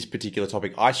with this particular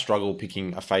topic, I struggle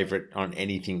picking a favorite on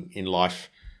anything in life.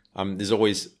 There's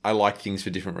always, I like things for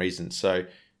different reasons. So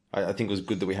I think it was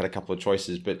good that we had a couple of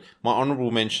choices. But my honorable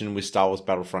mention was Star Wars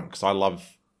Battlefront because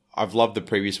I've loved the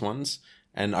previous ones,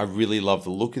 and I really love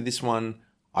the look of this one.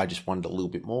 I just wanted a little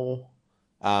bit more.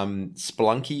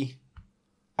 Spelunky,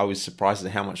 I was surprised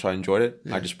at how much I enjoyed it.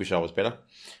 Yeah. I just wish I was better.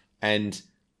 And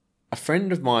a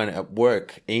friend of mine at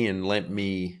work, Ian, lent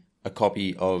me a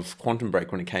copy of Quantum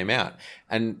Break when it came out.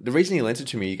 And the reason he lent it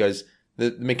to me, he goes,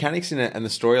 the mechanics in it and the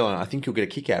storyline, I think you'll get a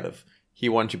kick out of. He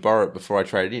wanted to borrow it before I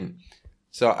traded in.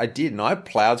 So I did, and I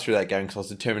plowed through that game because I was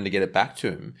determined to get it back to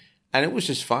him. And it was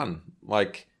just fun.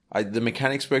 Like, the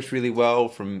mechanics worked really well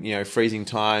from, freezing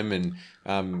time and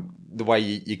the way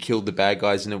you killed the bad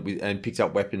guys in it and picked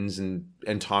up weapons and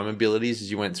time abilities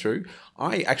as you went through.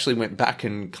 I actually went back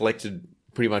and collected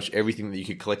pretty much everything that you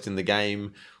could collect in the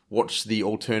game, watched the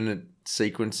alternate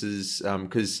sequences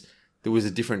because there was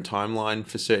a different timeline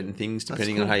for certain things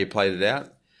depending on how you played it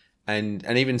out. And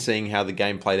even seeing how the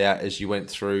game played out as you went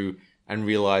through and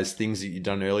realised things that you'd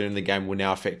done earlier in the game were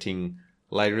now affecting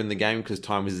later in the game because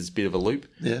time was this bit of a loop.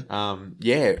 Yeah.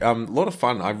 A lot of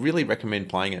fun. I really recommend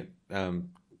playing it.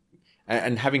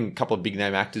 And having a couple of big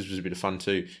name actors was a bit of fun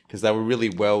too because they were really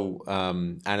well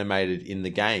animated in the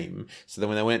game. So then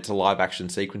when they went to live action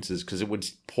sequences, because it would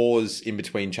pause in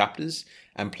between chapters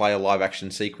and play a live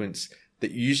action sequence,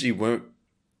 that usually weren't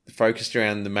focused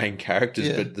around the main characters,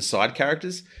 but the side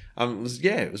characters. It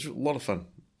was a lot of fun.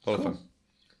 A lot of fun.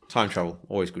 Time travel,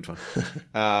 always good fun.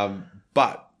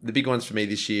 But the big ones for me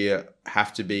this year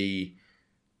have to be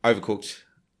Overcooked.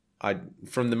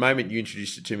 From the moment you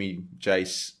introduced it to me,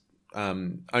 Jace,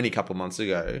 only a couple of months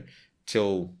ago,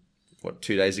 till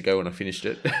 2 days ago when I finished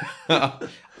it,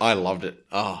 I loved it.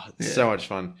 Oh, it's so much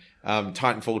fun.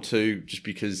 Titanfall 2, just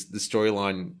because the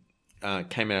storyline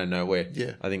came out of nowhere.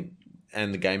 Yeah, I think.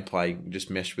 And the gameplay just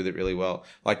meshed with it really well.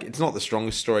 Like, it's not the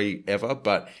strongest story ever,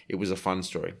 but it was a fun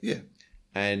story. Yeah.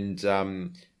 And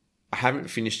I haven't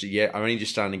finished it yet. I'm only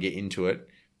just starting to get into it.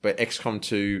 But XCOM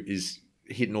 2 is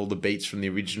hitting all the beats from the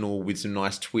original with some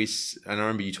nice twists. And I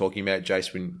remember you talking about,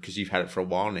 Jace, because you've had it for a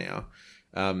while now.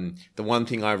 The one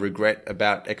thing I regret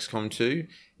about XCOM 2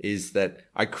 is that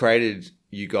I created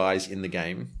you guys in the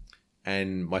game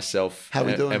and myself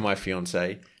and my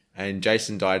fiance. And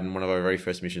Jason died in one of our very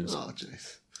first missions. Oh,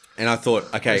 jeez. And I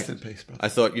thought, okay, rest in peace, brother. I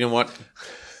thought, you know what?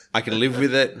 I can live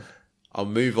with it. I'll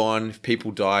move on. If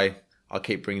people die, I'll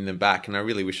keep bringing them back. And I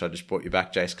really wish I just brought you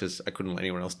back, Jace, because I couldn't let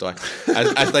anyone else die.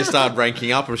 As they started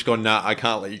ranking up, I'm just going, nah, I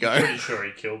can't let you go. I'm pretty sure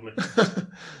he killed me.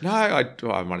 No,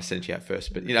 I might have sent you out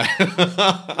first, but,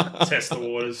 Test the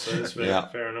waters, so to speak. Yeah.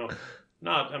 Fair enough.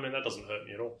 No, I mean, that doesn't hurt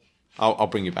me at all. I'll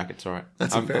bring you back. It's all right.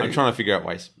 I'm trying to figure out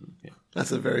ways. Yeah.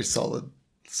 That's a very solid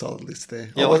list there.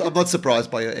 Yeah, I'm not surprised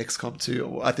by your XCOM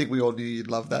 2. I think we all knew you'd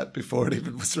love that before it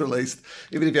even was released.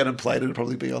 Even if you hadn't played it, it'd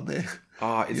probably be on there.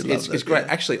 Oh, it's great.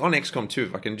 Yeah. Actually, on XCOM 2,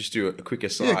 if I can just do a quick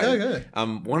aside. Yeah, go.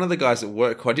 One of the guys at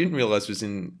work who I didn't realise was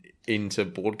into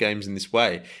board games in this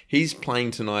way, he's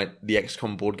playing tonight the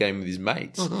XCOM board game with his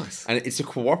mates. Oh, nice. And it's a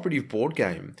cooperative board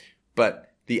game,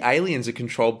 but the aliens are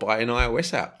controlled by an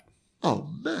iOS app. Oh,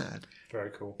 mad.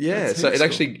 Very cool. Yeah, so it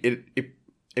actually...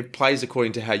 It plays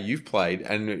according to how you've played,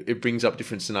 and it brings up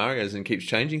different scenarios and keeps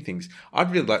changing things.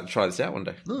 I'd really like to try this out one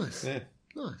day. Nice. Yeah.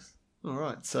 Nice. All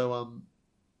right. So,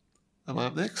 am I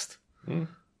up next? Mm.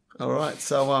 All right.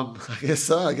 So, I guess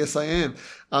so. I guess I am.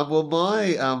 Well,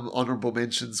 my honourable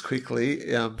mentions quickly.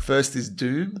 First is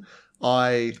Doom.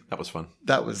 That was fun.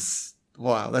 That was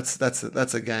wow. That's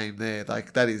a game there.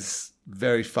 Like, that is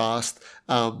very fast.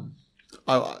 I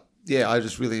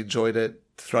just really enjoyed it.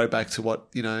 Throwback to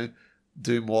what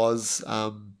Doom was.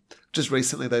 Just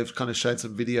recently they've kind of showed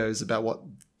some videos about what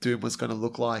Doom was going to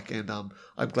look like, and I'm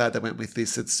glad they went with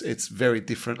this. It's very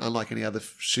different, unlike any other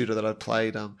shooter that I've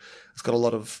played. It's got a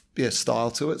lot of style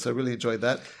to it, so I really enjoyed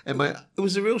that. And it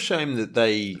was a real shame that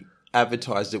they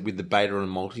advertised it with the beta and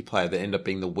multiplayer that ended up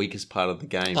being the weakest part of the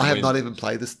game. I have not even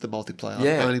played the multiplayer.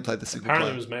 Yeah. I only played the single player.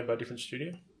 Apparently it was made by a different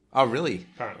studio. Oh, really?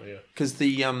 Apparently, yeah. Because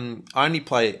I've only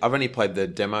played the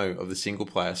demo of the single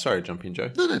player. Sorry to jump in,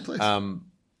 Joe. No, please.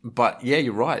 But yeah,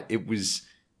 you're right. It was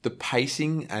the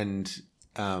pacing and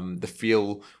the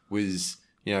feel was,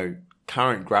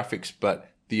 current graphics, but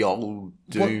the old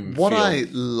Doom What feel. I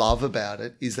love about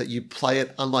it is that you play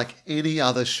it unlike any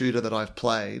other shooter that I've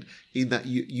played, in that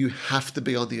you have to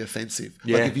be on the offensive.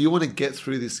 Yeah. Like, if you want to get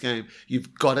through this game,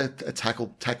 you've got to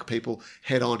attack people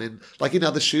head on. And like in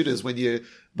other shooters, when your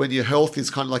health is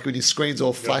kind of like when your screen's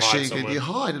all flashing and you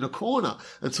hide in a corner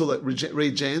until it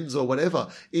regens or whatever.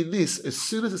 In this, as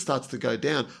soon as it starts to go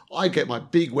down, I get my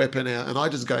big weapon out and I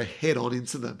just go head on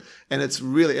into them. And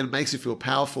it makes you feel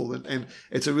powerful. And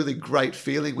it's a really great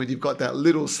feeling when you've got that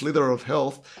little slither of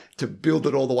health to build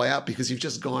it all the way up, because you've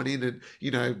just gone in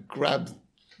and, grabbed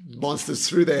monsters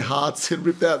through their hearts and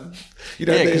ripped out,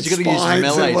 their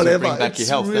spines and whatever.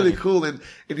 It's really cool, and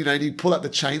you pull out the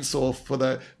chainsaw for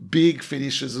the big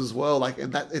finishes as well. Like,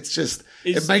 and that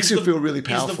it makes you feel really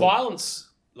powerful. Is the violence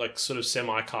like sort of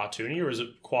semi-cartoony, or is it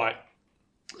quite?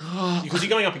 Because you're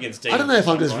going up against demons. I don't know if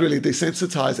I'm just really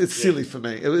desensitized. It's silly for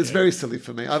me. It's very silly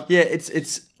for me.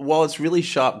 It's while it's really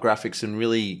sharp graphics and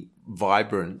really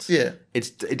vibrant. Yeah,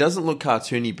 it doesn't look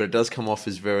cartoony, but it does come off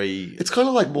as very. It's kind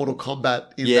of like Mortal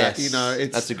Kombat in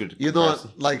that, that's a good. You're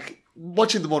comparison. Not like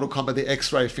watching the Mortal Kombat, the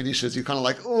X-ray finishes. You're kind of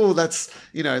like, oh, that's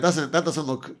that doesn't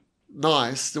look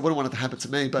nice. I wouldn't want it to happen to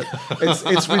me, but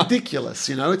it's ridiculous.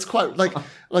 It's quite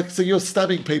like so you're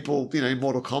stabbing people. In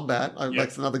Mortal Kombat,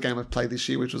 like another game I've played this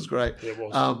year, which was great. Yeah, it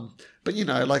was. But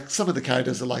like some of the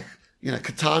characters are like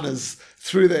katanas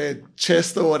through their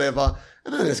chest or whatever.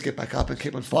 And then they just get back up and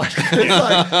keep on fighting. It's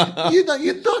like,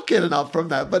 you're not getting up from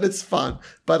that, but it's fun.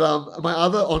 But my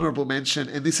other honourable mention,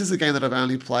 and this is a game that I've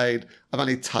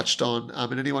only touched on,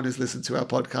 and anyone who's listened to our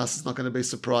podcast is not going to be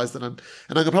surprised that I'm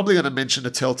probably going to mention a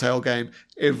Telltale game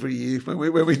every year when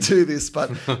we do this,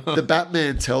 but the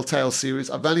Batman Telltale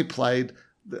series, I've only played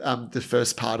the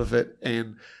first part of it,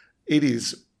 and it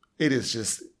is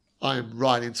just I'm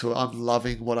right into it. I'm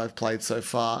loving what I've played so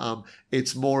far.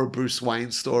 It's more a Bruce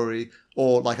Wayne story,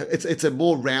 or like it's a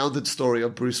more rounded story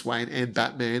of Bruce Wayne and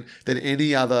Batman than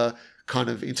any other kind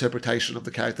of interpretation of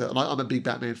the character. And I'm a big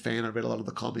Batman fan. I read a lot of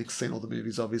the comics, seen all the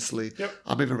movies, obviously. Yep.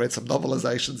 I've even read some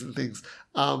novelizations and things.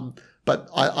 But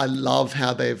I love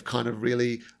how they've kind of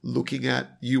really looking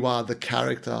at you are the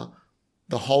character,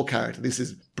 the whole character. This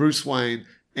is Bruce Wayne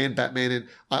and Batman. And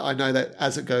I know that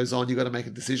as it goes on, you've got to make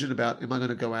a decision about, am I going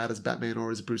to go out as Batman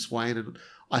or as Bruce Wayne? And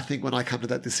I think when I come to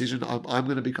that decision, I'm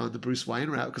going to be going the Bruce Wayne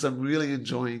route because I'm really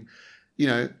enjoying,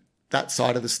 that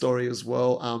side of the story as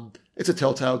well. It's a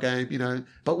Telltale game,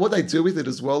 but what they do with it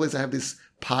as well is they have this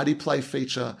party play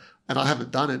feature, and I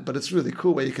haven't done it, but it's really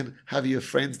cool where you can have your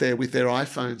friends there with their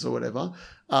iPhones or whatever,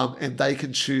 and they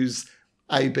can choose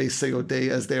A, B, C, or D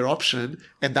as their option,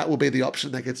 and that will be the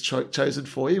option that gets chosen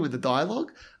for you in the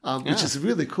dialogue, which is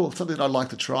really cool. Something that I'd like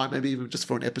to try, maybe even just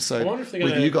for an episode I wonder if they're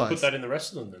with going you to guys. put that in the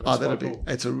rest of them. Then. Cool.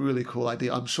 It's a really cool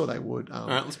idea. I'm sure they would. All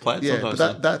right, let's play it. Yeah,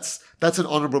 sometime but soon. that's an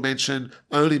honourable mention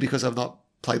only because I've not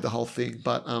played the whole thing,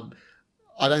 but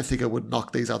I don't think it would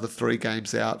knock these other 3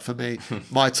 games out for me.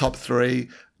 My top 3,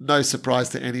 no surprise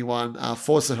to anyone.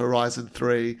 Forza Horizon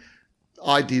 3.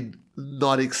 I did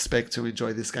not expect to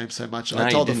enjoy this game so much. No, I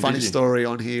told you a didn't, funny did you? story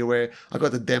on here where I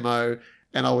got the demo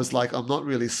and I was like, I'm not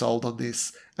really sold on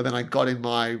this. And then I got in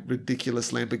my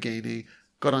ridiculous Lamborghini,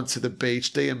 got onto the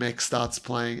beach, DMX starts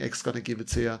playing, X Gonna Give It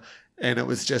To You. And it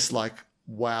was just like,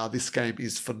 wow, this game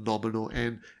is phenomenal.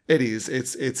 And it is.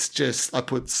 It's just, I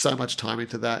put so much time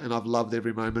into that and I've loved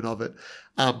every moment of it.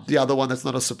 The other one that's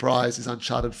not a surprise is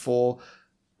Uncharted 4.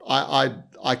 I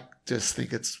just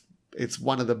think it's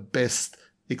one of the best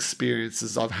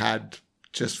experiences I've had,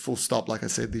 just full stop, like I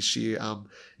said, this year.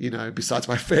 Besides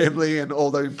my family and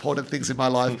all the important things in my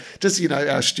life, just,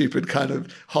 our stupid kind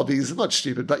of hobbies, not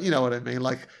stupid, but you know what I mean?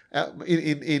 Like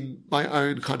in my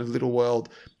own kind of little world,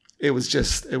 it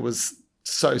was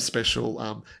so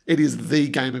special. It is the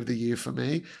game of the year for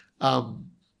me.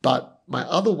 But my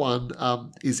other one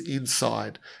is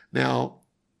Inside. Now,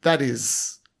 that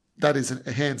is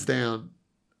hands down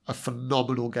a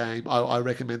phenomenal game. I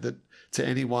recommend it to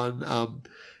anyone.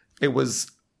 It was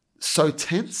so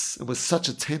tense. It was such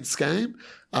a tense game.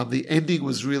 The ending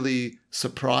was really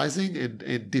surprising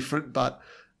and different, but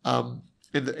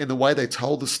in the way they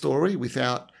told the story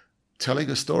without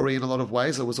telling a story in a lot of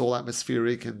ways, it was all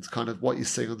atmospheric and kind of what you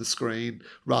see on the screen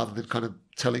rather than kind of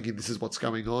telling you this is what's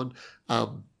going on.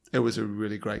 It was a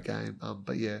really great game.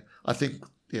 But yeah, I think,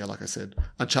 like I said,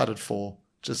 Uncharted 4,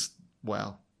 just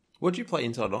wow. What did you play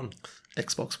Inside on?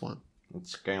 Xbox One.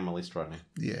 It's going on my list right now.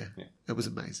 Yeah. It was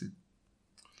amazing.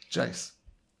 Jace.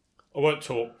 I won't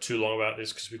talk too long about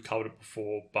this because we've covered it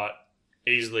before, but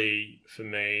easily for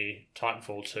me,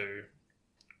 Titanfall 2,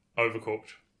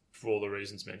 Overcooked for all the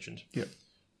reasons mentioned. Yep.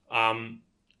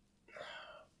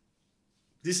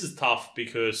 This is tough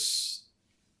because,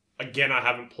 again, I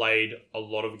haven't played a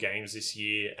lot of games this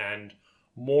year, and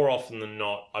more often than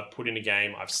not, I've put in a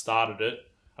game, I've started it,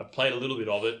 I've played a little bit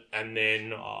of it, and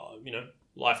then,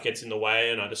 life gets in the way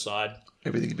and I decide...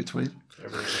 Everything in between.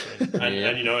 And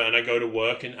I go to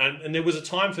work. And there was a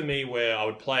time for me where I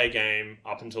would play a game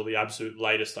up until the absolute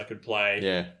latest I could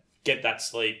play, get that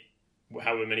sleep,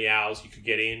 however many hours you could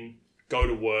get in, go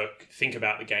to work, think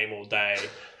about the game all day,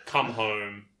 come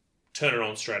home, turn it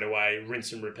on straight away,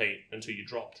 rinse and repeat until you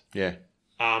dropped. Yeah.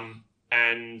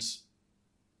 And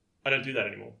I don't do that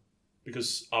anymore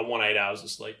because I want 8 hours of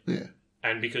sleep. Yeah.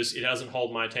 And because it doesn't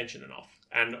hold my attention enough.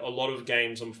 And a lot of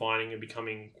games I'm finding are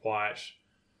becoming quite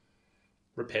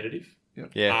repetitive.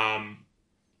 Yeah.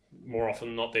 More often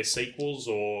than not, they're sequels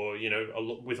or,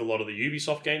 with a lot of the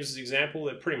Ubisoft games as an example,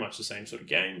 they're pretty much the same sort of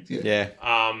game. Yeah.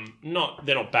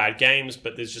 They're not bad games,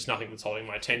 but there's just nothing that's holding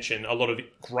my attention. A lot of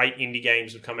great indie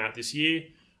games have come out this year.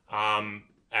 And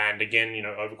again,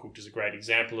 Overcooked is a great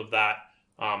example of that.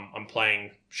 I'm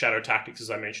playing Shadow Tactics, as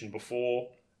I mentioned before,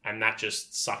 and that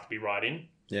just sucked me right in.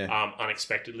 Yeah.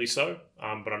 Unexpectedly so.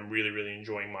 But I'm really, really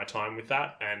enjoying my time with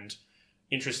that. And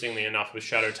interestingly enough, with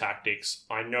Shadow Tactics,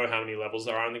 I know how many levels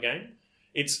there are in the game.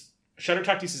 Shadow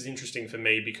Tactics is interesting for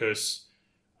me because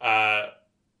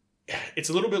it's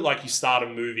a little bit like you start a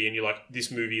movie and you're like, this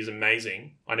movie is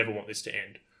amazing. I never want this to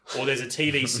end. Or there's a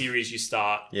TV series you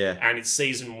start and it's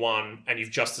season 1 and you've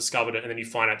just discovered it and then you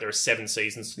find out there are 7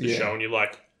 seasons to the show and you're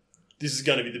like, this is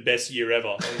going to be the best year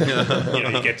ever.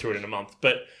 And, you get through it in a month.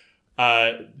 But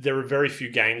there are very few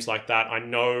games like that. I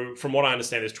know, from what I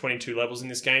understand, there's 22 levels in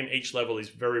this game. Each level is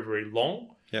very, very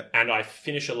long. Yep. And I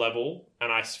finish a level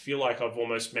and I feel like I've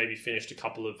almost maybe finished a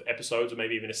couple of episodes or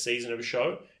maybe even a season of a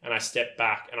show, and I step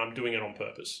back and I'm doing it on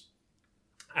purpose.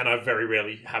 and I very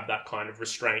rarely have that kind of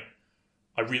restraint.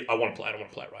 I want to play it. I want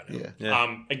to play it right now.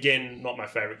 Yeah. Again, not my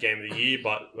favorite game of the year,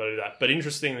 but I'll do that. But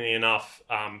interestingly enough,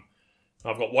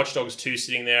 I've got Watch Dogs 2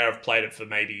 sitting there. I've played it for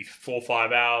maybe 4 or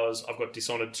 5 hours. I've got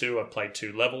Dishonored 2. I've played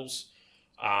 2 levels.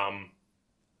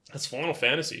 That's Final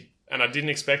Fantasy. And I didn't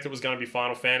expect it was going to be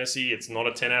Final Fantasy. It's not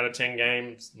a 10 out of 10 game.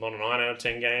 It's not a 9 out of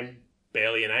 10 game.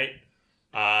 Barely an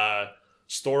 8.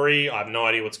 Story, I have no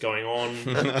idea what's going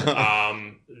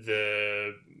on.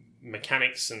 The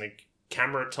mechanics and the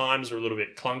camera at times are a little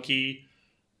bit clunky.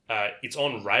 It's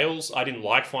on rails. I didn't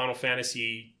like Final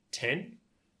Fantasy X,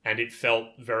 and it felt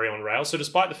very on rails. So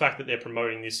despite the fact that they're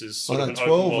promoting this as sort of an 12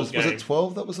 open world game... Was it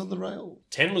 12 that was on the rail?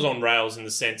 10 was on rails in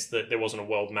the sense that there wasn't a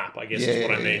world map, I guess is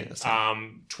what I mean. Yeah,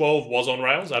 12 was on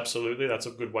rails, absolutely. That's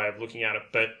a good way of looking at it.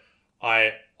 But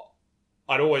I'd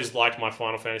always liked my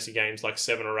Final Fantasy games like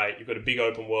 7 or 8. You've got a big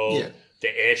open world. Yeah. The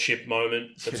airship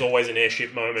moment. There's always an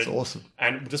airship moment. It's awesome.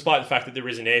 And despite the fact that there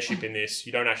is an airship in this,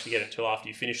 you don't actually get it until after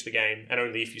you finish the game, and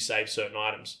only if you save certain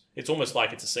items. It's almost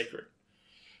like it's a secret,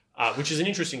 which is an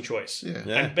interesting choice.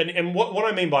 Yeah. And what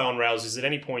I mean by on rails is at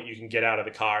any point you can get out of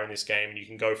the car in this game and you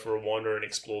can go for a wander and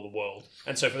explore the world.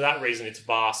 And so for that reason, it's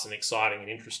vast and exciting and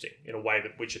interesting in a way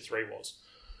that Witcher 3 was.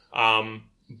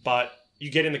 But you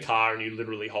get in the car and you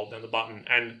literally hold down the button.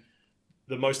 And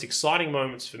the most exciting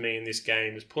moments for me in this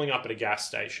game is pulling up at a gas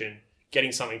station,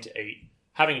 getting something to eat,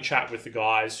 having a chat with the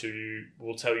guys who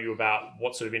will tell you about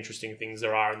what sort of interesting things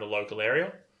there are in the local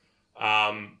area,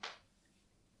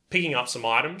 picking up some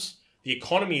items. The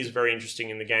economy is very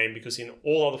interesting in the game because in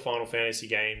all other Final Fantasy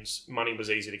games, money was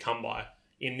easy to come by.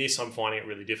 In this, I'm finding it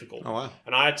really difficult. Oh, wow.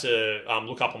 And I had to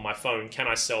look up on my phone, can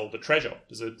I sell the treasure?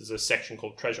 There's a section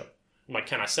called treasure. I'm like,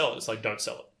 can I sell it? It's like, don't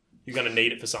sell it. You're going to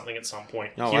need it for something at some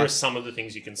point. Oh, Here wow. are some of the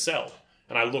things you can sell.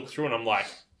 And I look through and I'm like,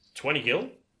 20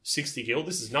 gil? 60 gil?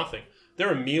 This is nothing.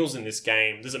 There are meals in this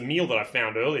game. There's a meal that I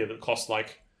found earlier that cost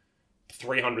like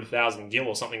 300,000 gil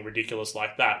or something ridiculous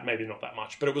like that. Maybe not that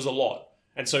much, but it was a lot.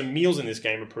 And so meals in this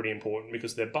game are pretty important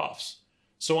because they're buffs.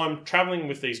 So I'm traveling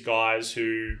with these guys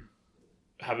who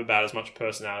have about as much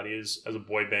personality as a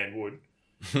boy band would.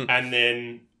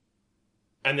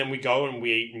 And then we go and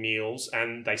we eat meals,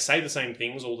 and they say the same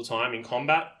things all the time in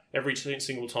combat. Every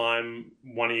single time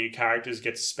one of your characters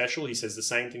gets a special, he says the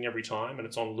same thing every time, and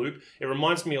it's on loop. It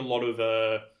reminds me a lot of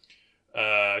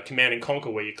Command and Conquer,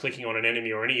 where you're clicking on an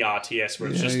enemy, or any RTS, where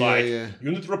it's just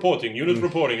unit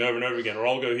reporting over and over again, or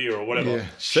I'll go here, or whatever. Yeah.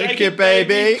 Shake it,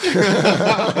 baby!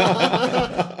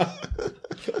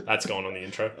 That's going on the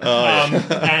intro. Oh,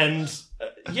 And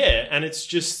it's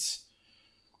just...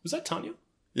 Was that Tanya?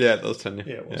 Yeah, that was Tanya.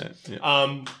 Yeah, it was.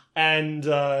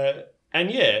 Yeah.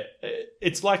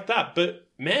 It's like that. But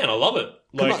man, I love it.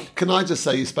 Like, Can I just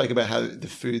say, you spoke about how the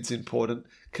food's important.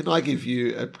 Can I give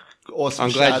you an awesome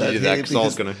I'm glad shout you out did that here, because I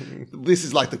was going to... This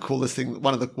is like the coolest thing.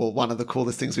 One of the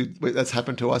coolest things that's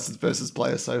happened to us as versus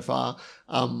players so far.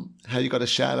 How you got a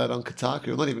shout out on Kotaku?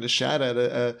 Well, not even a shout out,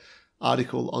 a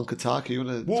article on Kotaku. You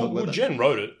want to talk about that? Jen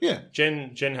wrote it. Yeah.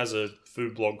 Jen has a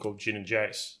food blog called Gin and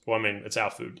Jace. Well, I mean, it's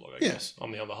our food blog, I guess.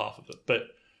 I'm the other half of it. But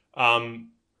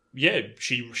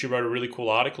she wrote a really cool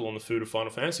article on the food of Final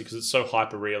Fantasy because it's so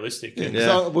hyper realistic. Yeah.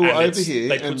 So we were over here.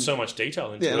 They put so much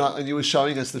detail into it. And you were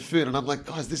showing us the food, and I'm like,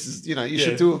 guys, this is, you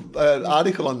should do an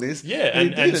article on this. Yeah,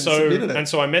 and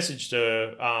so I messaged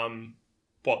her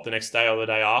the next day or the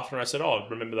day after, and I said, oh,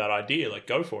 remember that idea, like,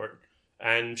 go for it.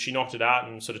 And she knocked it out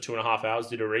in sort of 2.5 hours,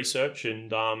 did her research,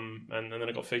 and then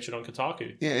it got featured on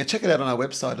Kotaku. Yeah, and check it out on our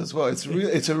website as well. It's really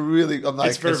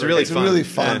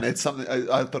fun. Yeah. It's something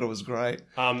I thought it was great.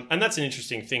 And that's an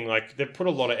interesting thing. Like, they've put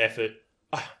a lot of effort.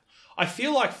 I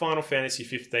feel like Final Fantasy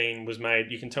 15 was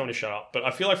made. You can tell me to shut up, but I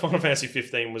feel like Final Fantasy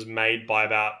 15 was made by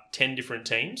about 10 different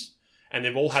teams, and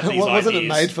they've all had these ideas. Wasn't it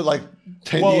made for like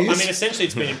 10 years? Well, I mean, essentially,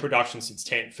 it's been in production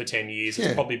for 10 years.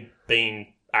 It's probably been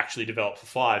actually developed for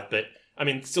 5, but. I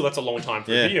mean, still, that's a long time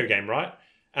for a video game, right?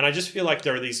 And I just feel like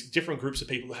there are these different groups of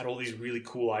people who had all these really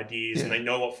cool ideas and they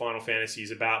know what Final Fantasy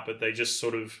is about, but they just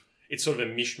it's sort of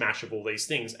a mishmash of all these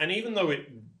things. And even though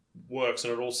it works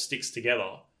and it all sticks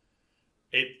together,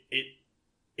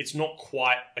 it's not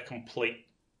quite a complete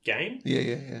game.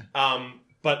 Yeah.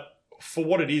 But for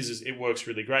what it is it works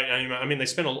really great. I mean, they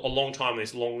spent a long time on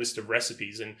this long list of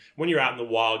recipes, and when you're out in the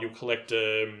wild, you'll collect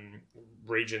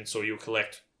regents or you'll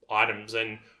collect items,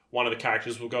 and one of the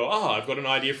characters will go, I've got an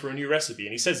idea for a new recipe.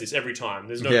 And he says this every time.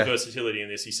 There's no versatility in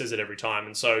this. He says it every time.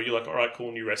 And so you're like, all right,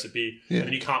 cool, new recipe. Yeah.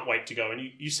 And you can't wait to go. And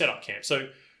you set up camp. So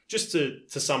just to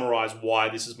summarize why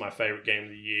this is my favorite game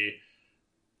of the year,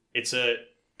 it's a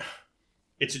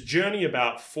journey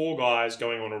about 4 guys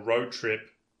going on a road trip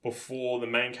before the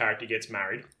main character gets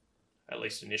married, at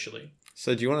least initially.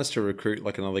 So do you want us to recruit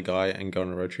like another guy and go on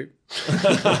a road trip? We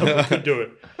could do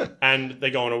it. And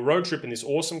they go on a road trip in this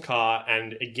awesome car.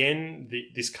 And again,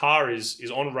 this car is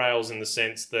on rails in the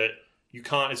sense that you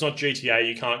can't. It's not GTA.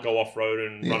 You can't go off road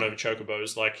and run over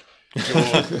chocobos. Like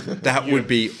that would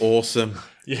be awesome.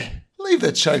 Yeah. Leave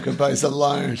the chocobos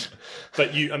alone.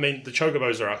 But the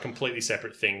chocobos are a completely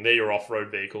separate thing. They're your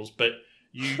off-road vehicles. But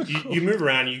you move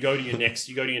around. You go to your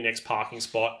next parking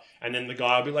spot, and then the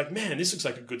guy will be like, "Man, this looks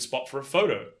like a good spot for a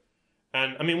photo."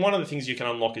 And I mean, one of the things you can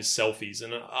unlock is selfies,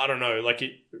 and I don't know, like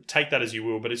take that as you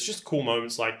will, but it's just cool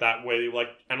moments like that where you're like,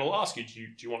 and it'll ask you, do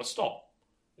you want to stop?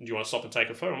 And do you want to stop and take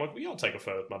a photo? I'm like, well, yeah, I'll take a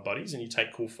photo with my buddies, and you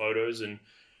take cool photos. And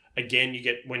again,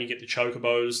 when you get the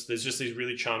chocobos, there's just these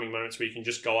really charming moments where you can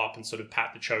just go up and sort of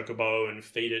pat the chocobo and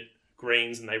feed it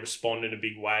greens, and they respond in a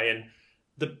big way. And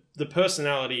the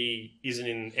personality isn't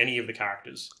in any of the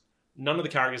characters. None of the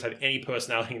characters have any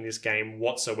personality in this game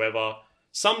whatsoever.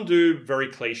 Some do, very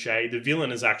cliche. The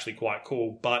villain is actually quite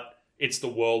cool, but it's the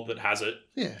world that has it.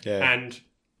 Yeah. And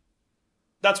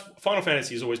that's Final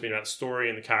Fantasy has always been about the story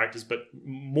and the characters, but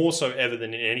more so ever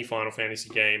than in any Final Fantasy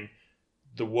game,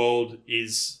 the world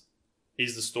is the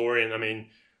story. And I mean,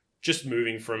 just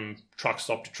moving from truck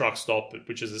stop to truck stop,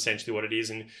 which is essentially what it is,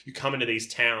 and you come into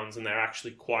these towns and they're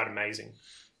actually quite amazing.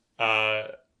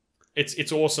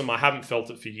 It's awesome. I haven't felt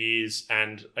it for years,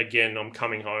 and again, I'm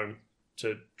coming home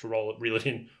to reel it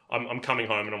in. I'm coming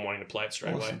home and I'm wanting to play it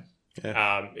straight away.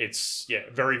 Yeah. It's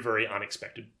very, very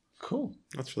unexpected. Cool.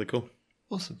 That's really cool.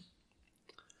 Awesome.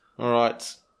 All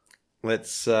right,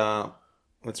 let's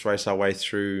race our way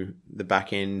through the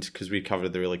back end because we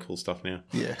covered the really cool stuff now.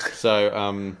 Yeah.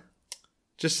 So,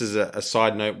 just as a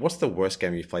side note, what's the worst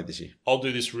game you've played this year? I'll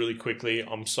do this really quickly.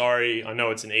 I'm sorry. I know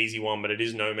it's an easy one, but it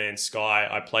is No Man's Sky.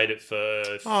 I played it for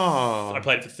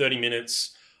 30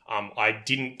 minutes. I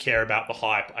didn't care about the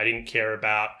hype. I didn't care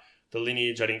about the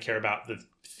lineage. I didn't care about the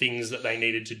things that they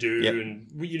needed to do. Yep. And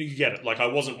you get it. Like, I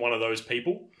wasn't one of those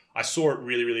people. I saw it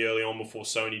really, really early on before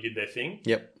Sony did their thing.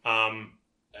 Yep.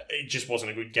 It just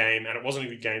wasn't a good game, and it wasn't a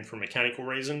good game for a mechanical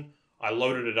reason. I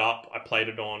loaded it up. I played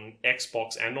it on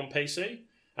Xbox and on PC,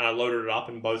 and I loaded it up,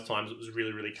 and both times it was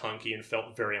really, really clunky and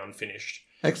felt very unfinished.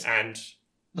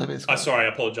 Sorry, I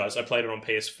apologise. I played it on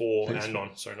PS4 and not on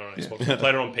Xbox. I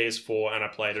played it on PS4 and I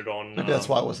played it on... Maybe that's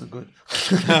why it wasn't good.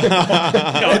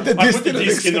 I put the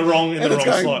disc in the wrong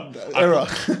slot. Error.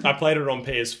 I played it on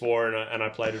PS4 and I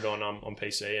played it on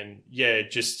PC, and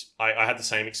I had the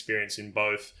same experience in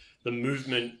both. The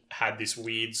movement had this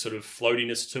weird sort of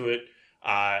floatiness to it.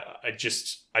 I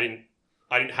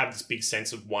didn't have this big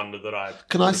sense of wonder that I...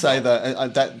 Can I say that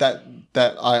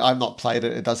I've not played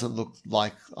it. It doesn't look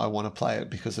like I want to play it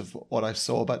because of what I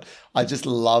saw, but I just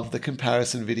love the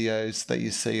comparison videos that you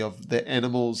see of the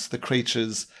animals, the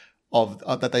creatures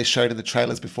that they showed in the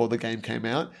trailers before the game came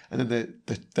out, and then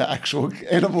the actual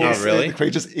animals, the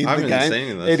creatures in the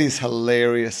game. It is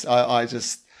hilarious. I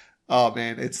just... Oh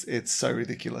man, it's so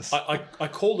ridiculous. I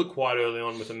called it quite early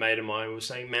on with a mate of mine who was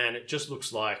saying, man, it just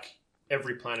looks like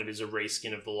every planet is a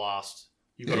reskin of the last.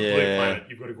 You've got a blue planet,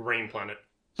 you've got a green planet.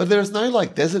 But there is no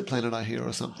like desert planet I hear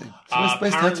or something. So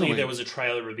apparently there was a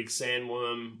trailer of a big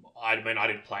sandworm. I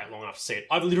didn't play it long enough to see it.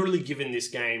 I've literally given this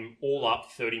game all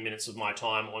up 30 minutes of my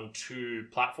time on 2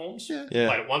 platforms. Yeah.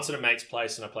 Played it once at a mate's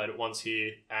place and I played it once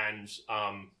here, and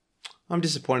I'm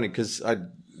disappointed because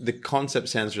the concept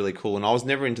sounds really cool, and I was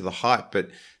never into the hype, but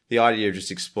the idea of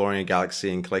just exploring a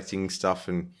galaxy and collecting stuff,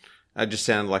 and it just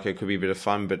sounded like it could be a bit of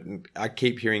fun, but I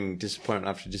keep hearing disappointment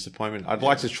after disappointment. I'd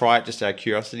like to try it just out of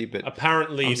curiosity, but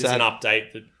apparently there's an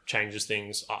update that changes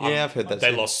things. I've heard that.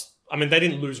 They lost. I mean, they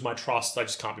didn't lose my trust. I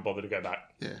just can't be bothered to go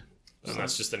back. Yeah, and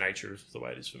that's just the nature of the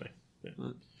way it is for me. Yeah.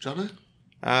 Jono?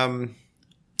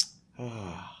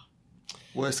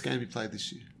 Worst game you played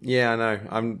this year? Yeah, I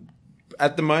know.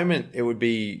 At the moment, it would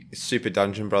be Super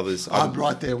Dungeon Brothers. I'm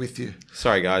right there with you.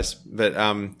 Sorry, guys, but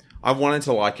I wanted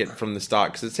to like it from the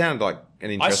start because it sounded like an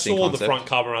interesting concept. I saw the front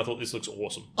cover and I thought this looks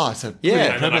awesome. Oh, it's a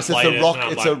brilliant premise. It's a rock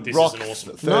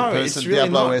awesome. third-person really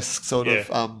Diablo-esque sort of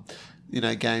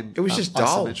game. It was just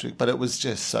dull. Isometric, but it was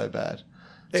just so bad.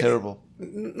 Terrible.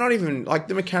 Not even like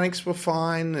the mechanics were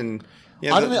fine, and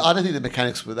I don't think the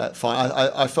mechanics were that fine.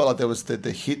 I felt like there was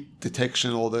the hit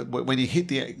detection, or when you hit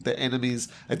the enemies,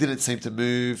 it didn't seem to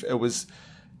move. It was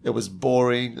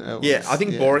boring. I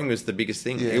think boring was the biggest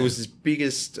thing. Yeah. It was its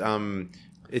biggest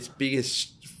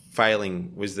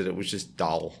failing was that it was just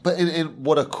dull. But and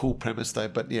what a cool premise though.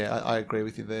 But yeah, I agree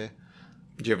with you there.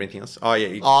 Do you have anything else? Oh yeah,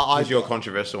 because you're a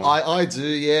controversial one. I do,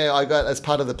 yeah. I got, as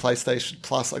part of the PlayStation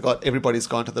Plus, I got Everybody's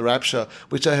Gone to the Rapture,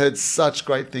 which I heard such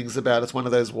great things about. It's one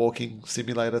of those walking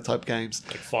simulator type games.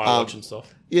 Like Firewatch and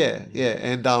stuff. Yeah, yeah.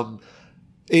 And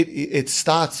it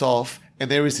starts off and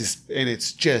there is this, and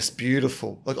it's just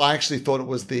beautiful. Like I actually thought it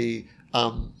was the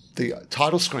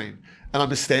title screen, and I'm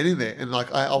just standing there and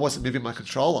like I wasn't moving my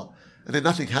controller. And then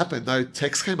nothing happened. No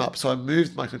text came up. So I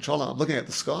moved my controller. I'm looking at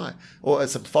the sky, or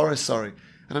at some forest, sorry.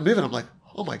 And I'm moving. I'm like,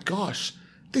 oh my gosh,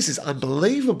 this is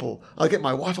unbelievable. I get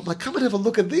my wife. I'm like, come and have a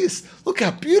look at this. Look how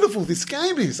beautiful this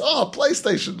game is. Oh,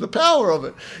 PlayStation, the power of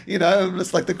it. You know, and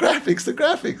it's like the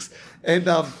graphics. And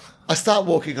I start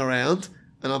walking around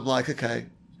and I'm like, okay,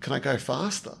 can I go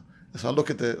faster? So I look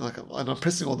at and I'm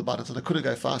pressing all the buttons and I couldn't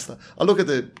go faster. I look at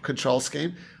the control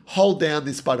scheme, hold down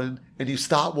this button and you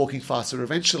start walking faster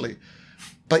eventually,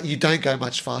 but you don't go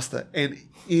much faster. And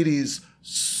it is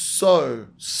so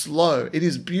slow. It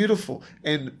is beautiful.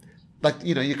 And like,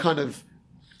 you know, you kind of,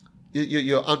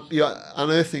 you're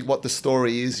unearthing what the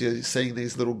story is. You're seeing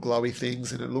these little glowy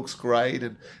things and it looks great.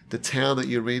 And the town that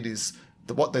you're in is,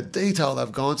 what the detail they've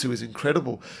gone to is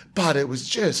incredible, but it was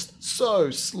just so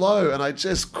slow and I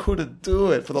just couldn't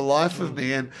do it for the life of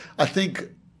me. And I think,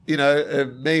 you know,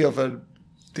 me of a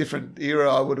different era,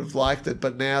 I would have liked it,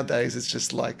 but nowadays it's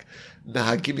just like,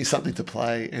 nah, give me something to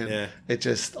play. And it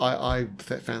just, I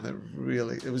found that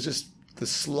really, it was just the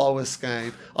slowest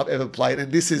game I've ever played.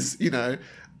 And this is, you know,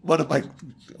 one of my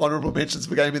honourable mentions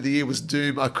for Game of the Year was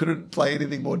Doom. I couldn't play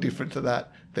anything more different to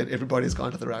that than Everybody's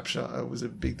Gone to the Rapture. It was a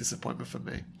big disappointment for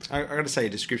me. I got to say,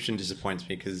 description disappoints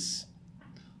me because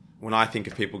when I think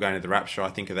of people going to the Rapture, I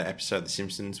think of the episode of The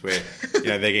Simpsons where, you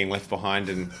know, they're getting left behind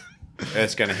and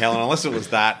Earth's going to hell. And unless it was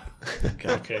that,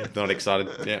 okay, not excited.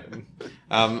 Yeah.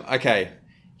 Okay.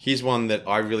 Here's one that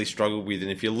I really struggled with.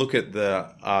 And if you look at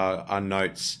the our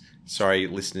notes, sorry,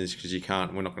 listeners, because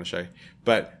we're not going to show you.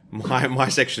 But my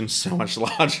section's so much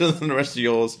larger than the rest of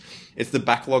yours. It's the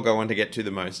backlog I want to get to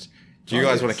the most. Do you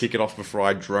guys want to kick it off before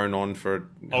I drone on for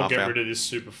I'll get rid of this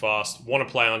super fast. Want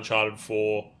to play Uncharted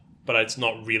 4, but it's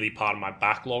not really part of my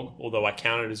backlog. Although I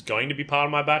count it as going to be part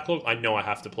of my backlog, I know I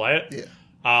have to play it. Yeah.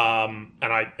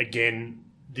 And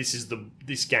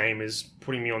this game is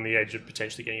putting me on the edge of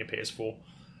potentially getting a PS4.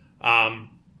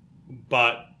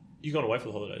 But you're going away for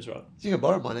the holidays, right? You can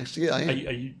borrow mine next year. Are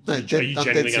you genuinely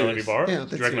going to let me borrow it? Yeah,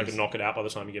 do you reckon I can knock it out by the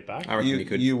time you get back? I reckon you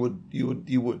could. You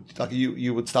would like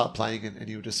you would start playing it and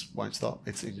you just won't stop.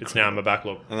 It's now in my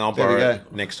backlog. And I'll borrow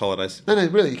it next holidays. No,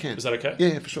 really, you can. Is that okay?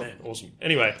 Yeah, for sure. Man, awesome.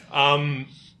 Anyway,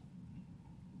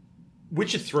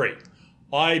 Witcher 3.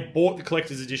 I bought the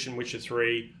collector's edition Witcher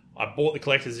 3. I bought the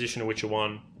collector's edition of Witcher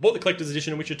 1. Bought the collector's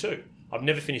edition of Witcher 2. I've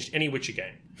never finished any Witcher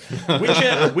game.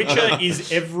 Witcher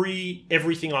is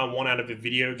everything I want out of a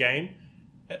video game.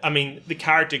 I mean, the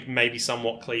character may be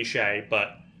somewhat cliche,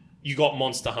 but you got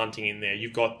monster hunting in there.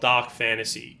 You've got dark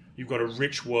fantasy. You've got a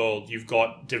rich world. You've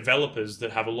got developers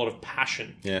that have a lot of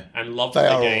passion and love for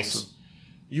their games. Awesome.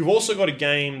 You've also got a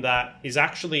game that is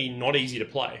actually not easy to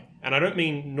play. And I don't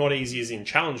mean not easy as in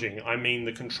challenging. I mean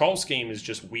the control scheme is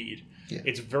just weird. Yeah.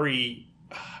 It's very...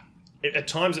 at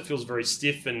times it feels very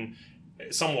stiff and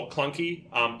somewhat clunky.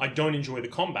 I don't enjoy the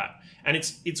combat. And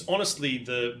it's honestly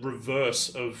the reverse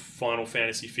of Final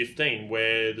Fantasy 15,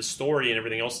 where the story and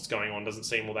everything else that's going on doesn't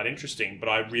seem all that interesting, but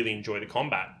I really enjoy the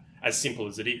combat, as simple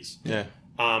as it is. Yeah.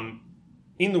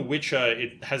 In The Witcher,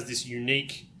 it has this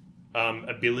unique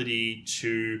ability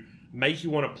to make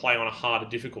you want to play on a harder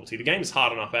difficulty. The game is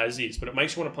hard enough as is, but it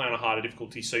makes you want to play on a harder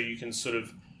difficulty so you can sort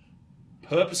of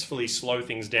purposefully slow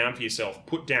things down for yourself,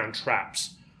 put down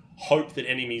traps, hope that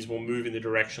enemies will move in the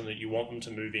direction that you want them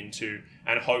to move into,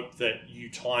 and hope that you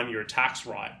time your attacks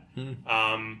right.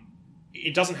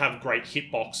 It doesn't have great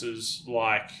hitboxes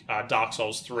like Dark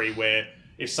Souls 3, where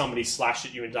if somebody slashed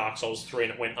at you in Dark Souls 3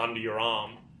 and it went under your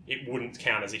arm, it wouldn't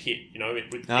count as a hit. You know,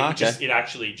 it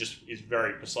actually just is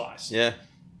very precise. Yeah.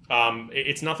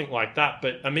 It's nothing like that,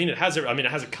 but it has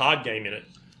a card game in it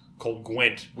called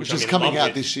Gwent, which is coming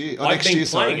out this year. I've been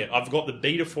playing it. I've got the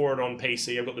beta for it on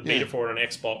PC. I've got the beta for it on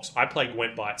Xbox. I play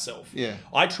Gwent by itself. Yeah.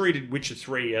 I treated Witcher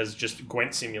 3 as just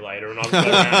Gwent Simulator, and I was going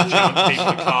around and challenge people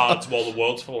with cards while the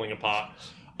world's falling apart.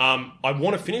 I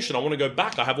want to finish it. I want to go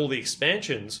back. I have all the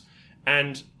expansions,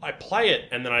 and I play it,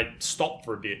 and then I stop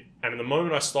for a bit. And in the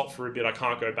moment I stop for a bit, I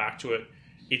can't go back to it.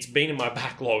 It's been in my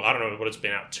backlog. I don't know what it's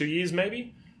been out, 2 years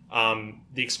maybe.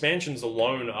 The expansions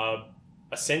alone are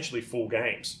essentially full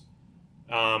games.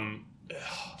 I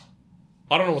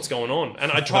don't know what's going on.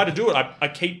 And I try to do it. I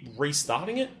keep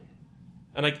restarting it.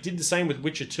 And I did the same with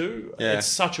Witcher 2. Yeah. It's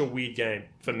such a weird game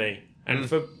for me. And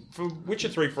for Witcher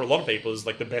 3, for a lot of people, is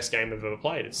like the best game they've ever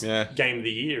played. It's game of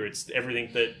the year. It's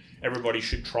everything that everybody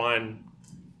should try and,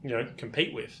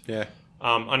 compete with. Yeah.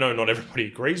 I know not everybody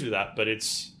agrees with that, but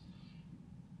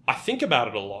I think about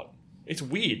it a lot. It's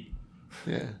weird.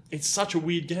 Yeah. It's such a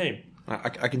weird game.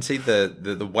 I can see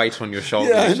the weight on your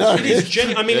shoulders. Yeah, I know. It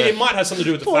is I mean, it might have something to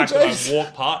do with the fact that I've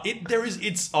walked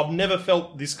past. I've never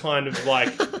felt this kind of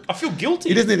like, I feel guilty.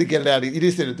 You just need to get it out. You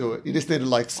just need to do it. You just need to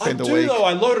like spend a week. Though.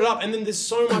 I load it up and then there's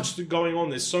so much going on.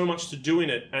 There's so much to do in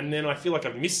it. And then I feel like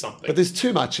I've missed something. But there's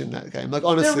too much in that game. Like,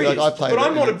 honestly, like I played But it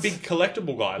I'm not a and big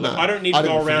collectible guy. Like, No, I don't need I to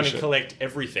go didn't around finish and it. collect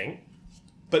everything.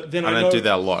 But then I I don't know, do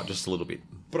that a lot, just a little bit.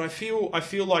 But I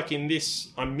feel like in this,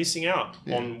 I'm missing out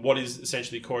on what is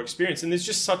essentially core experience. And there's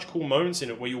just such cool moments in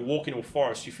it where you walk into a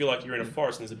forest, you feel like you're in a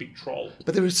forest and there's a big troll.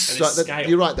 But there is so scale.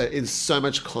 you're right. There is so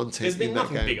much content There's been in that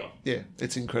nothing game. bigger. Yeah,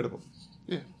 it's incredible.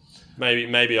 Yeah.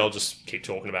 Maybe I'll just keep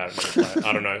talking about it.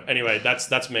 I don't know. Anyway,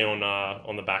 that's me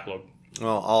on the backlog.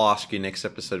 Well, I'll ask you next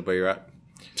episode where you're at.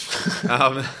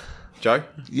 Joe?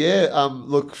 Yeah.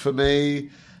 Look, for me,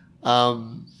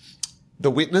 The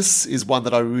Witness is one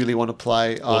that I really want to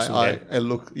play. Awesome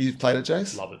Look, you've played it,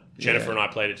 Jace? Love it. Jennifer and I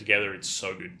played it together. It's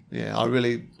so good. Yeah,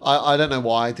 I don't know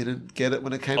why I didn't get it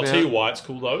when it came out. I'll tell you why it's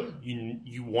cool though.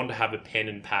 You want to have a pen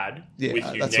and pad with you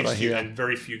that's what I next to you, hear. and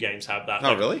very few games have that.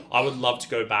 Oh, really? I would love to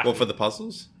go back. Well, for the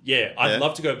puzzles? Yeah, I'd Yeah.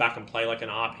 love to go back and play like an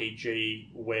RPG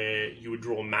where you would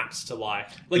draw maps to like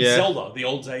Yeah. Zelda, the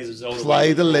old days of Zelda.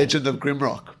 Play The Legend of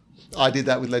Grimrock. I did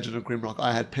that with Legend of Grimrock.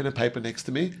 I had pen and paper next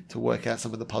to me to work out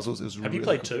some of the puzzles. It was Have really you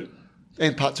played cool. two?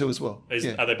 And part two as well.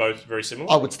 Are they both very similar?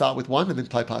 I would start with one and then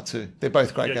play part two. They're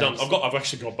both great Yeah, games. done. I've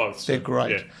actually got both. So, They're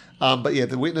great. Yeah. But yeah,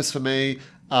 The Witness for me,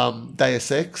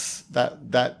 Deus Ex,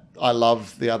 that I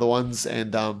love the other ones,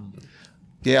 and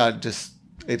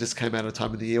it just came out at a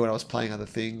time of the year when I was playing other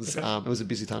things. Okay. It was a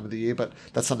busy time of the year, but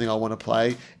that's something I want to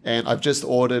play. And I've just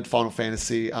ordered Final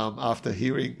Fantasy after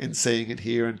hearing and seeing it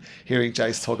here and hearing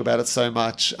Jace talk about it so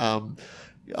much.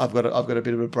 I've got a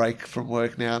bit of a break from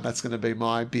work now, and that's going to be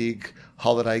my big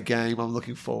holiday game. I'm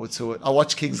looking forward to it. I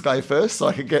watch Kingsglaive first so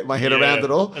I can get my head around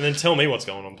it all. And then tell me what's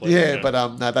going on, please. Yeah, but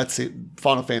no, that's it.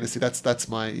 Final Fantasy, that's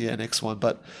my next one.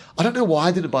 But I don't know why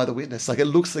I didn't buy The Witness. Like, it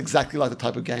looks exactly like the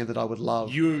type of game that I would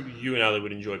love. You and Ali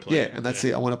would enjoy playing. Yeah, and that's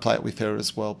it. I want to play it with her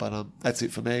as well. But that's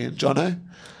it for me. And Jono?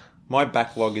 My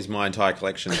backlog is my entire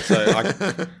collection. So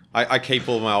I keep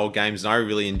all my old games, and I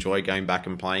really enjoy going back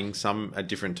and playing some at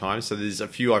different times. So there's a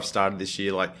few I've started this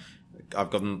year. Like, I've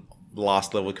gotten the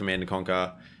last level of Command &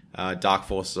 Conquer. Dark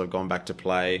Forces I've gone back to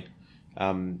play.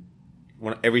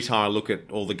 Every time I look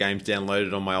at all the games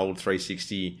downloaded on my old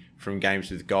 360 from Games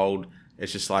with Gold,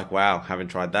 it's just like, wow, haven't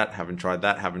tried that.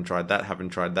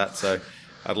 So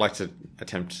I'd like to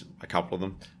attempt a couple of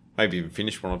them. Maybe even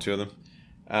finish one or two of them.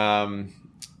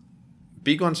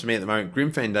 Big ones for me at the moment,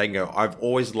 Grim Fandango. I've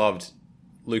always loved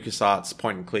LucasArts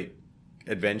point-and-click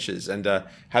adventures, and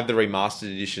have the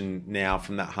remastered edition now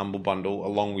from that Humble Bundle,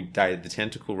 along with Day of the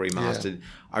Tentacle remastered. Yeah.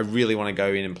 I really want to go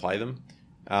in and play them,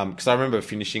 because I remember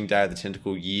finishing Day of the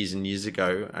Tentacle years and years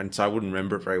ago, and so I wouldn't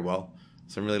remember it very well.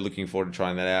 So I'm really looking forward to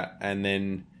trying that out. And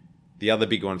then the other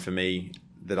big one for me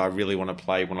that I really want to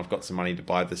play when I've got some money to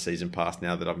buy the season pass,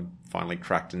 now that I'm finally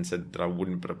cracked and said that I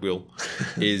wouldn't, but I will,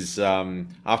 is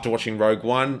after watching Rogue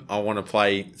One, I want to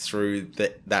play through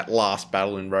that last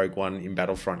battle in Rogue One in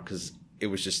Battlefront, because it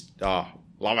was just, love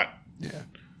it. Yeah.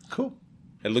 Cool.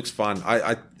 It looks fun.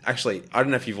 I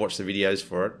don't know if you've watched the videos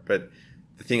for it, but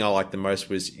the thing I liked the most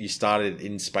was you started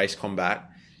in space combat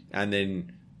and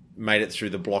then made it through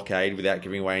the blockade without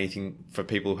giving away anything for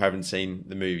people who haven't seen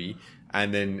the movie.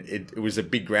 And then it was a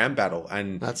big ground battle,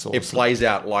 and that's awesome. It plays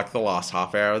out like the last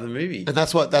half hour of the movie. And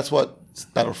that's what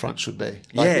Battlefront should be.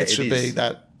 Like, it should be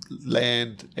that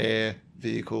land, air,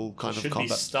 vehicle kind of combat. It should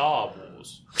be Star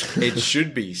Wars. It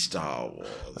should be Star Wars.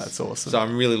 That's awesome. So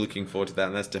I'm really looking forward to that,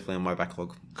 and that's definitely on my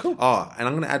backlog. Cool. Oh, and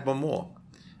I'm going to add one more.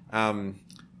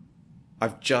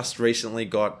 I've just recently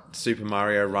got Super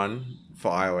Mario Run for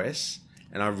iOS,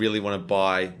 and I really want to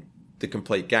buy the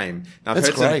complete game. Now, that's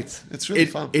great. It's really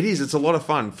fun. It is. It's a lot of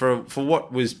fun for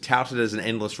what was touted as an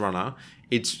endless runner.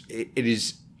 It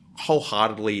is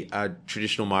wholeheartedly a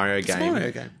traditional Mario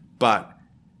game. But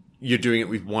you're doing it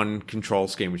with one control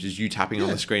scheme, which is you tapping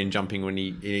on the screen, jumping when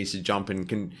he needs to jump,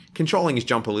 and controlling his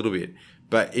jump a little bit.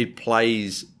 But it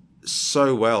plays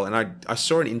so well. And I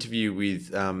saw an interview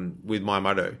with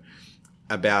Miyamoto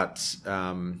about.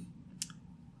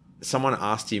 Someone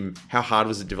asked him how hard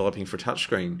was it developing for a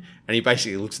touchscreen, and he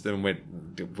basically looked at them and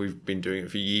went, "We've been doing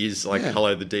it for years. Like,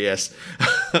 hello, the DS."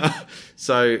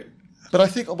 So, but I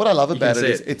think what I love about it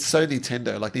is it's so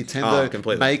Nintendo. Like,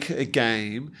 Nintendo make a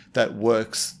game that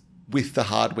works with the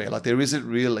hardware. Like, there isn't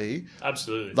really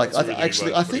absolutely. Like,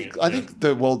 I think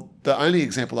the only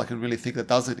example I can really think that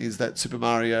doesn't is that Super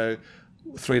Mario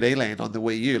 3D Land on the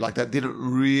Wii U. Like, that didn't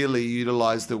really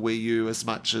utilize the Wii U as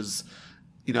much as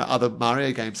other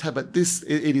Mario games have. But this,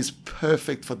 it is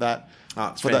perfect for that.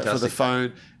 It's for fantastic. the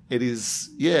phone. It is,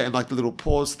 and like the little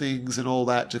pause things and all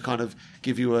that to kind of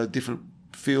give you a different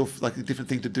feel, like a different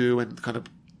thing to do, and kind of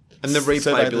And the survey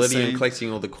the replayability scene. and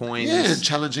collecting all the coins. and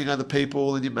challenging other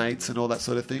people and your mates and all that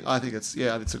sort of thing. I think it's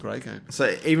a great game.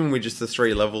 So even with just the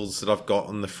 3 levels that I've got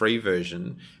on the free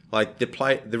version, like the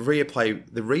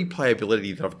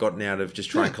replayability that I've gotten out of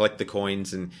just trying to collect the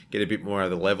coins and get a bit more out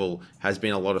of the level has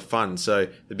been a lot of fun. So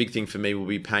the big thing for me will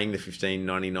be paying the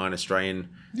 $15.99 Australian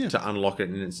to unlock it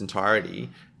in its entirety.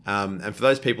 And for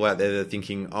those people out there that are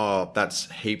thinking, oh,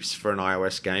 that's heaps for an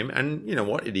iOS game, and you know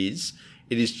what, it is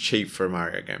cheap for a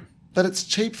Mario game. But it's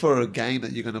cheap for a game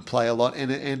that you're going to play a lot,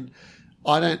 and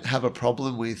I don't have a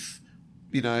problem with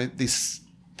this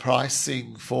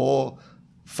pricing for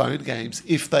phone games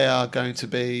if they are going to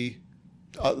be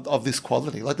of this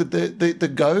quality. Like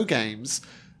the Go games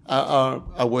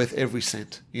are worth every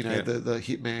cent. The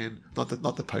Hitman, not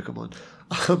the Pokemon.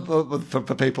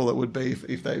 for people that would be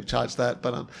if they charged that,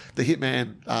 but the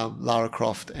Hitman, Lara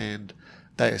Croft, and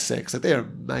Deus Ex, they're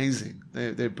amazing.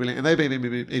 They're brilliant, and they've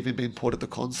even been ported to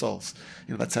consoles.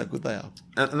 That's how good they are.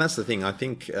 And that's the thing. I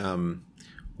think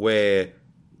where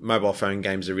mobile phone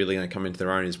games are really going to come into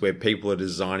their own is where people are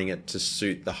designing it to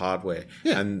suit the hardware.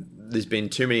 Yeah. And there's been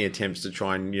too many attempts to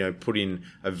try and put in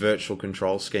a virtual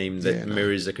control scheme that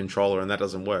mirrors a controller, and that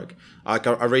doesn't work. I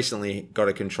recently got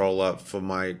a controller for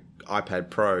my iPad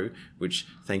Pro, which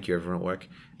thank you everyone at work.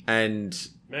 And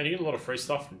man, you get a lot of free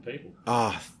stuff from people.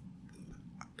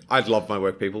 I'd love my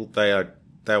work people. They are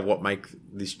what make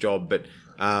this job. But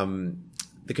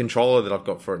the controller that I've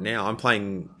got for it now, I'm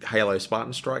playing Halo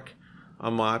Spartan Strike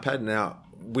on my iPad. Now,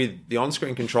 with the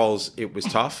on-screen controls, it was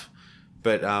tough.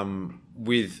 But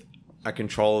with a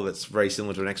controller that's very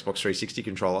similar to an Xbox 360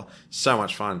 controller, so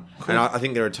much fun. Cool. And I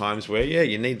think there are times where,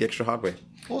 you need the extra hardware.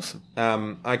 Awesome.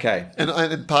 Okay.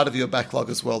 And part of your backlog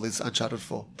as well is Uncharted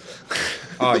 4.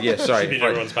 Oh, yeah, sorry. It's in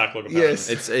everyone's backlog. Apparently. Yes.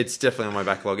 It's definitely on my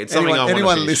backlog. It's something I want to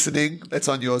Anyone finish. listening, that's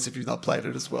on yours if you've not played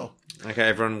it as well. Okay,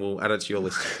 everyone will add it to your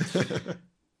list.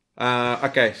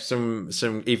 Okay, some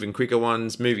even quicker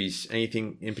ones. Movies.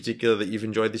 Anything in particular that you've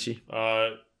enjoyed this year?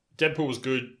 Deadpool was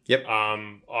good. Yep.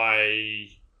 I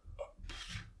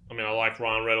like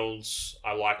Ryan Reynolds.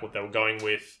 I like what they were going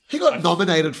with. He got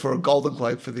nominated for a Golden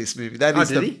Globe for this movie. That is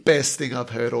did the he? best thing I've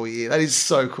heard all year. That is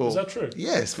so cool. Is that true?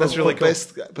 Yes. That's really cool.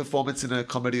 Best performance in a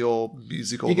comedy or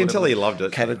musical. You can tell he loved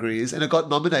it. Categories. And it got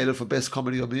nominated for best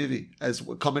comedy or movie, as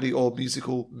comedy or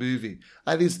musical movie.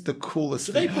 That is the coolest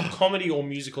Do thing. they put comedy or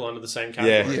musical under the same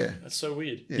category? Yeah. That's so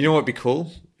weird. You know what would be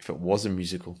cool? If it was a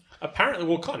musical. Apparently,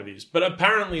 well, kind of is, but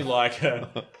apparently,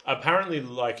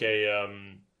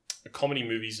 comedy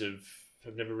movies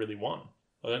have never really won.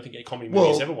 I don't think a comedy movie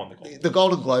has ever won the Golden Globe. The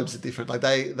Golden Globes are different. Like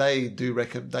they do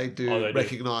do.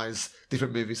 recognize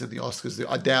different movies in the Oscars.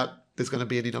 I doubt there's going to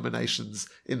be any nominations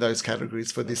in those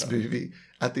categories for this movie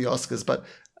at the Oscars, but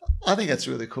I think that's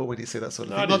really cool when you see that sort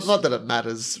of thing. Not that it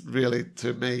matters really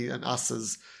to me and us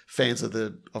as fans of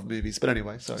movies, but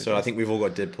anyway. Sorry. So I think we've all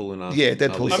got Deadpool in our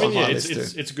Deadpool's our list. on my list too.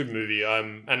 It's a good movie.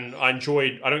 And I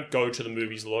don't go to the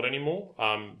movies a lot anymore.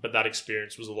 But that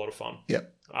experience was a lot of fun.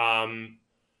 Yep.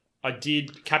 I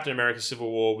did. Captain America: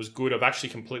 Civil War was good. I've actually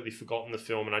completely forgotten the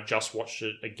film, and I just watched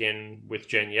it again with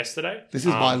Jen yesterday. This is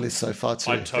my list so far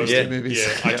too. I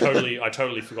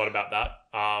totally forgot about that.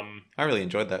 I really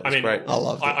enjoyed that. It was great. I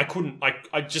loved it.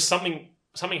 I just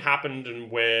something happened,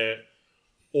 and where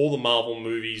all the Marvel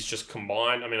movies just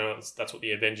combined. I mean, that's what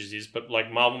the Avengers is, but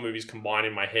like Marvel movies combined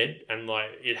in my head, and like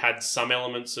it had some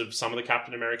elements of some of the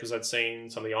Captain Americas I'd seen,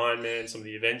 some of the Iron Man, some of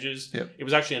the Avengers. Yep. It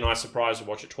was actually a nice surprise to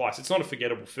watch it twice. It's not a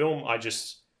forgettable film.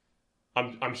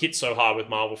 I'm hit so hard with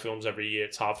Marvel films every year.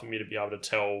 It's hard for me to be able to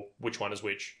tell which one is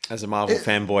which. As a Marvel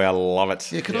fanboy, I love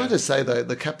it. Yeah, can I just say though,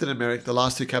 the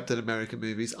last two Captain America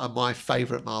movies are my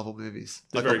favorite Marvel movies.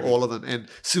 They're Like very of all of them, and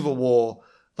Civil War,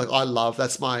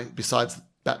 besides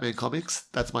Batman comics,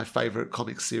 that's my favorite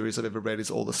comic series I've ever read. Is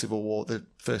all the Civil War, the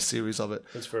first series of it.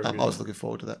 That's very good. I was looking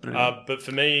forward to that. But, anyway. But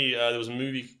for me, there was a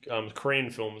movie, Korean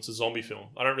film. It's a zombie film.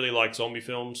 I don't really like zombie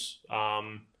films.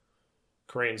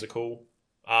 Koreans are cool.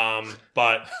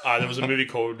 But there was a movie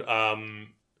called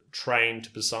Train to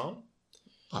Busan.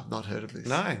 I've not heard of this.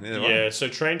 No, neither have I. Yeah, so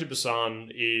Train to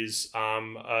Busan is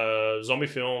a zombie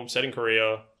film set in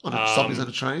Korea. Zombies on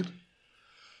a train?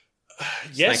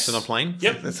 Yes. Snakes on a plane?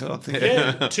 Yep. That's what I'm thinking.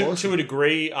 Yeah, to a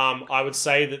degree. I would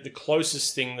say that the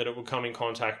closest thing that it will come in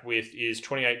contact with is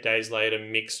 28 Days Later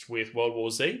mixed with World War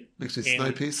Z. Mixed with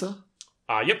Snowpiercer?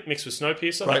 Yep, mixed with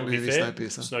Snowpiercer. Great That would be movie, fair.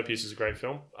 Snowpiercer. Snowpiercer is a great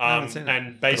film. haven't seen it.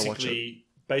 And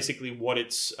basically what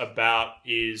it's about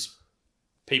is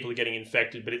people are getting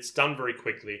infected, but it's done very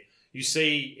quickly. You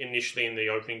see initially in the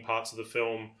opening parts of the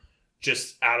film,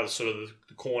 just out of sort of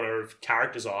the corner of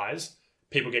characters' eyes,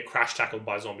 people get crash tackled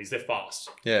by zombies. They're fast.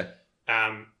 Yeah.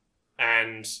 I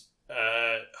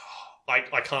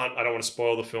don't want to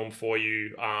spoil the film for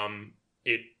you.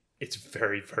 It's a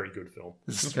very, very good film.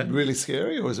 Is it really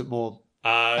scary, or is it more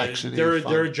action? There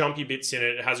are jumpy bits in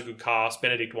it. It has a good cast.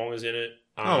 Benedict Wong is in it.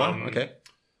 Oh, wow. Okay.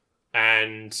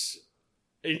 And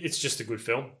it's just a good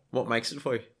film. What makes it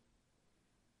for you?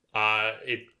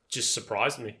 It just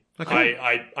surprised me. Okay.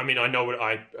 I mean, I know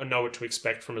what to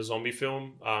expect from a zombie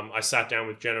film. I sat down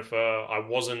with Jennifer.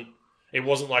 It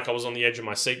wasn't like I was on the edge of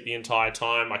my seat the entire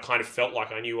time. I kind of felt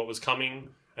like I knew what was coming,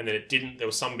 and then it didn't. There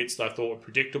were some bits that I thought were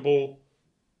predictable.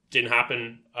 Didn't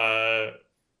happen.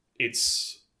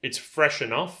 It's fresh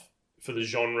enough for the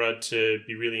genre to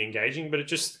be really engaging, but it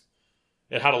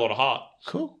had a lot of heart.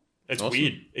 Cool. It's awesome.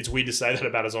 weird. It's weird to say that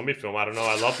about a zombie film. I don't know.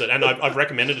 I loved it. And I've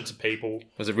recommended it to people.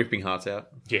 Was it ripping hearts out?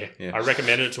 Yeah. I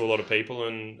recommended it to a lot of people,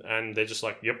 and they're just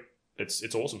like, yep,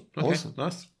 it's awesome. Okay. Awesome.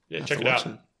 Nice. Yeah, check it out.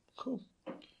 Cool.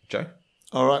 Joe?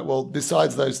 All right. Well,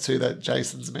 besides those two that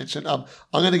Jason's mentioned, I'm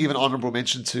going to give an honourable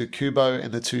mention to Kubo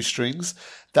and the Two Strings.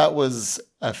 That was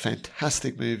a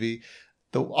fantastic movie.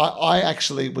 I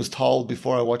actually was told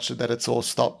before I watched it that it's all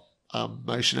stop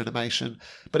motion animation.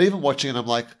 But even watching it, I'm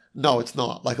like, no, it's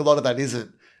not. Like, a lot of that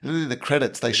isn't. And then in the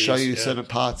credits, they show you certain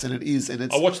parts, and it is. And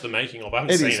it's. I watched the making of it. I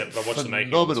haven't seen it, but I watched the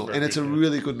making of it. Phenomenal. And it's a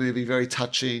really good movie, very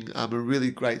touching, a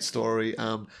really great story.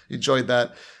 Enjoyed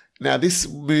that. Now, this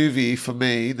movie, for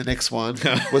me, the next one,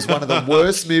 was one of the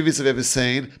worst movies I've ever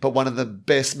seen, but one of the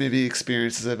best movie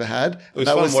experiences I've ever had. It was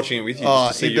fun watching it with you.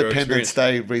 Just to see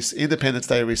Independence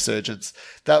Day Resurgence.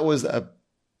 That was a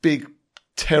big,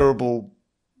 terrible,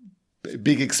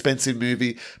 big, expensive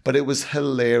movie, but it was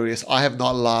hilarious. I have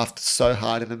not laughed so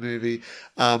hard in a movie.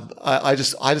 I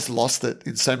just lost it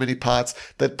in so many parts.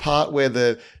 That part where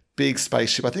the big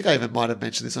spaceship, I think I even might have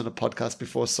mentioned this on a podcast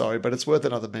before, sorry, but it's worth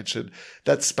another mention.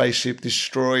 That spaceship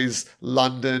destroys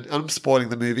London. I'm spoiling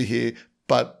the movie here,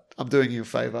 but I'm doing you a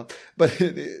favour. But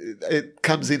it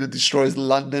comes in and destroys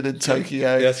London and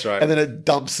Tokyo. That's right. And then it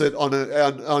dumps it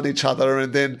on each other,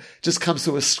 and then just comes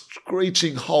to a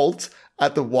screeching halt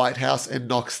at the White House and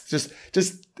knocks, just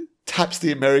taps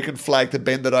the American flag to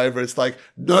bend it over. It's like,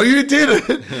 no, you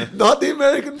didn't. Not the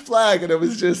American flag. And it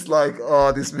was just like,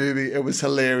 oh, this movie, it was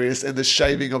hilarious. And the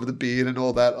shaving of the beard and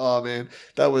all that. Oh man,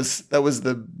 that was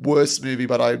the worst movie,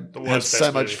 but I had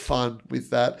so much fun with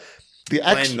that.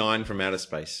 Plan 9 from Outer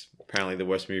Space. Apparently the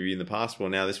worst movie in the past. Well,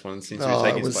 now this one seems to be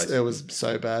taking place. It was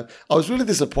so bad. I was really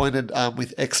disappointed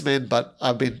with X-Men, but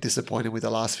I've been disappointed with the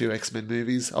last few X-Men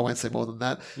movies. I won't say more than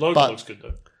that. Logan looks good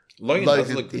though. Logan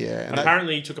does look good. Yeah. And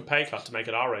apparently he took a pay cut to make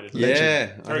it R-rated.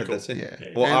 Yeah. Very cool. That's it. Yeah.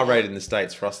 Well, R-rated in the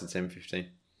States. For us, it's M15,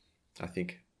 I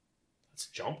think. That's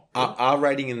a jump. R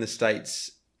rating in the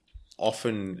States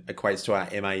often equates to our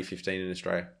MA15 in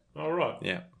Australia. Oh, right.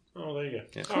 Yeah. Oh, there you go.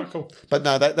 Yeah. Oh, cool. But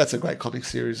no, that's a great comic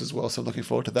series as well, so I'm looking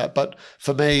forward to that. But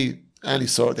for me, I only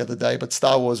saw it the other day, but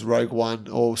Star Wars Rogue One,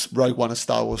 or Rogue One, a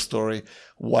Star Wars story,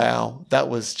 wow, that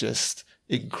was just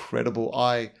incredible.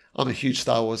 I'm a huge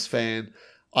Star Wars fan.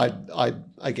 I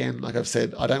again, like I've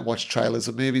said, I don't watch trailers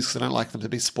of movies because I don't like them to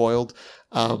be spoiled.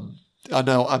 I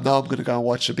know I'm going to go and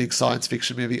watch a big science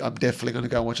fiction movie. I'm definitely going to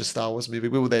go and watch a Star Wars movie.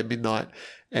 We were there midnight,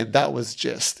 and that was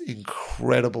just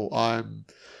incredible. I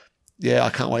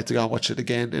can't wait to go and watch it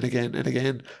again and again and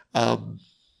again.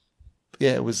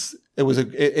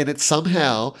 It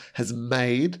somehow has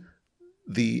made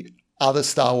the other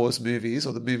Star Wars movies,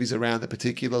 or the movies around it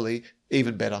particularly,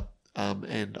 even better.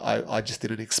 And I just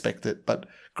didn't expect it. But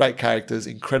great characters,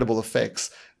 incredible effects,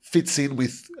 fits in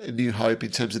with A New Hope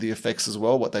in terms of the effects as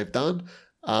well, what they've done.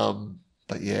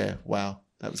 But yeah, wow,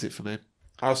 that was it for me.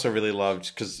 I also really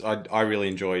loved, because I really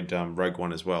enjoyed Rogue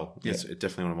One as well. Yeah. It's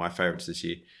definitely one of my favourites this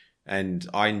year. And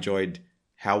I enjoyed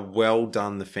how well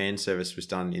done the fan service was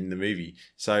done in the movie.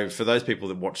 So for those people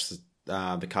that watch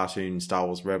the cartoon Star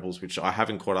Wars Rebels, which I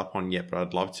haven't caught up on yet, but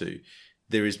I'd love to,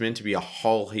 there is meant to be a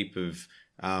whole heap of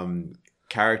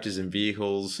characters and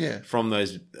vehicles from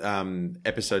those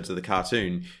episodes of the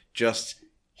cartoon just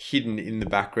hidden in the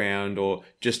background or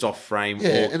just off frame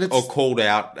or called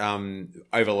out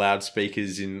over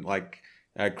loudspeakers in like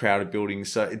crowded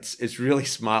buildings. So it's really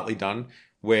smartly done,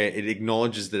 where it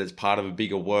acknowledges that it's part of a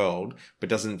bigger world, but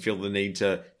doesn't feel the need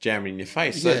to jam it in your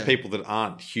face. So those people that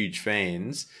aren't huge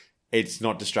fans, it's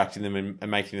not distracting them and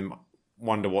making them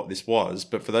wonder what this was.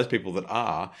 But for those people that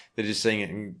are, they're just seeing it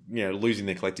and losing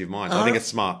their collective mind. I think it's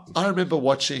smart. I remember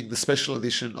watching the special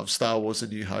edition of Star Wars: A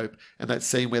New Hope, and that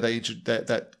scene where they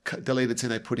that deleted scene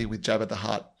they put in with Jabba the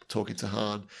Hutt talking to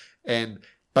Han, and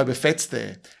Boba Fett's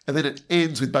there. And then it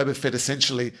ends with Boba Fett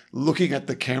essentially looking at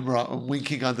the camera and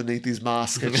winking underneath his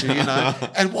mask at you,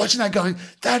 and watching that going,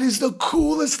 that is the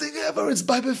coolest thing ever. It's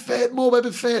Boba Fett, more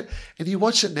Boba Fett. And you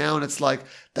watch it now and it's like,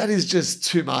 that is just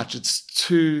too much. It's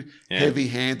too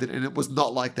heavy-handed. And it was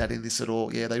not like that in this at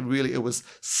all. Yeah, it was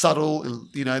subtle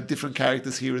and, different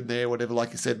characters here and there, whatever,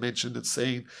 like you said, mentioned and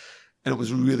seen. And it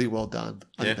was really well done.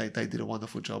 I think they did a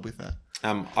wonderful job with that.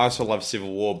 I also love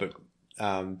Civil War, but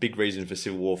big reason for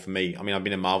Civil War for me. I mean, I've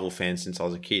been a Marvel fan since I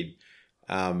was a kid,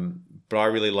 but I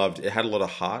really loved it. It had a lot of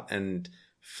heart, and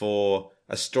for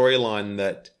a storyline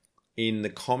that in the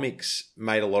comics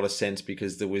made a lot of sense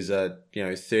because there was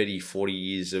 30, 40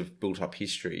 years of built-up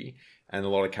history, and a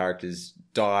lot of characters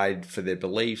died for their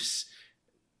beliefs.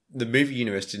 The movie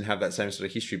universe didn't have that same sort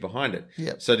of history behind it.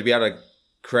 Yep. So to be able to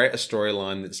create a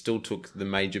storyline that still took the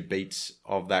major beats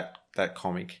of that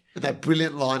comic. And that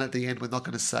brilliant line at the end, we're not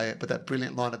going to say it, but that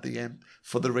brilliant line at the end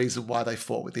for the reason why they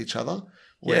fought with each other.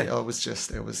 Where that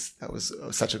was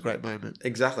such a great moment.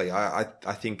 Exactly. I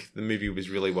think the movie was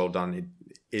really well done.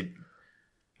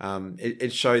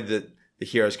 It showed that the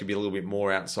heroes could be a little bit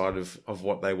more outside of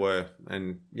what they were.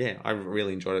 And I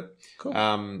really enjoyed it.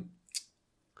 Cool.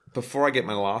 Before I get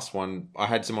my last one, I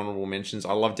had some honorable mentions.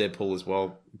 I love Deadpool as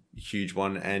well. Huge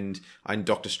one. And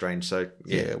Doctor Strange. So,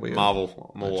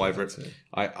 Marvel. I'm all over it.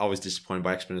 I was disappointed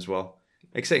by X-Men as well.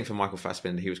 Except for Michael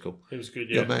Fassbender. He was cool. He was good,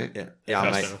 yeah. Mate.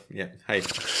 Yeah, mate. Yeah. Hey.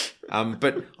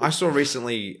 But I saw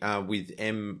recently with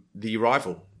The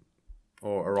Arrival.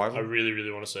 Or Arrival. I really,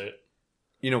 really want to see it.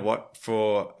 You know what?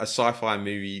 For a sci-fi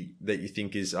movie that you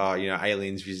think is,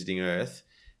 aliens visiting Earth,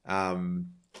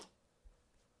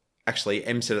 actually,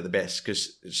 Em said it the best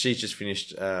because she's just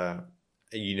finished a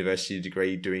university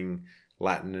degree doing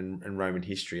Latin and Roman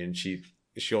history, and she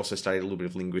also studied a little bit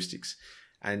of linguistics.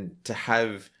 And to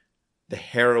have the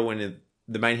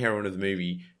main heroine of the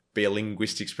movie be a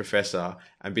linguistics professor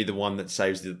and be the one that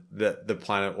saves the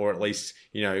planet, or at least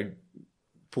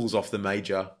pulls off the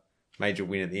major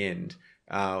win at the end,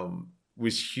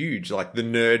 was huge. Like, the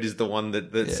nerd is the one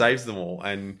that saves them all,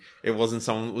 and it wasn't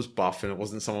someone that was buff, and it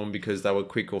wasn't someone because they were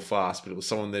quick or fast, but it was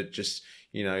someone that just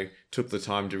took the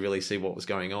time to really see what was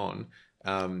going on.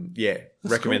 Recommend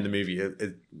cool. The movie.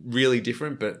 It's really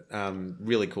different, but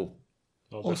really cool.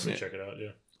 I'll definitely check it out.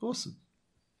 Yeah, awesome.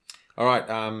 All right.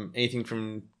 Anything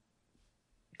from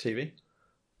TV?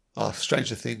 Oh,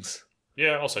 Stranger Things.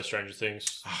 Yeah, I'll say Stranger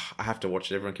Things. I have to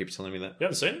watch it. Everyone keeps telling me that. You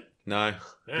haven't seen it? No.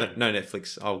 No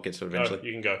Netflix. I'll get to it eventually. No,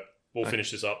 you can go. We'll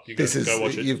finish this up. Go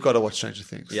watch it. You've got to watch Stranger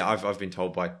Things. Yeah, I've been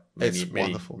told by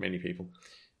many people.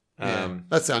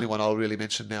 That's the only one I'll really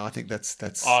mention now. I think that's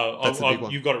a big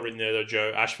one. You've got it written there though,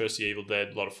 Joe. Ash vs. the Evil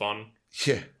Dead, a lot of fun.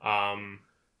 Yeah.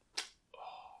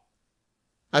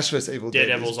 Ash vs. Evil Dead.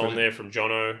 Daredevil's on there from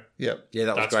Jono. Yep. Yeah,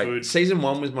 that was great. Good. Season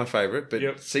 1 was my favourite,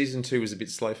 but Season 2 was a bit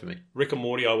slow for me. Rick and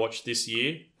Morty I watched this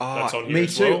year. That's on here me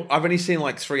too. Well. I've only seen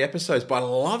like 3 episodes, but I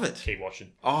love it. Keep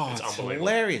watching. It's unbelievable.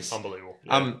 Hilarious. Unbelievable.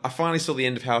 Yeah. I finally saw the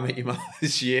end of How I Met Your Mother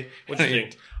this year. What do you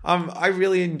think? I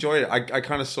really enjoyed it. I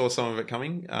kind of saw some of it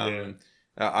coming.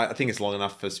 I think it's long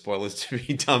enough for spoilers to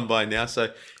be done by now.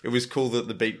 So it was cool that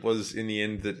the beat was in the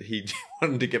end that he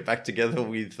wanted to get back together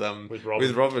with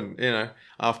Robin.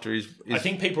 After his. I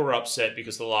think people were upset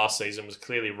because the last season was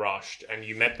clearly rushed, and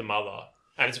you met the mother,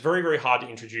 and it's very, very hard to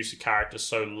introduce a character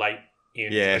so late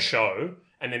in a show,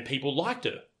 and then people liked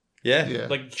her. Yeah.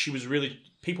 Like,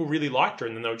 people really liked her,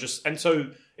 and then they were just, and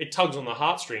so it tugs on the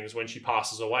heartstrings when she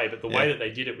passes away, but the way that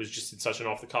they did it was just in such an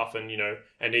off the cuff, and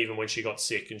and even when she got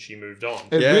sick and she moved on,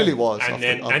 it really was. And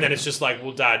then it's just like,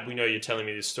 well, Dad, we know you're telling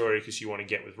me this story because you want to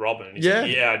get with Robin. And he's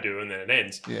like, yeah, I do, and then it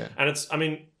ends. Yeah, and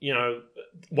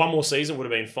one more season would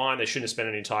have been fine. They shouldn't have spent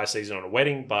an entire season on a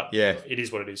wedding, but it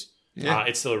is what it is. Yeah.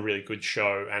 It's still a really good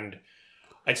show, and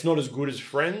it's not as good as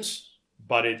Friends,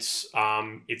 but it's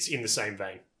in the same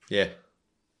vein. Yeah.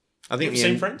 I think you've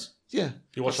seen Friends? Yeah.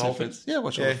 You watched the whole thing? Yeah, I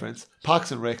watched all the Friends.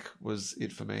 Parks and Rec was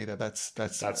it for me. That's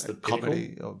the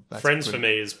comedy. Friends for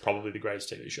me is probably the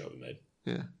greatest TV show ever made.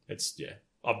 Yeah.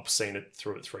 I've seen it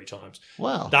through 3 times.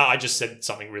 Wow. No, I just said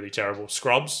something really terrible.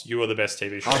 Scrubs, you are the best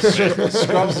TV show ever made.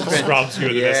 Scrubs, you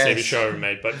are the best TV show ever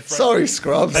made. But sorry,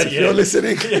 Scrubs, if you're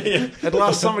listening. At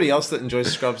last, somebody else that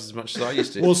enjoys Scrubs as much as I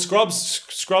used to. Well, Scrubs.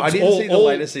 I didn't see the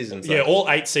later seasons. Yeah, all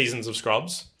 8 seasons of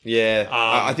Scrubs. Yeah,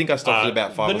 I think I stopped at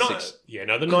about 5 or 6. Yeah,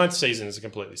 no, the 9th season is a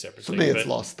completely separate thing. For me, it's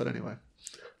Lost, but anyway.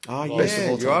 Oh,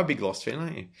 yeah, you are a big Lost fan,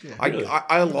 aren't you? Yeah,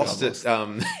 I lost it.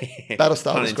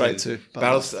 Battlestar was great too.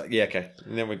 Battlestar, yeah, okay.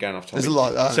 And then we're going off topic. There's a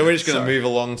lot. So we're just going to move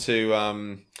along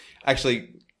to...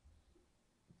 actually,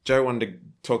 Joe wanted to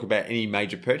talk about any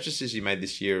major purchases you made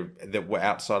this year that were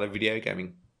outside of video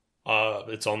gaming.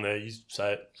 It's on there. You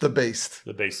say it. The Beast.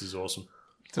 The Beast is awesome.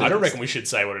 The I don't Beast. reckon we should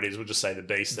say what it is. We'll just say the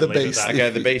Beast. The and leave Beast. It at Okay,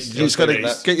 that. the Beast. You just got to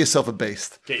Beast. get yourself a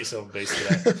Beast. Get yourself a Beast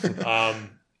today.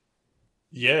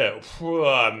 Yeah,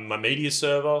 my media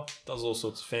server does all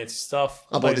sorts of fancy stuff.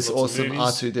 I bought this Plays lots of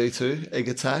awesome movies. R2D2 Egg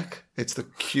Attack. It's the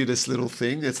cutest little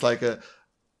thing. It's like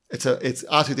it's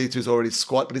R2D2 is already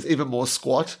squat, but it's even more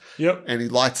squat. Yep. And he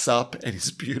lights up and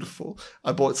he's beautiful.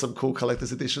 I bought some cool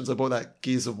collector's editions. I bought that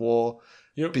Gears of War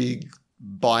Yep. big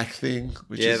bike thing,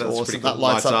 which Yeah, is that's awesome. pretty cool. That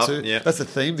lights Lights up up, too. yeah. That's the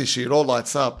theme this year. It all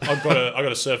lights up. I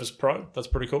got a Surface Pro. That's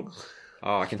pretty cool.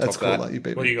 Oh, I can That's top cool. that. Like you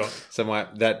beat What me. do you got? So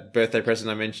that birthday present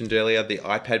I mentioned earlier, the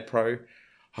iPad Pro.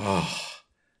 Oh,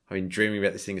 I've been dreaming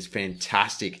about this thing. It's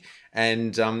fantastic.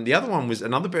 And the other one was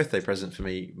another birthday present for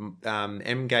me.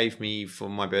 Em gave me for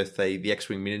my birthday the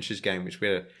X-Wing miniatures game, which we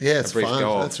had Yeah, a it's brief fun.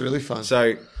 go of. That's really fun.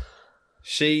 So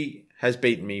she has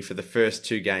beaten me for the first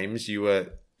 2 games. You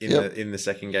were in the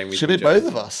second game with Should me, be Joe. both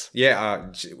of us. Yeah,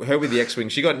 her with the X-Wing.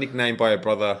 She got nicknamed by her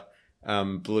brother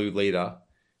Blue Leader,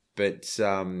 but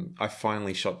I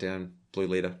finally shot down Blue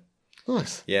Leader.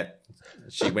 Nice. Yeah.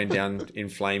 She went down in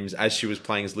flames as she was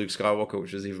playing as Luke Skywalker,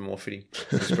 which was even more fitting.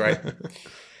 It was great.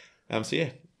 So yeah.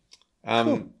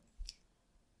 Cool.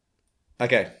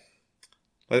 Okay.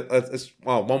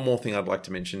 One more thing I'd like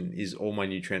to mention is all my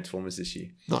new Transformers this year.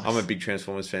 Nice. I'm a big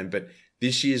Transformers fan, but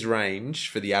this year's range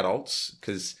for the adults,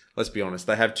 because let's be honest,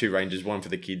 they have 2 ranges, one for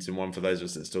the kids and one for those of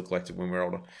us that still collect it when we're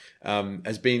older,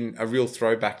 has been a real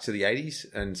throwback to the 80s,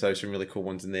 and so some really cool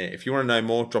ones in there. If you want to know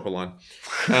more, drop a line.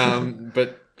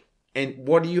 And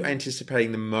what are you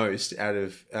anticipating the most out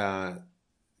of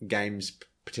games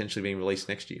potentially being released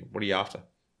next year? What are you after?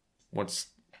 What's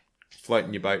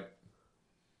floating your boat?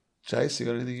 Jace, you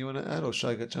got anything you want to add, or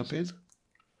should I jump in?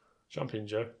 Jump in,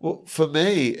 Joe. Well, for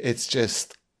me,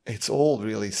 it's all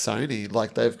really Sony.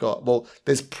 Like they've got,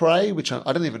 there's Prey, which I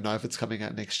don't even know if it's coming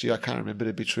out next year. I can't remember,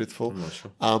 to be truthful. I'm not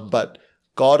sure. But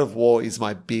God of War is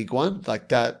my big one. Like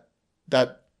that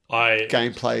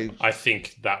gameplay. I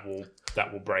think that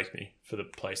will break me for the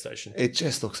PlayStation. It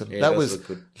just looks. Yeah, that it does was look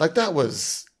good. like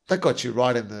that got you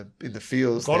right in the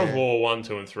feels. God there. of War 1,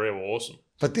 2, and 3 were awesome.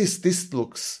 But this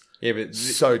looks Yeah, but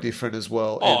so different as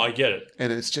well. Oh, and, I get it.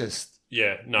 and it's just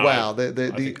Yeah, no. wow. I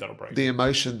think that'll break The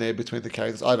emotion there between the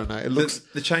characters. I don't know. It looks.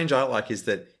 the change I like is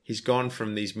that he's gone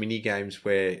from these mini games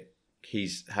where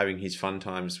he's having his fun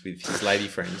times with his lady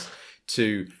friends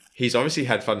to he's obviously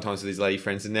had fun times with his lady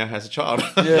friends and now has a child.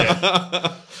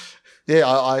 Yeah. Yeah,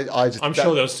 I just. I'm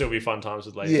sure there'll still be fun times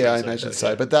with ladies. Yeah, I imagine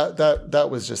so. But that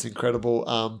was just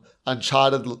incredible.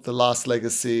 Uncharted, the Lost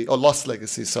Legacy,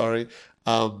 sorry.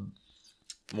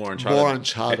 More Uncharted. More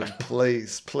Uncharted,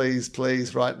 please,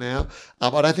 right now. I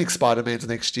don't think Spider-Man's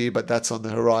next year, but that's on the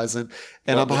horizon.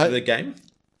 And The game?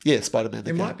 yeah, Spider-Man.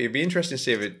 It might be. It'd be interesting to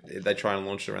see if they try and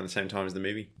launch it around the same time as the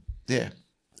movie. Yeah.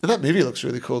 And that movie looks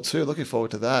really cool too. Looking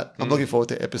forward to that. I'm looking forward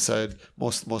to episode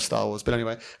more Star Wars. But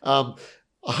anyway, I'm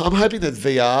hoping that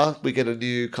VR, we get a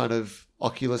new kind of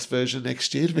Oculus version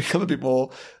next year to become a bit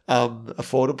more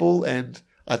affordable. And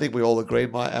I think we all agree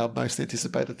our most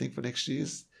anticipated thing for next year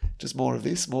is just more of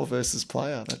this, more versus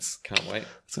player. Can't wait.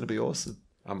 It's going to be awesome.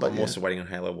 I'm also waiting on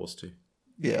Halo Wars 2.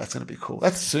 Yeah, that's going to be cool.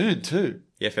 That's soon too.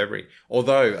 Yeah, February.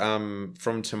 Although,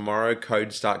 from tomorrow,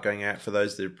 codes start going out for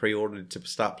those that have pre-ordered to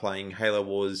start playing Halo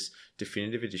Wars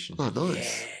Definitive Edition. Oh,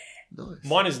 nice. Nice.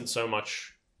 Mine isn't so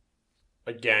much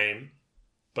a game,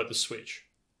 but the Switch.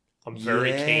 I'm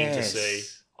very keen to see.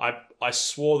 I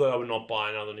swore that I would not buy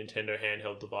another Nintendo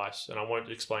handheld device, and I won't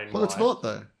explain why. Well, it's not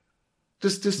though.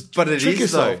 Just But it trick is,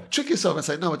 yourself. though. Trick yourself and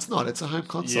say, no, it's not. It's a home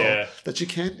console Yeah. that you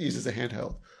can use as a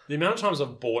handheld. The amount of times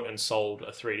I've bought and sold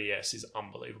a 3DS is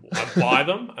unbelievable. I buy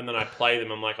them, and then I play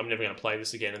them. I'm like, I'm never going to play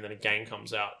this again, and then a game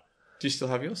comes out. Do you still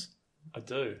have yours? I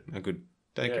do. Oh, good.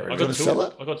 Don't Yeah, get I rid got of to it. sell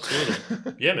it? I got 2 of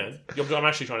them. Yeah, man. I'm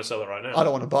actually trying to sell it right now. I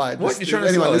don't want to buy it. What? Just- You're trying to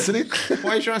anyone sell it? listening?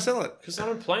 Why are you trying to sell it? Because I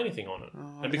don't play anything on it.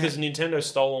 Oh, And because Nintendo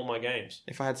stole all my games.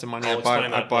 If I had some money, I'll I'd buy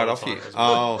explain it that off another you. time.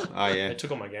 Oh, They yeah. took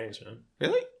all my games, man.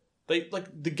 Really? They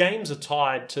the games are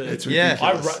tied to It's Yeah.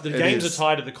 ridiculous. the It games is. are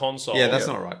tied to the console. Yeah, that's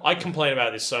not right. I complain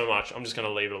about this so much. I'm just going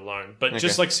to leave it alone. But just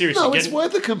Okay. like seriously, No, it's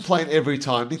worth a complaint every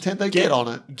time. Nintendo, get on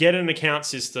it. get an account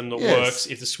system that Yes. works.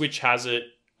 If the Switch has it,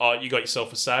 you got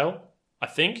yourself a sale. I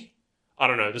think. I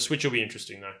don't know. The Switch will be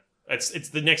interesting though. It's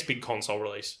the next big console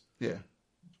release. Yeah,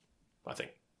 I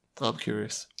think. I'm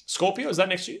curious. Scorpio, is that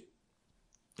next year?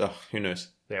 Oh, who knows?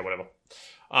 Yeah, whatever.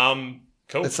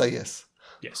 Cool. Let's say yes.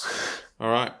 Yes. All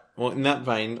right. Well, in that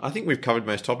vein, I think we've covered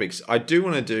most topics. I do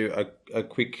want to do a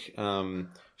quick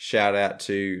shout out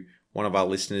to one of our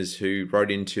listeners who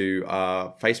wrote into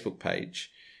our Facebook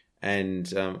page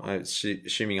And I'm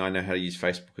assuming I know how to use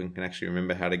Facebook and can actually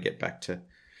remember how to get back to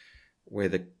where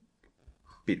the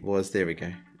bit was. There we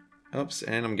go. Oops,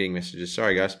 and I'm getting messages.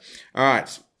 Sorry, guys. All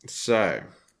right, so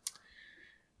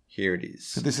here it is.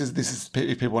 So this is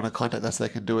if people want to contact us, they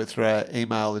can do it through our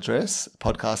email address,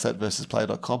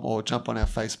 podcast@versusplayer.com, or jump on our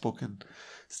Facebook and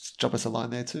drop us a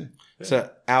line there too. So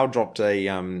Al dropped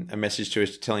a message to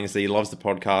us telling us that he loves the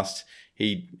podcast.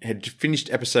 He had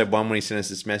finished episode 1 when he sent us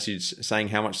this message saying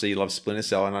how much that he loves Splinter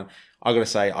Cell. And I got to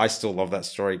say, I still love that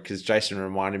story because Jason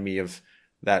reminded me of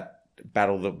that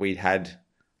battle that we'd had,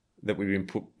 that we'd been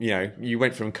put, you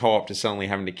went from co-op to suddenly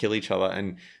having to kill each other.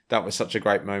 And that was such a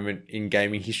great moment in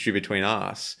gaming history between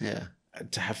us. Yeah.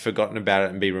 To have forgotten about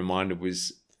it and be reminded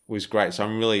was great. So I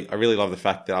really love the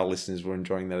fact that our listeners were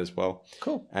enjoying that as well.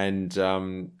 Cool. And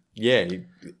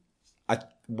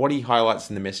what he highlights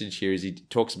in the message here is he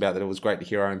talks about that it was great to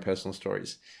hear our own personal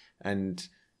stories. And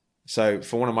so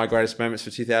for one of my greatest moments for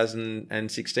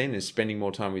 2016 is spending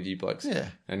more time with you blokes. Yeah.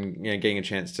 And getting a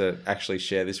chance to actually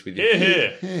share this with you.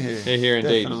 Here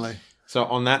Indeed. Definitely. So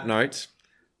on that note,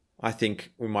 I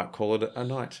think we might call it a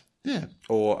night. Yeah.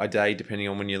 Or a day, depending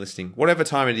on when you're listening. Whatever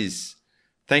time it is,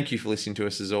 thank you for listening to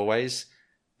us as always.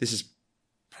 This is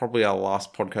probably our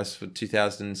last podcast for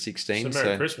 2016. So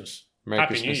Merry Christmas. Merry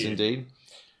Happy Christmas New Year. indeed.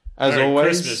 As Merry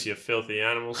always. Christmas, you filthy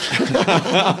animals.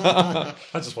 I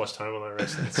just watched Home Alone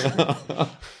Wrestling.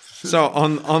 So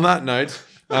on that note,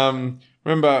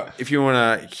 remember, if you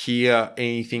want to hear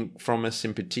anything from us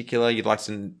in particular, you'd like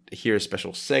to hear a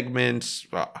special segment,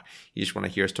 you just want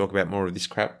to hear us talk about more of this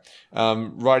crap,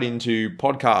 write into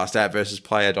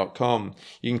podcast@versusplayer.com.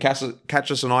 You can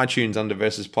catch us on iTunes under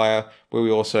Versus Player, where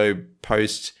we also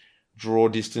post Draw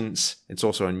Distance. It's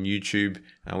also on YouTube.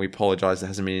 We apologise there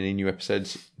hasn't been any new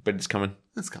episodes, but it's coming.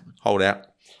 It's coming. Hold out.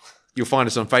 You'll find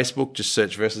us on Facebook. Just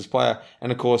search Versus Player.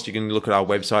 And, of course, you can look at our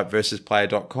website,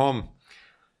 versusplayer.com.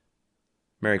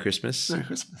 Merry Christmas. Merry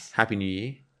Christmas. Happy New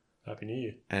Year. Happy New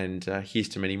Year. And here's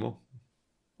to many more.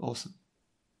 Awesome.